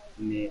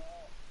 mate.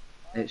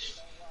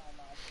 It's...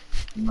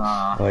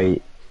 Nah.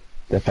 Wait,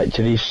 the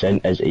picture he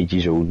sent is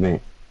ages old,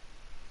 mate.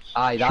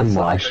 Aye, From that's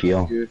last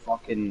year. few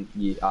fucking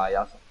year. Aye,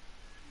 that's...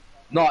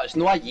 No, it's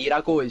not a year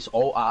ago, it's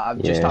all...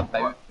 I'm just Yeah.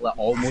 about, like,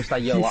 almost a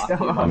year later.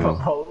 Still on a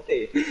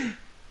holiday.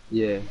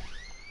 Yeah.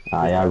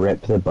 Aye, I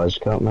ripped the buzz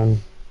cut, man.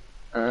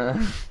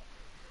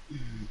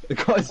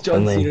 Because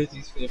John Finlay. Cena's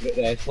his favourite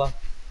wrestler.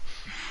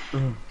 I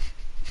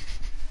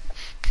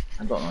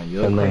don't know,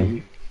 you Finlay. look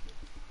like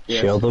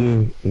Yes. Share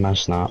them my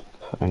Snap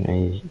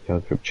into your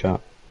group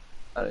chat.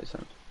 Alright,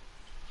 sound.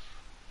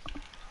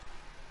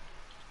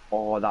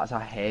 Oh, that's a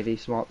heavy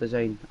smart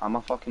design. I'm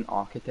a fucking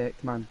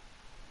architect, man.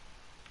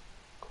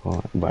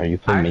 What are you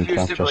playing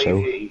Minecraft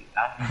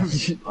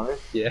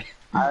yourself? Yeah.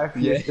 I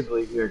refuse to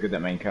believe you're good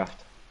at Minecraft.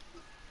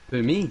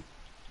 Who, me?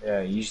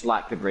 Yeah, you just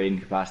lack the brain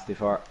capacity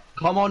for it.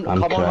 Come on I'm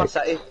my correct.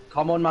 city.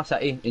 Come on my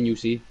city and you'll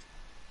see.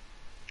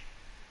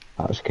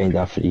 That's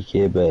kinda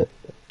freaky, but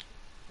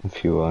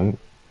if you want.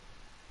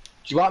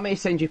 Do you want me to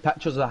send you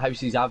pictures of the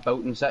houses I've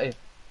built in the city?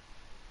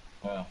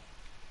 Yeah.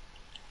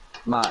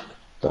 Mac.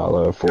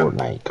 $1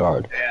 Fortnite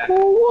card. Yeah.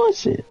 What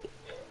was it?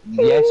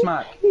 Yes,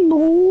 Mac. No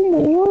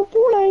more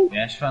Fortnite.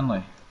 Yes,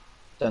 Finlay.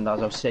 Sanders,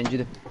 I'll send you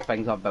the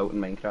things I've built in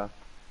Minecraft.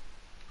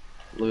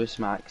 Lewis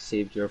Mac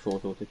saved your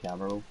photo to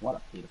camera roll. What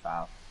a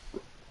pedophile.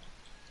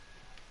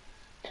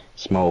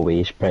 Small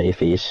waist, pretty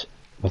face,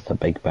 with a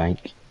big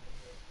bank.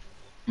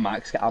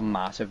 Mac's got a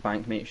massive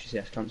bank, mate. She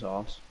says cunt's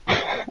arse.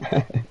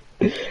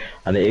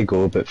 I need to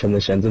go, but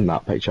Finlay, send him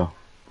that picture.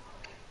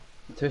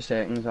 2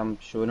 seconds, I'm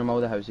showing him all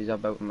the houses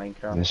I've built in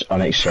Minecraft. It's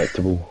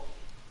unacceptable.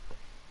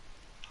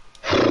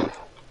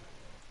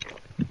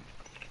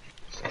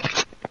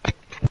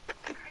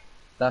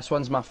 This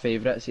one's my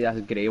favourite. See, that's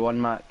a grey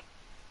one, Mac.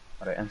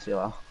 Alright, and see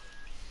that.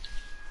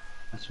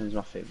 This one's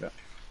my favourite.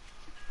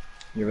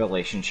 Your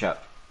relationship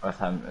with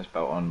him is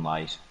built on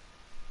lies.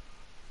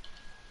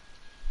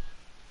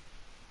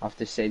 I have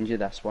to send you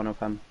this one of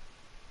him.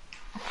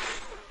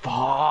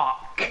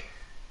 Fuck!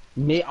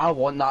 Mate, I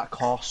want that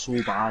car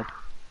so bad.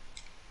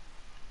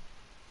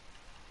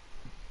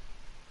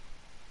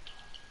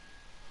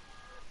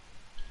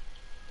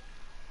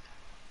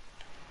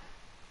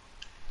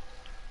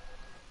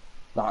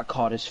 That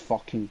car is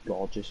fucking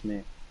gorgeous,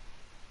 mate.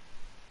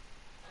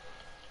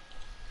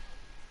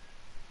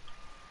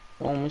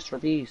 Oh, Mr.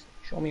 Beast,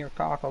 show me your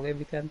cock, I'll give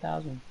you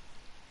 10,000.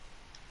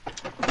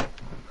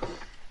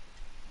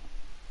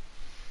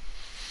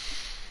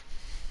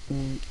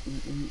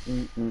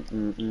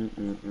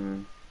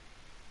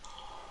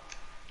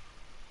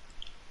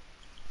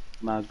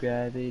 My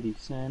gravity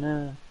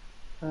center,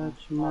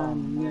 touch my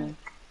neck,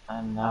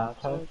 And I'll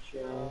touch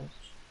yours.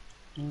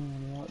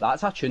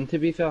 That's a tune, to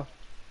be fair.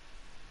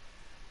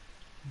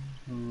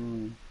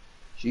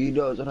 She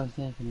knows what I'm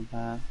thinking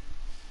about.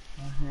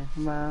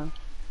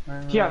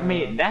 Yeah,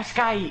 mate, this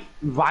guy,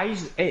 why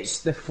is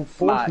it's the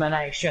fourth Mac. minute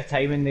extra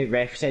time and the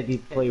ref said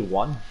he'd play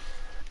one?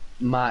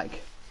 Mac,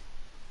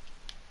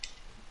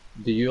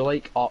 Do you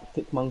like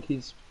Arctic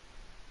monkeys?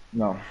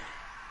 No.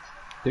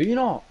 Do you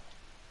not?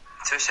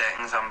 2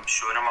 seconds, I'm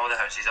showing him all the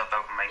houses I've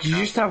built in Minecraft.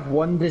 You just have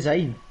one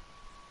design.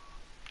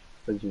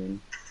 What do you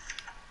mean?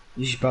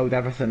 You just build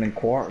everything in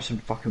quartz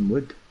and fucking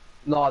wood.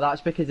 No,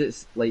 that's because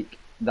it's like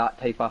that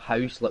type of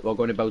house. Like we're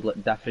going to build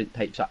like different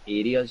types of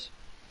areas.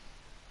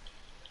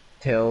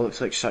 Taylor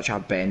looks like such a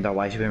bender.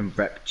 Why is he wearing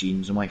ripped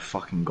jeans? Oh my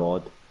fucking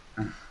god.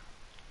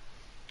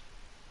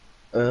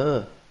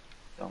 Ugh.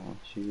 Don't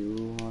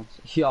you want...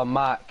 Here,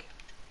 Mac.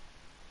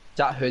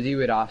 That hoodie you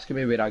were asking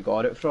me where I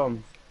got it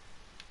from.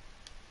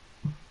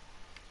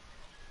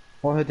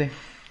 What hoodie?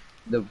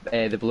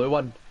 The blue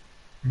one.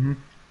 Mhm.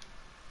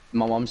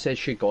 My mum said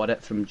she got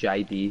it from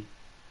JD.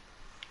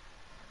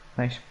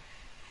 Nice.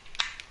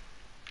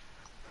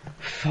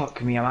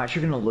 Fuck me, I'm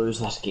actually gonna lose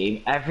this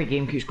game. Every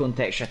game keeps going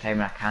to extra time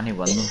and I can't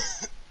win them.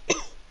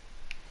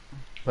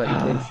 But you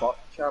playing fuck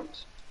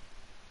champs?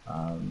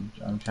 I'm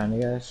trying to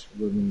get this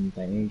wooden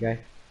thingy guy.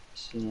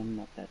 See, I'm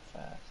not that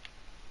fast.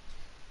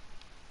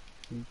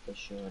 For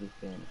sure he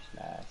finished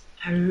last.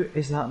 How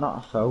is that not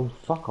a foul?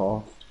 Fuck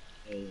off.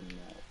 Hey,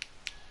 no.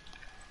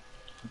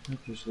 I think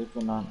you're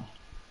sleeping on it.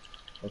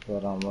 That's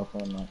what I'm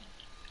working on.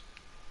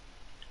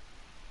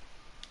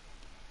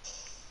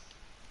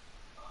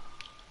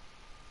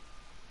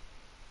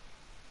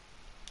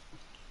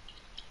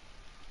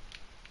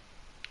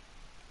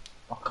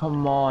 Oh,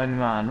 come on,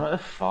 man. What the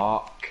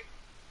fuck?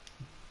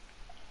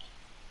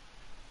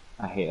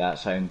 I hate that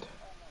sound.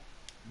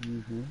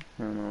 Mm-hmm.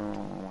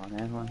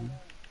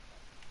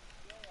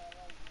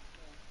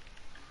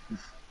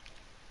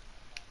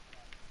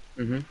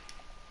 Mm-hmm.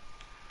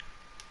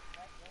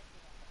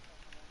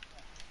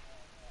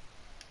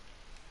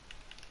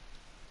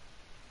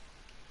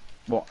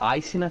 Well, I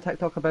seen a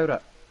TikTok about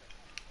it.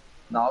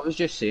 No, I was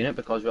just saying it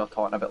because we were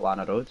talking about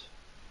Lana Rhodes.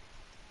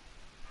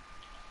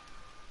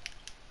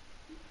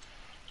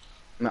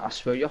 Mate, I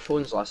swear your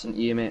phone's listening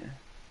to you, mate.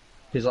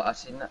 Cause like I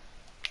seen it.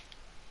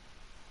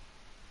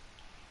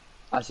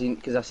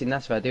 Cause I seen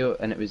this video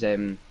and it was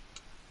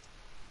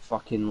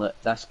fucking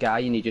like this guy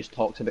and he just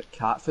talks about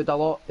cat food a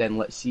lot. Then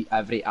let's see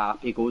every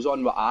app he goes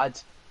on with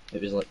ads.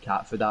 It was like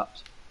cat food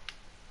apps.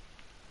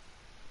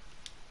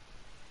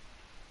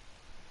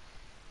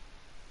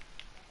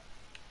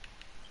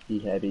 He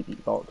heavy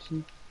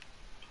beatboxing.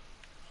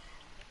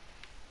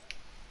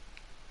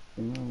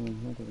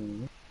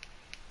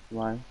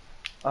 Why?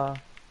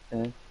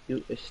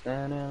 You is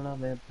standing up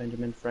there,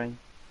 Benjamin Franklin.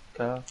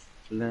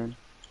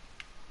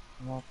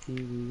 What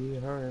you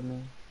heard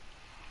me?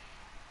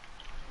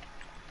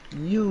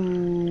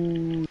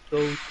 You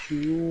don't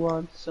you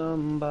want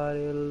somebody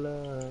to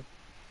love?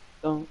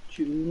 Don't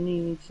you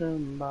need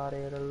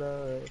somebody to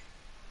love?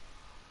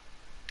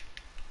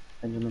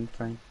 Benjamin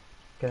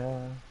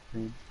Franklin.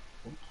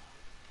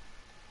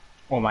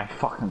 Oh my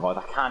fucking god,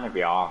 I can't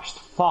be arsed.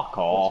 Fuck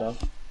off.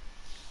 What's up?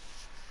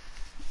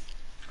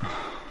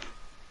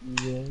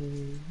 Yeah.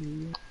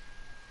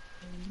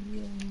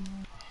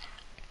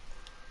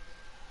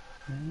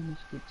 Man, this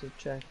keeps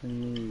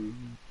attracting me.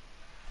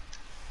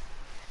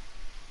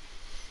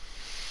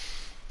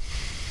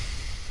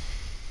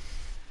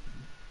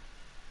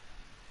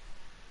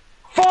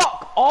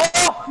 Fuck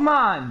off,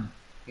 man!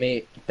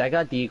 Mate,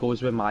 Digger D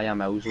goes with Maya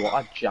Mills.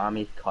 What a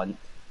jammy cunt.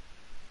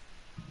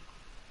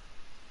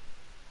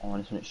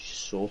 Honestly, it's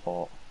just so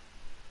hot.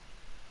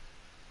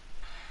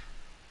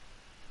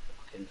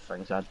 Fucking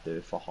things I'd do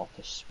for her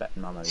to spit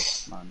in my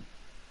mouth, man.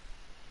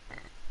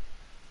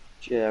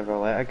 Did you ever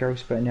let a girl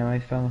spit in your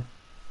mouth, fella?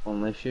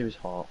 Only if she was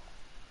hot.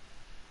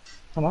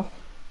 Enough.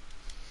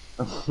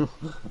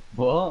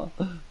 What?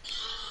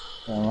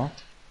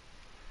 Enough.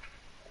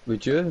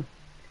 Would you?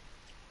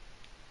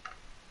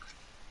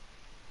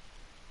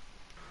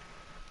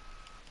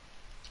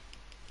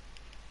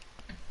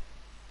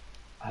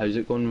 How's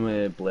it going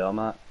with Blair,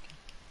 Matt?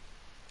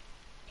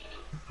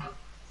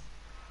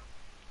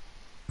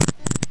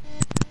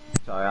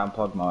 Sorry, I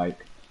unplugged my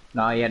mic.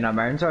 Nah, yeah, no,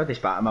 Marin's already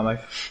spat in my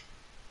mouth.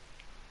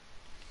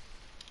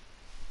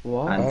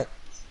 What?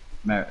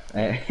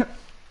 And,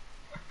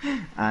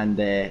 and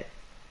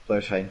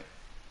Blair's fine.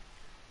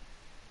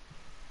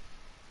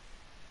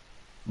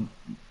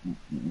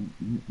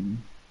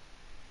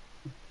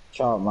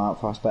 Shut up, Matt,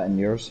 if I spit in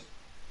yours.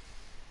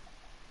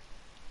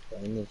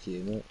 Fine with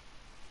you,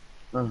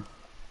 mate.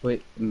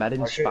 Wait,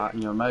 Mirren Okay. spat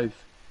in your mouth?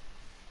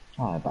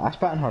 Oh, but I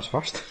spat in hers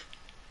first.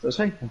 So it's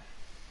fine.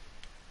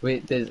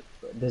 Wait, does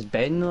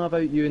Ben know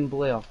about you and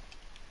Blair?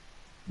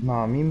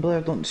 Nah, me and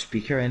Blair don't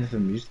speak or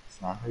anything, we just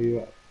snap at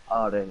you.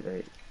 Oh,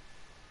 right.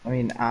 I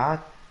mean, I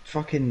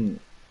went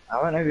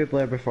out with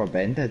Blair before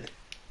Ben did.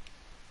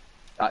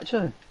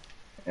 Actually?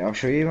 Yeah, I'll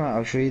show you, Matt,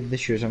 I'll show you the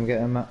shoes I'm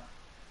getting, Matt.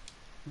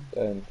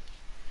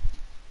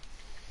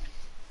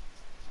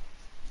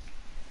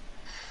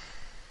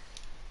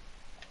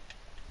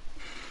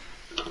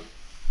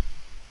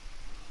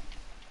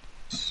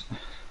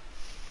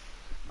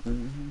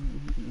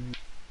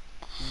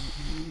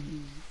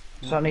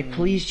 Sonny,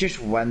 please just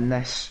win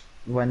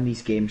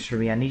these games for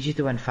me. I need you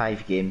to win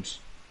 5 games.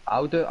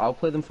 I'll do it, I'll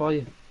play them for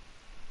you.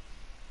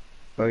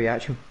 Will you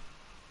actually?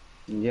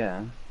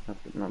 Yeah,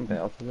 I've got nothing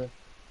better to do.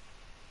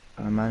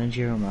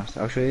 Managerial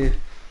master. I'll show you.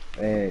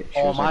 Oh, shows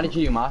I got-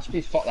 managerial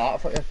masterpiece. Fuck that. I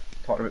thought you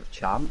were talking about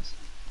champs.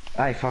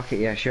 Aye, fuck it,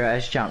 yeah, sure it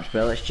is champs,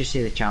 but let's just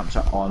say the champs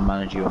are on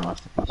managerial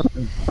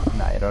masterpiece.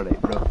 Nah, you're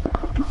alright, bro.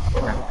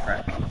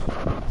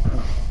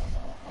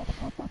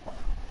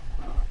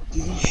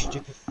 Do these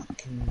stupid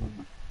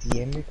fucking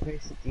DM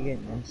requests that you get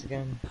on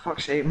Instagram?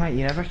 Fuck's sake, mate,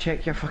 you never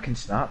check your fucking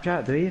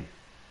Snapchat, do you?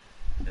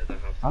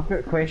 I've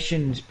got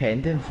questions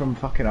pending from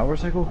fucking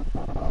hours ago.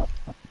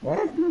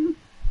 What?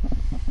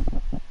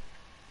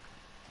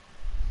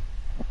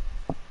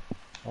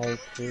 Oh,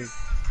 cool.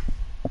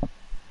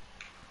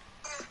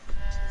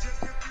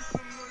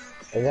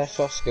 Is that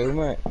soft skill,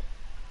 mate?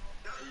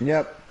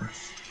 Yep.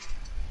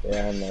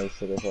 Yeah, nice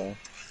to be fair.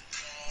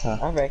 Huh.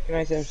 I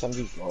recognise them,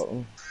 somebody's got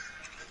them.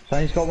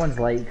 Someone's got ones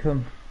like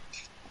them.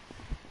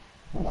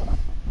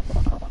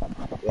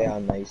 Yeah,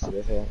 nice to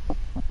be fair.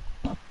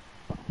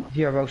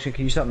 Here, Wilson,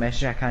 can you stop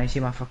messaging? I can't see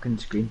my fucking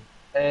screen.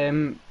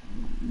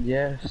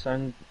 Yeah,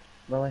 sound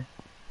Willie.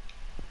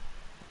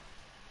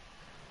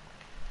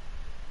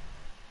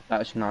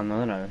 That's not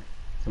another hour.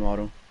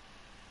 Tomorrow.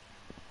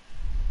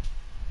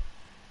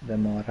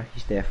 Tomorrow,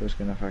 he's definitely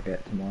gonna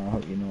forget tomorrow, I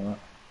hope you know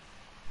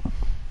that.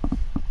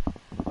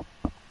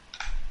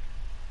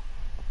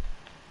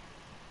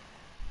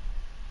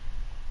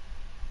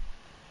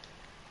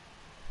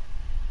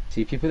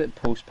 See people that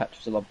post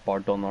pictures of a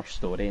bird on their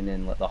story and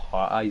then like the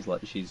heart eyes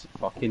like she's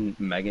fucking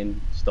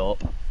Megan,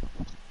 stop.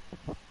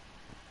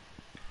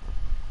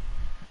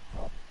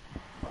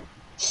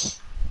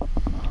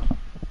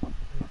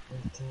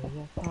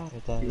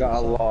 You got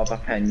a lot of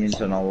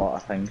opinions on a lot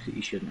of things that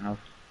you shouldn't have.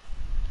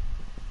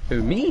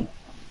 Who, me?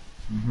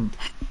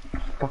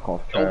 Fuck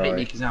off, Don't hate me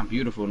Charlie. because I'm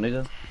beautiful,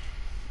 nigga.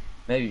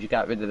 Maybe if you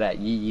got rid of that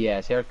yee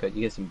ass haircut,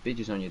 you get some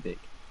bitches on your dick.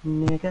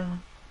 Nigga.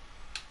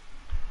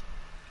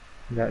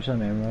 You actually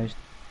memorised.